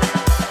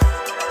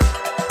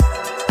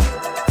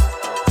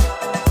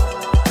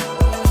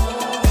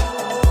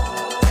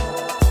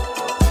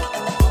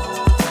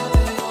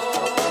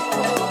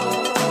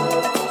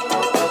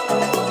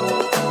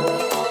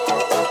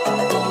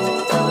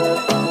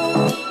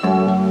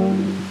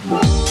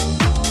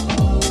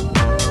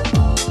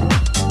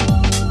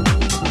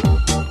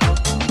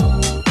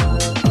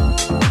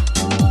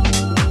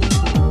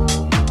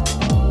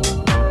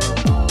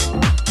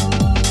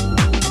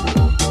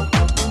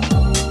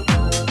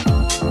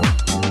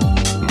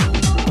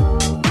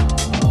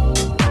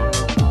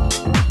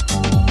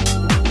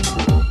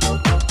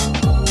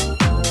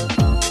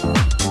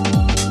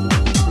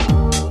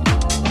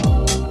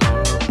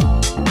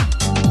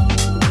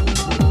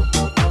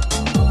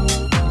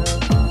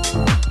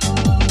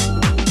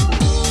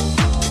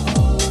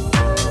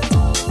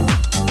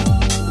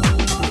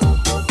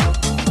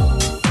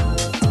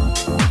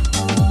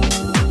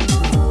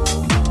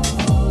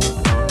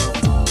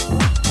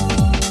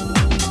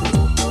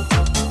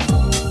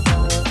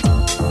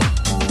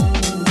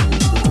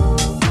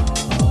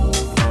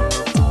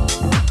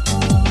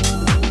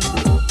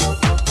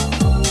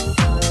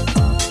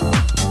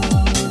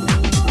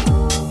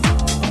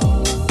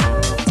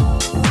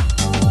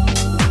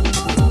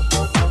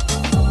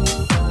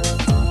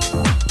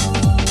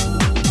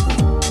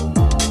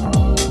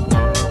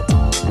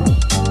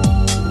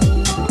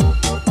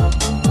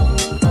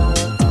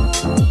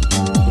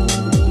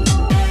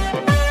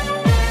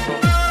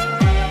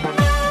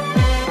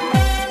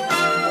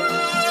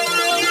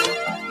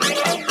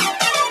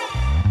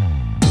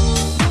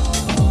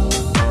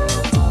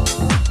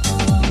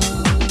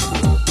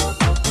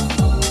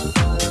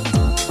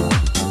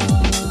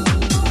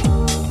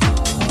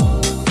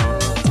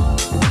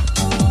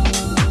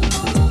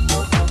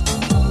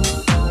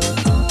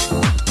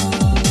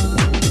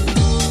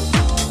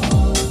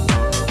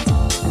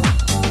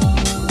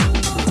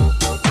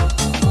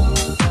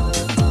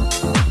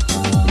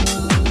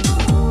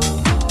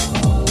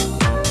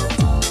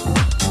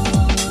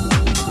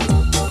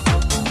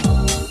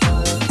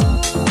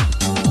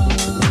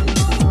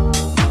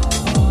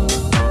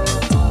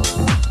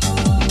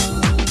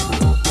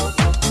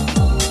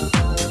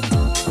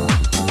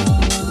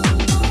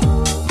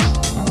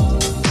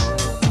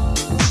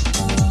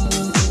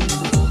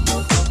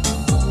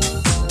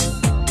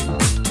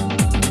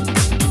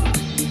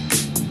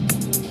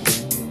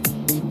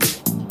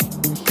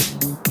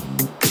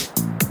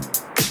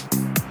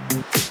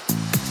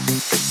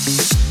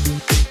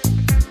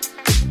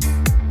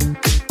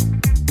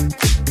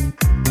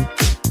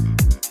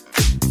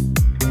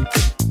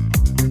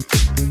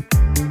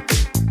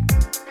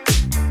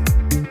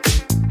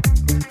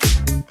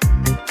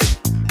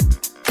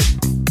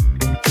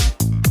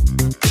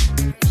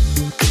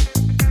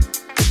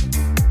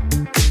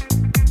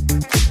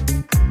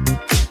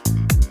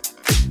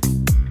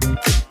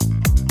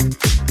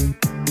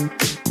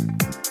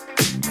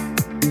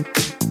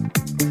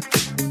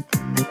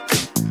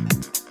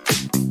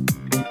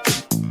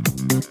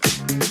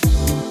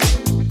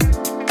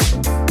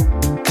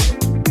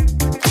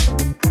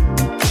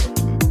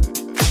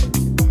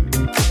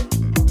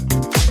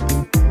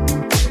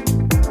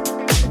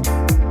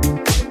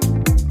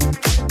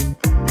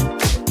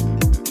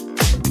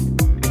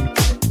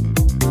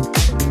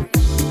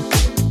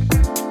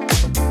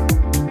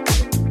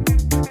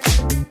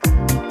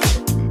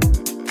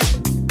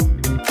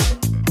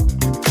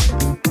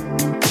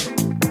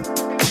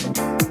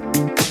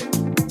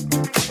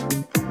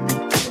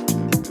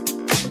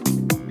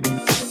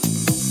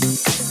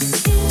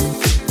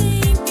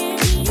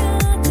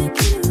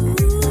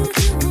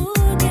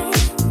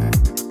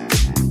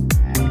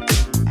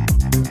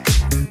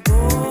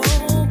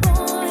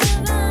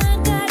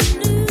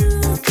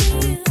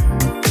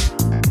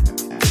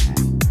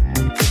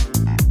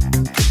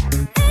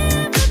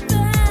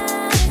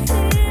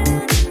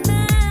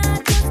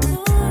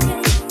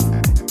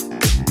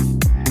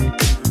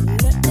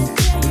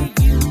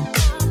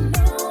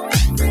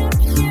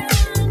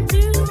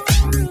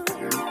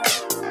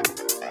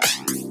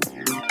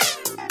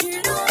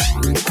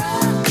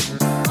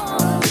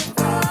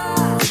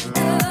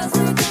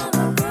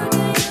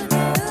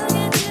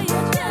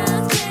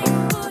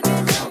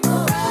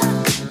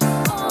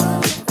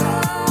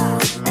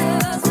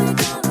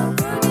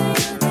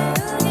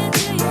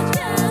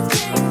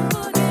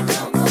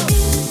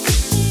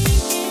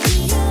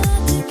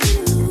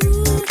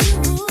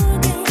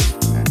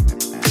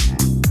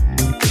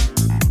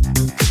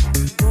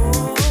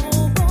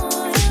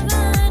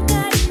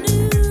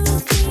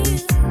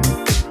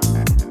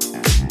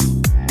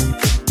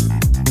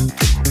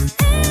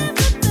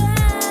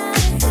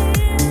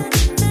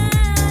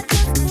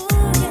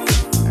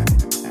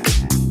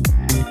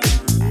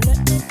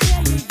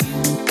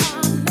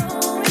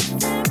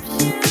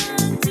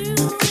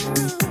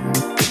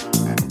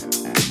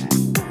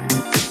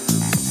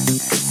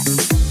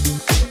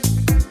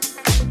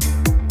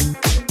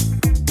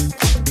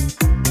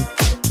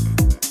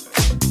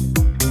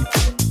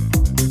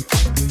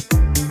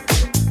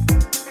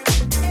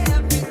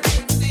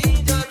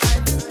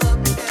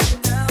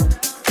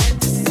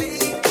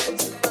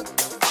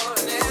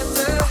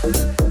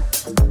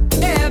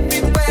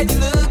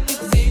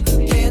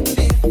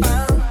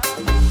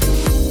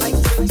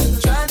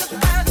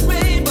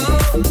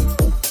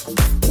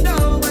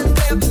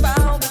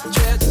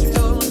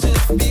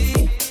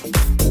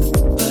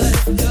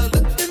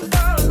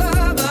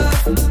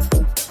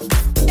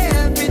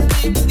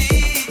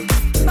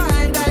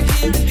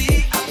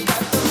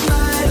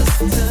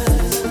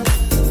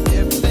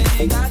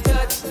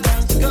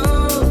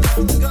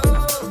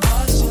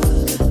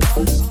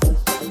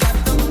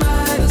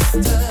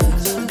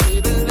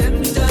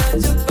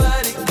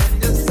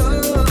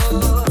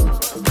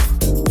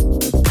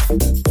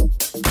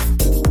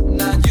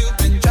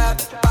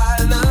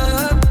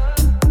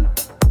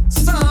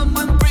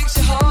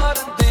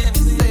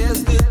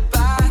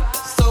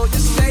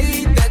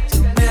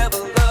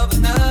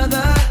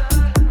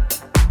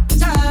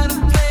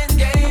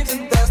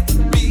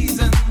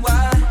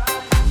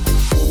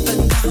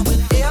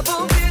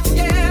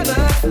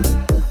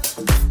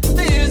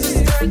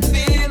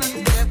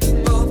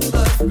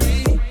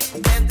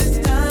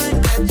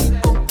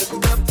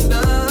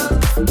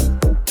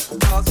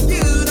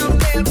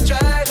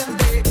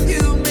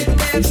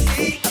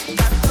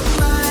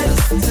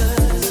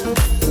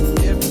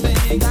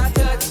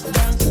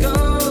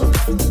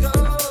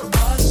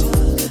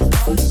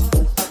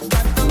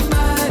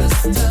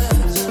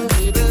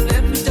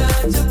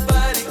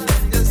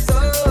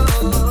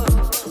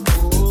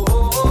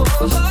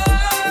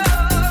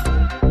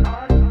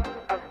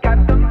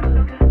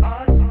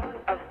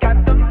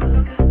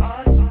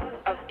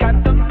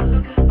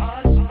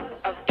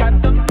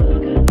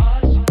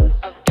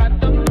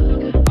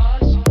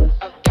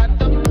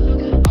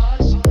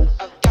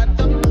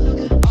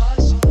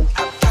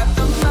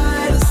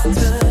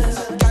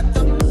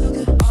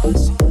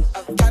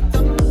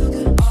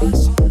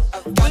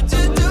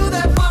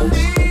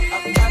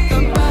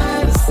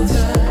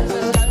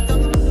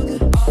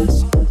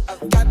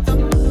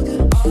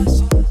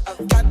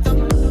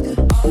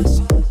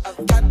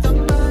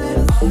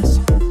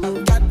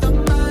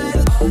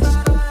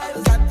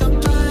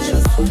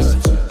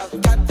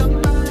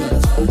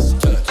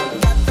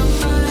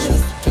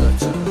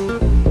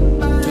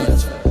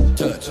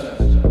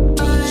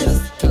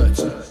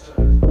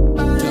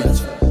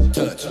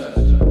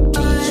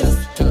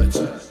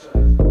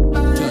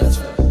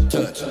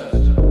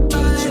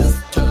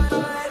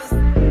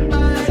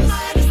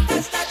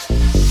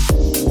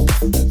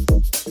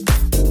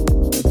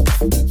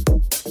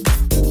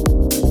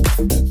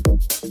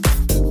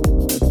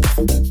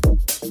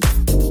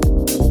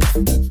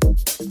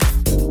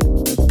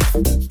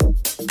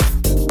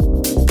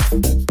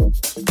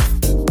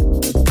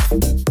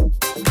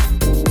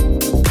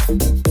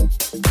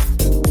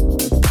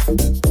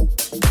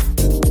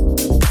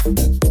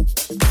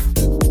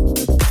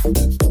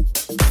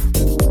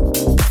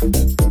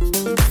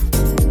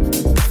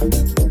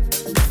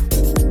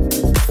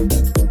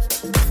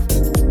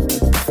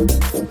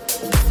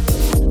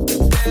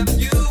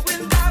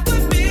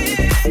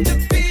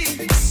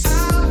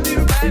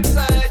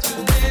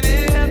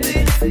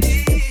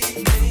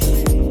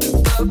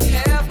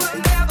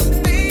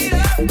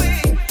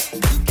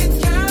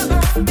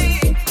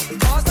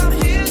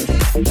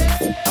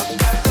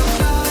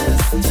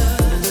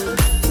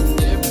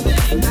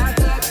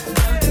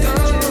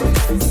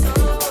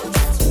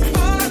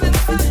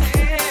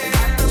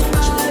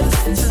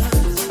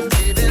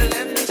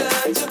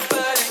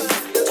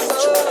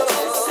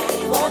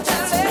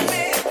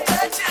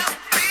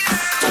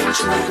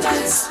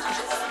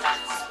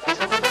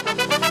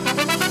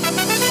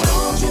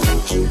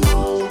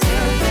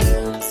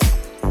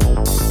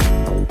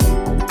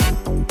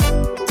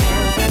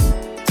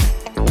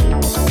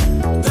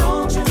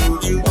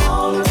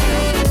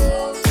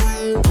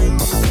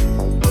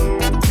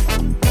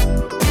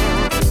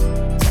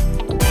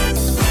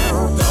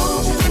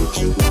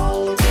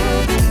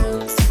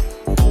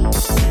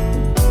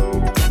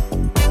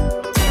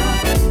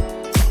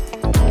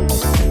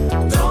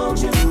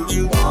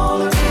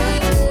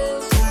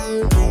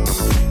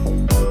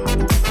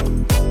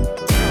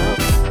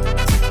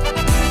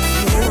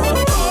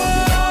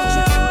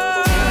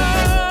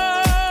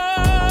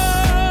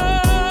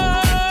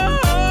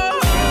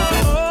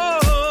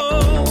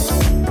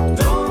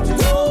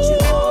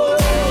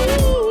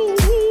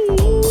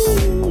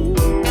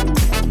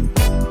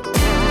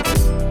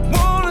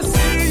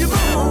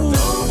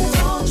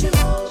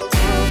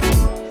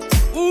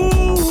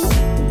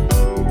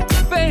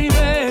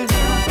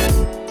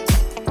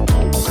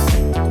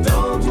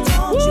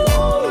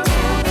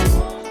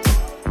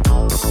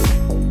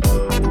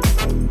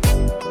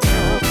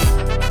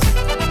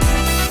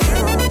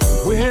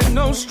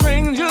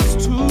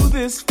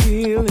 this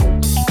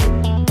feeling.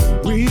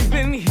 We've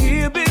been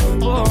here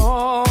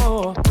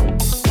before.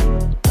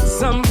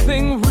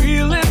 Something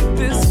real in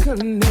this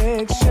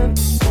connection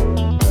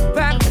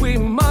that we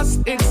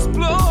must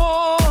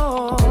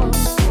explore.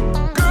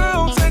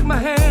 Girl, take my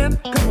hand,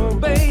 come on,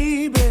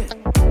 baby.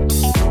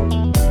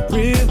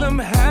 Rhythm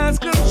has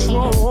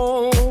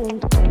control.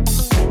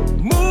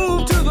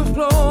 Move to the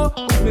floor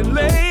with me,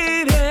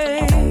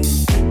 lady.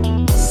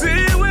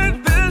 See where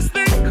this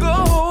thing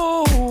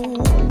goes.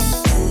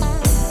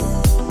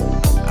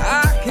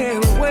 I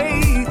can't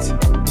wait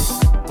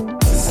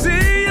to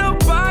see your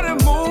body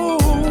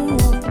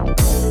move.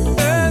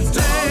 Let's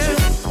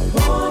dance.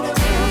 Wanna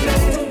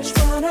dance.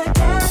 Wanna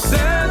dance.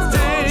 Let's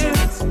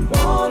dance.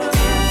 Wanna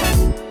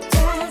dance.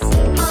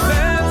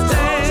 Let's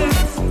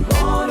dance.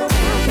 Wanna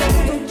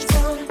dance.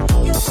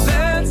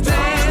 Let's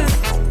dance.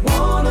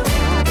 Wanna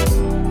dance.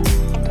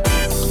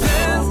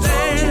 Let's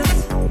dance.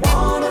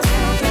 Wanna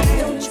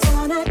dance.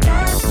 Wanna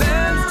dance.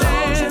 Let's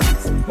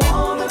dance.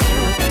 Wanna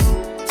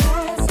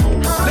dance.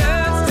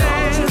 Let's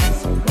dance.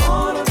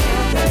 Wanna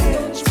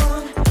dance.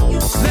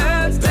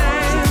 Let's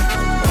dance.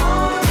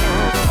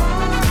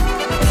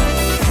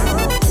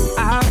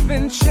 I've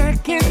been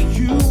checking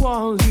you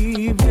all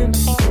evening.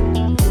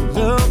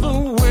 Love the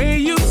way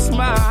you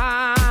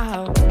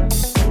smile.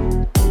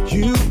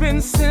 You've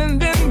been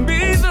sending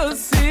me the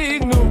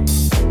signal.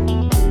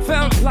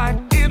 Felt like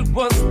it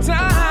was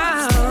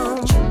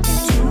time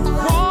to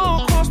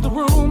walk across the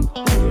room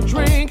with a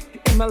drink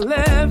in my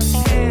left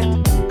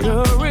hand,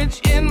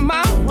 courage in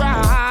my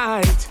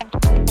right.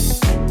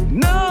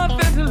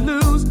 Nothing to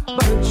lose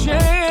but a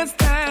chance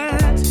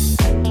that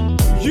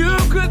you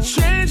could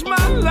change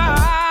my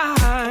life.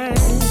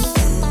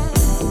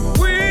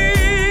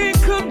 We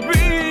could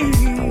be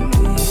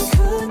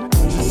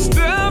just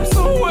steps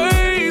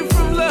away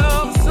from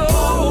love, so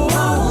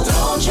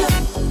don't you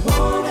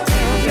wanna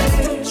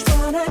dance?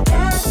 Wanna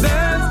dance?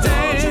 Let's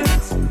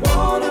dance.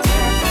 Wanna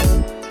dance?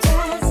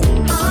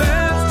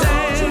 Let's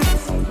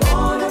dance.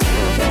 Wanna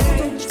dance?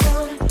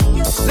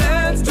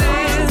 Let's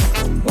dance.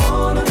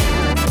 Wanna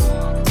dance?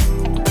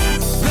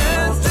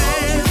 Let's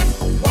dance.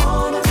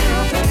 Wanna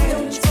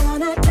dance?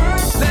 Wanna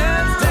dance?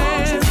 Let's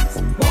dance.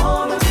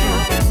 Wanna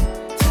dance?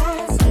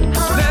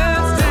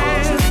 Let's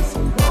dance.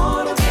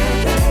 Wanna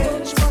dance?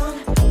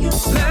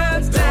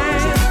 Let's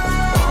dance.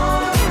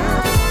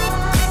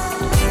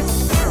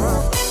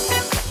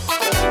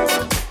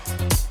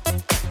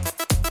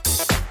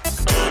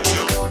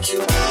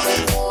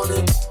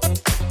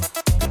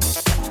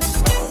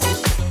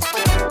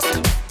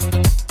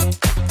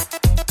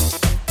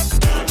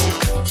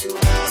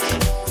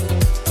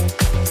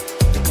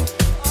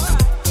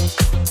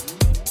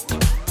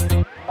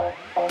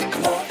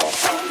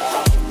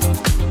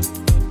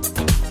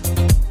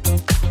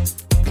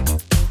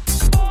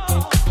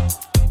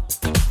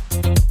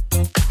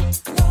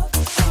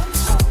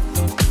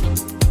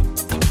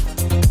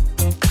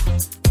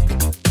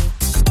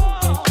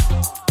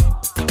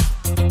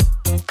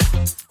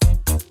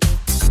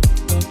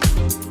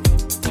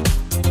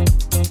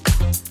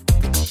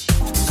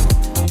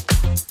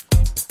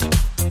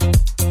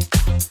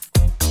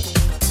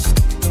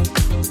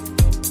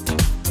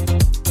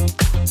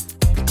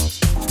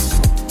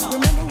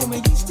 Remember when we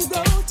used to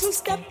go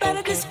two-step at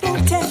a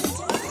discotheque?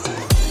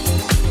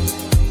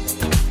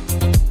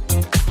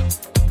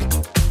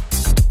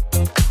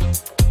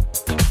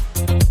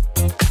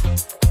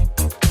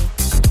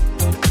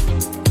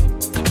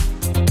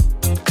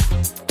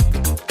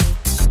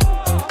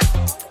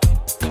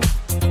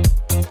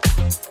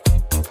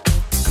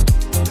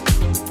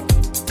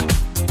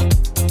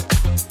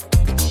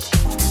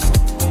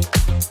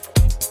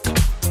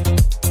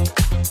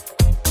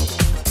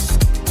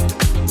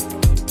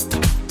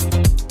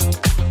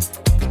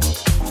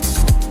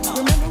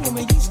 Remember when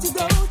we used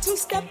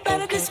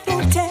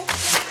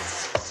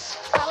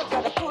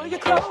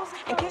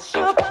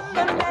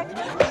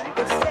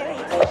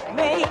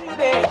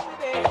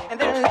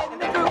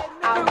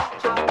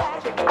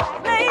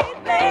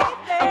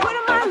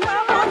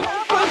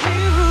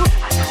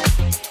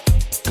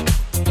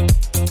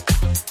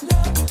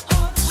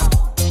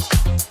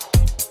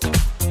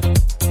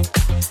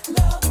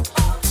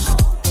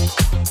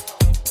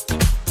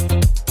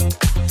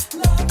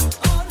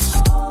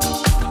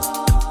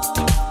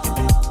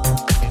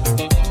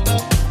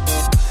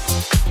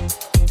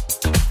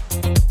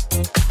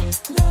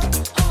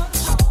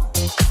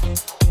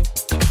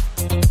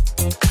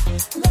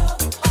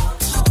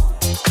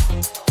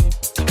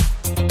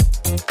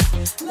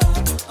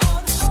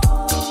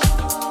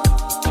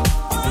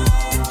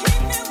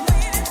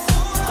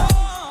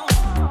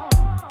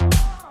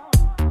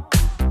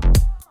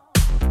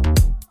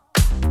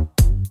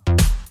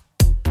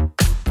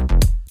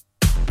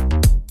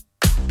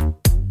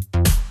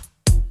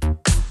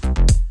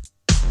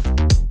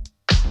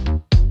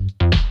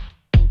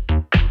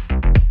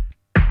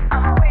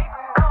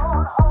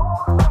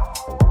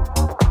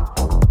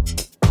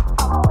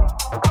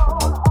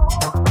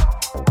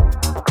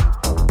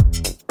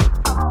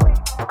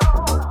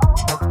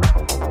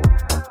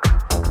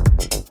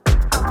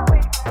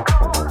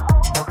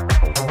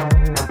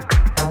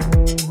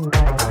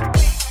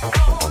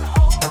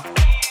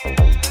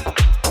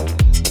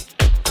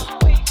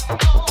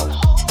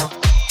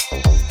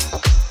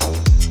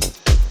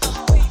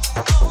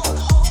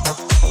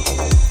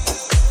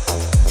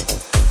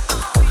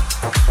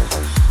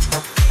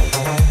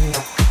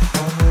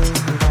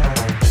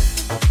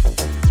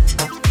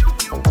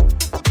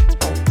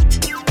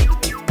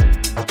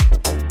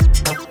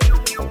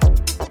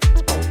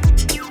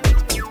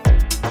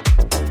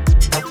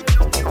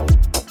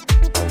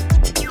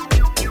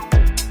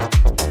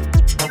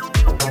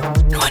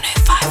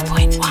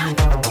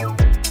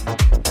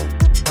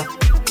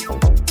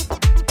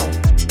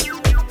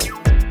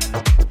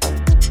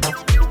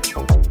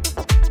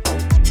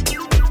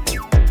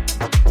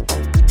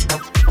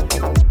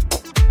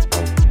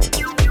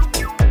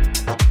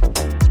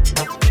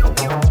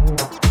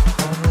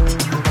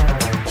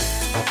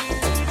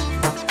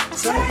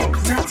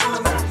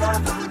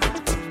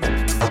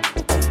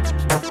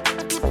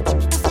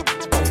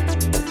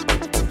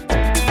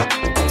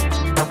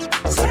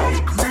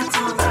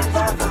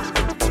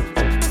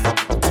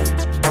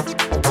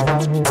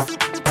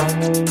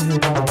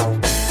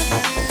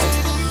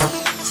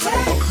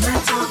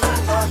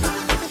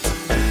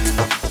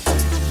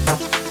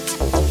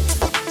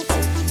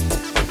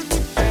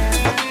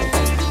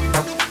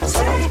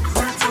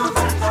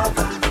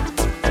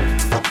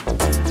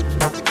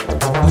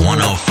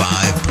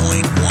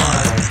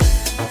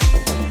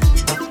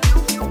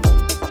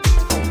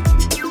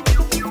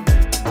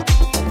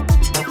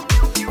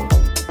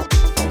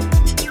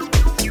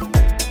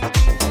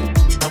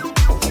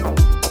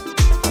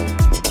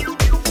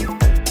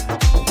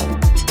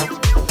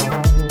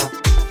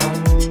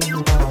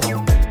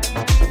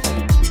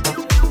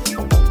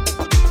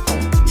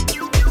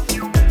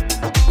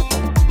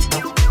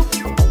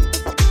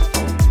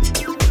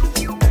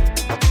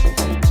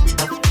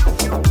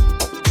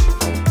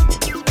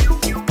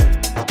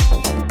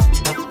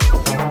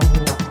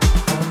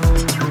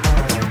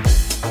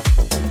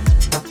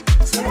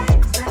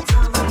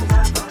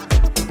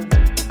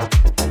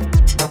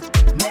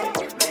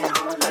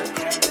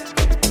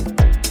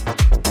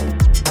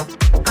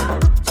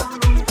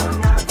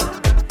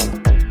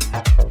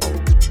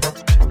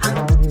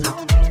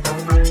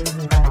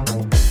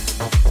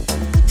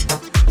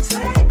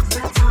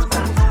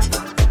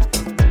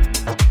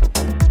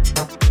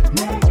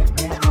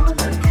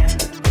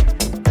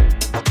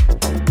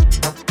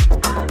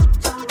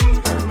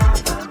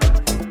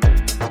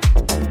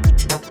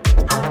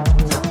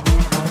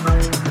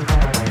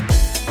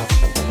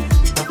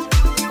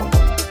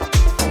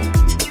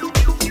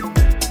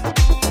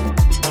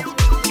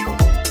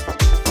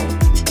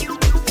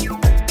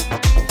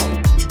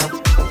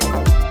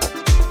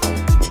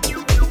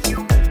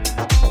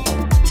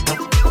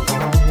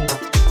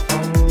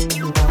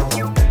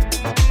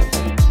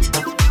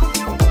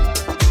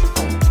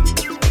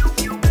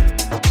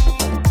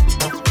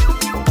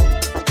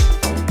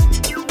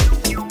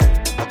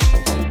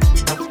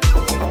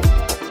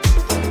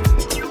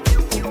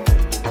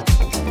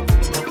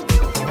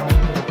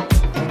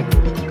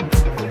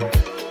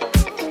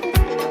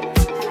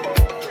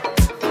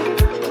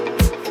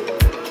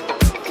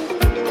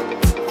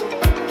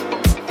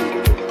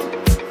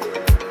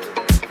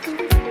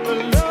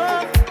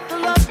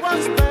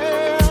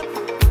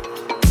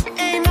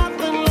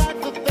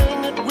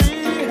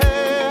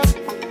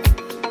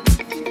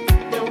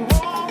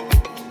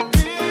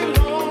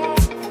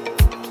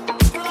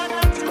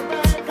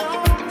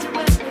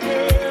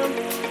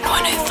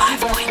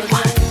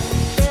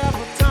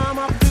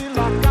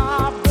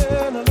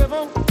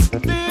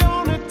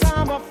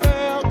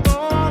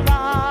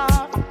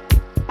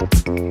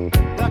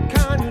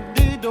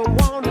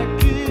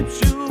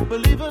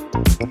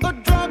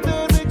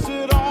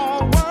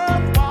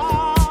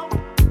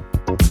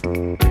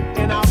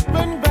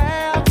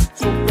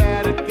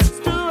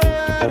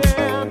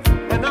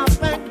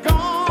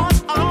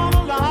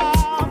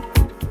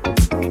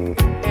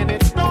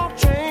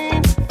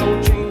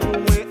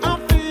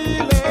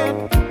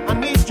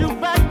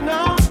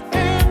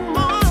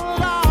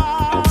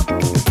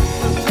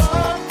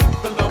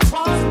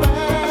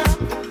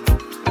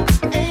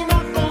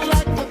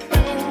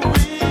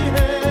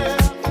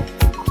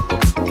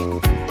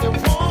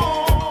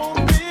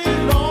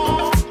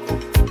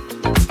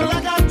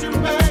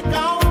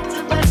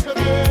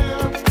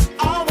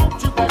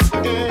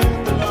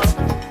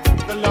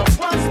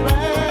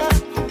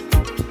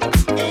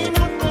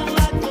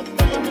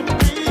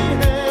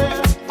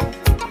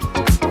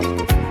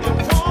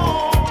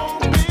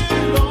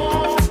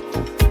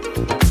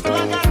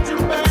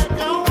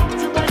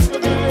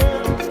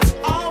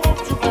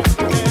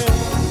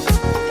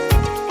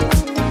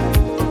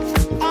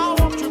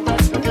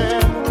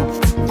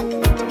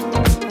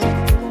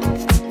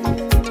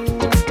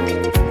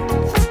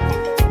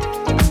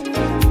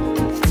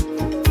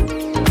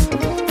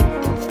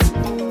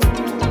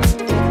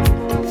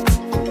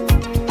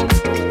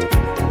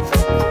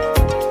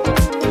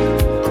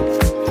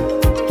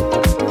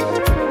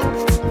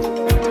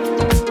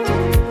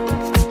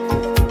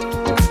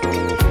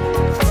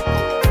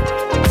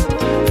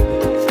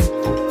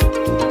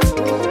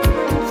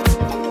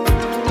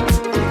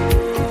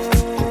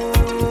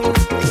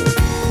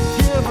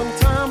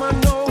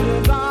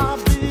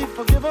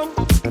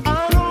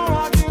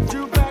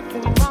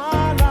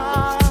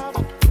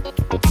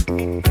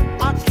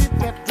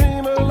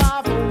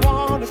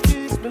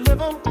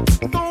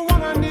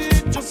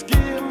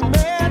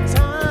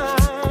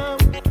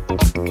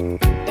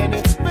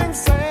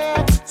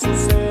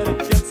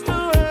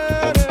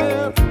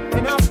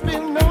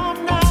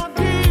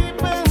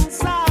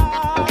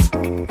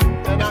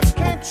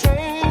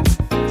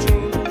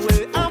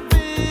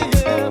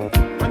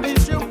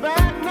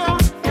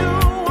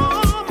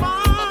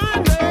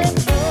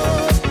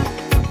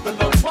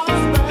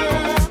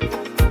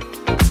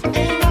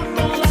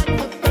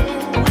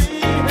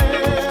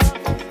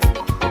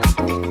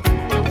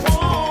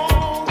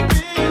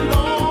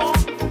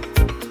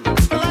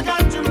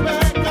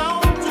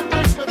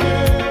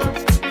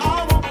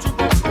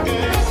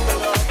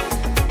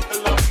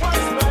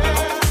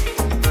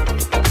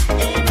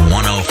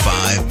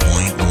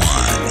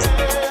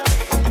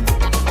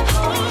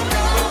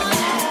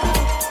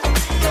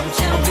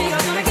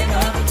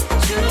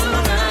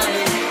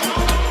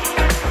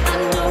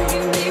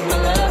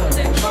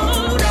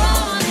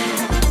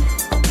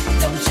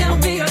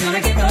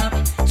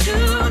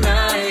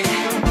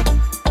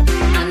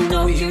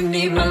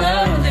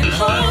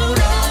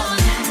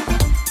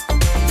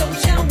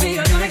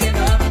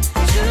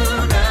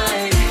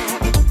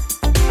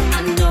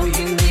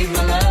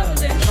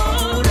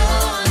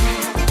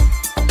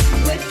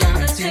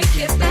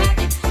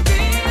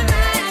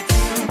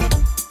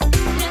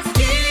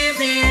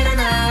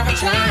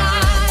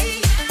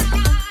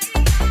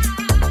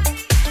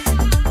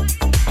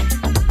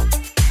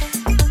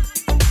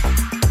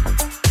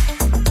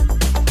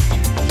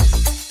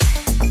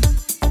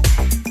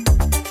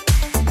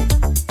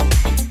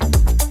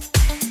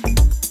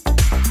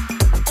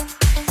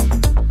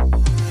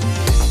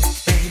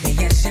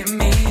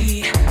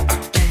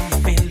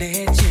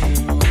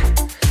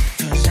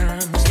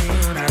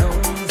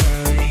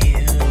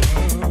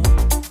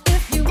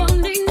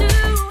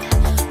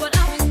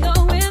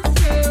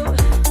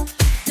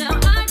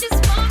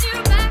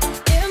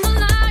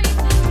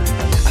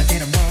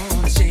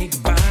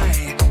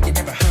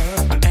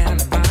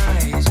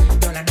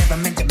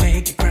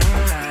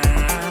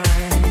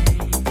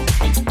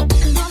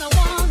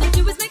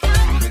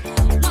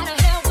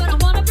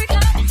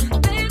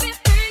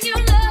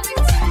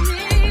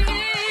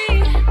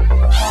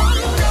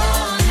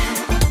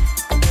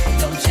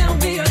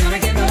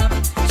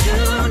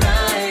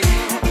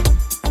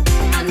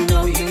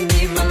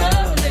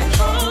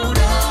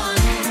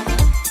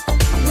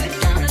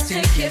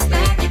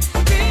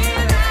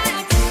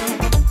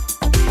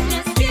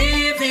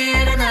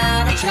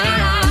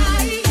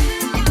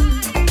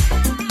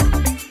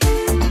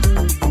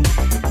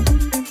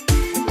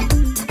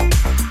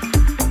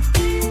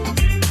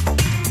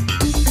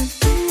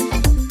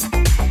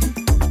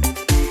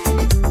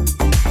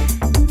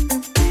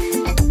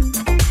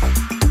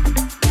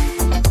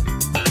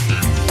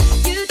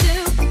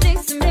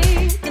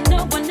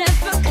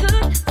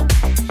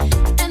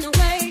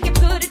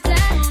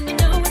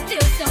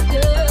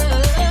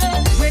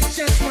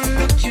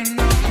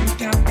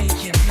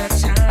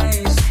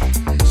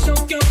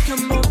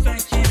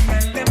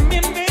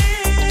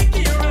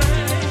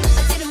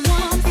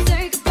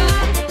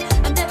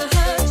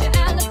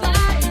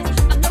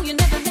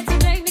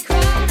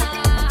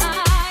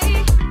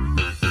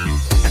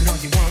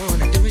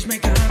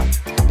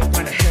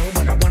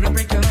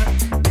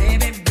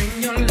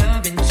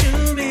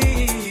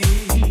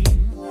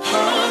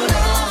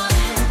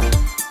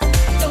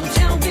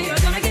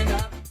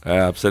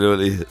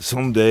Absolutely.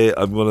 Someday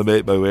I'm going to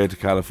make my way to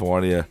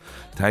California.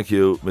 Thank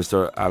you,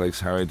 Mr. Alex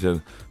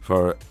Harrington,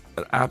 for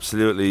an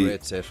absolutely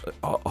Great set.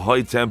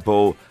 high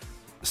tempo,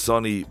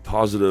 sunny,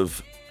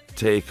 positive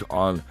take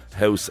on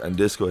house and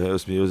disco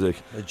house music.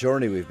 The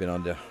journey we've been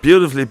on there.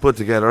 Beautifully put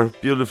together,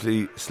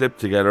 beautifully slipped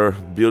together,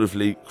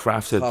 beautifully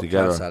crafted Top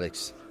together. class,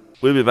 Alex.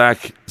 We'll be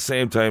back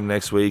same time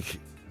next week.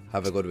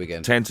 Have a good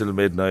weekend. 10 till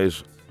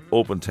midnight,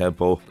 open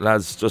tempo.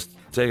 Lads, just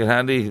take it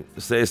handy,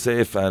 stay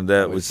safe, and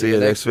we'll see you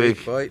next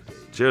week. Bye.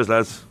 Cheers,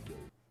 lads.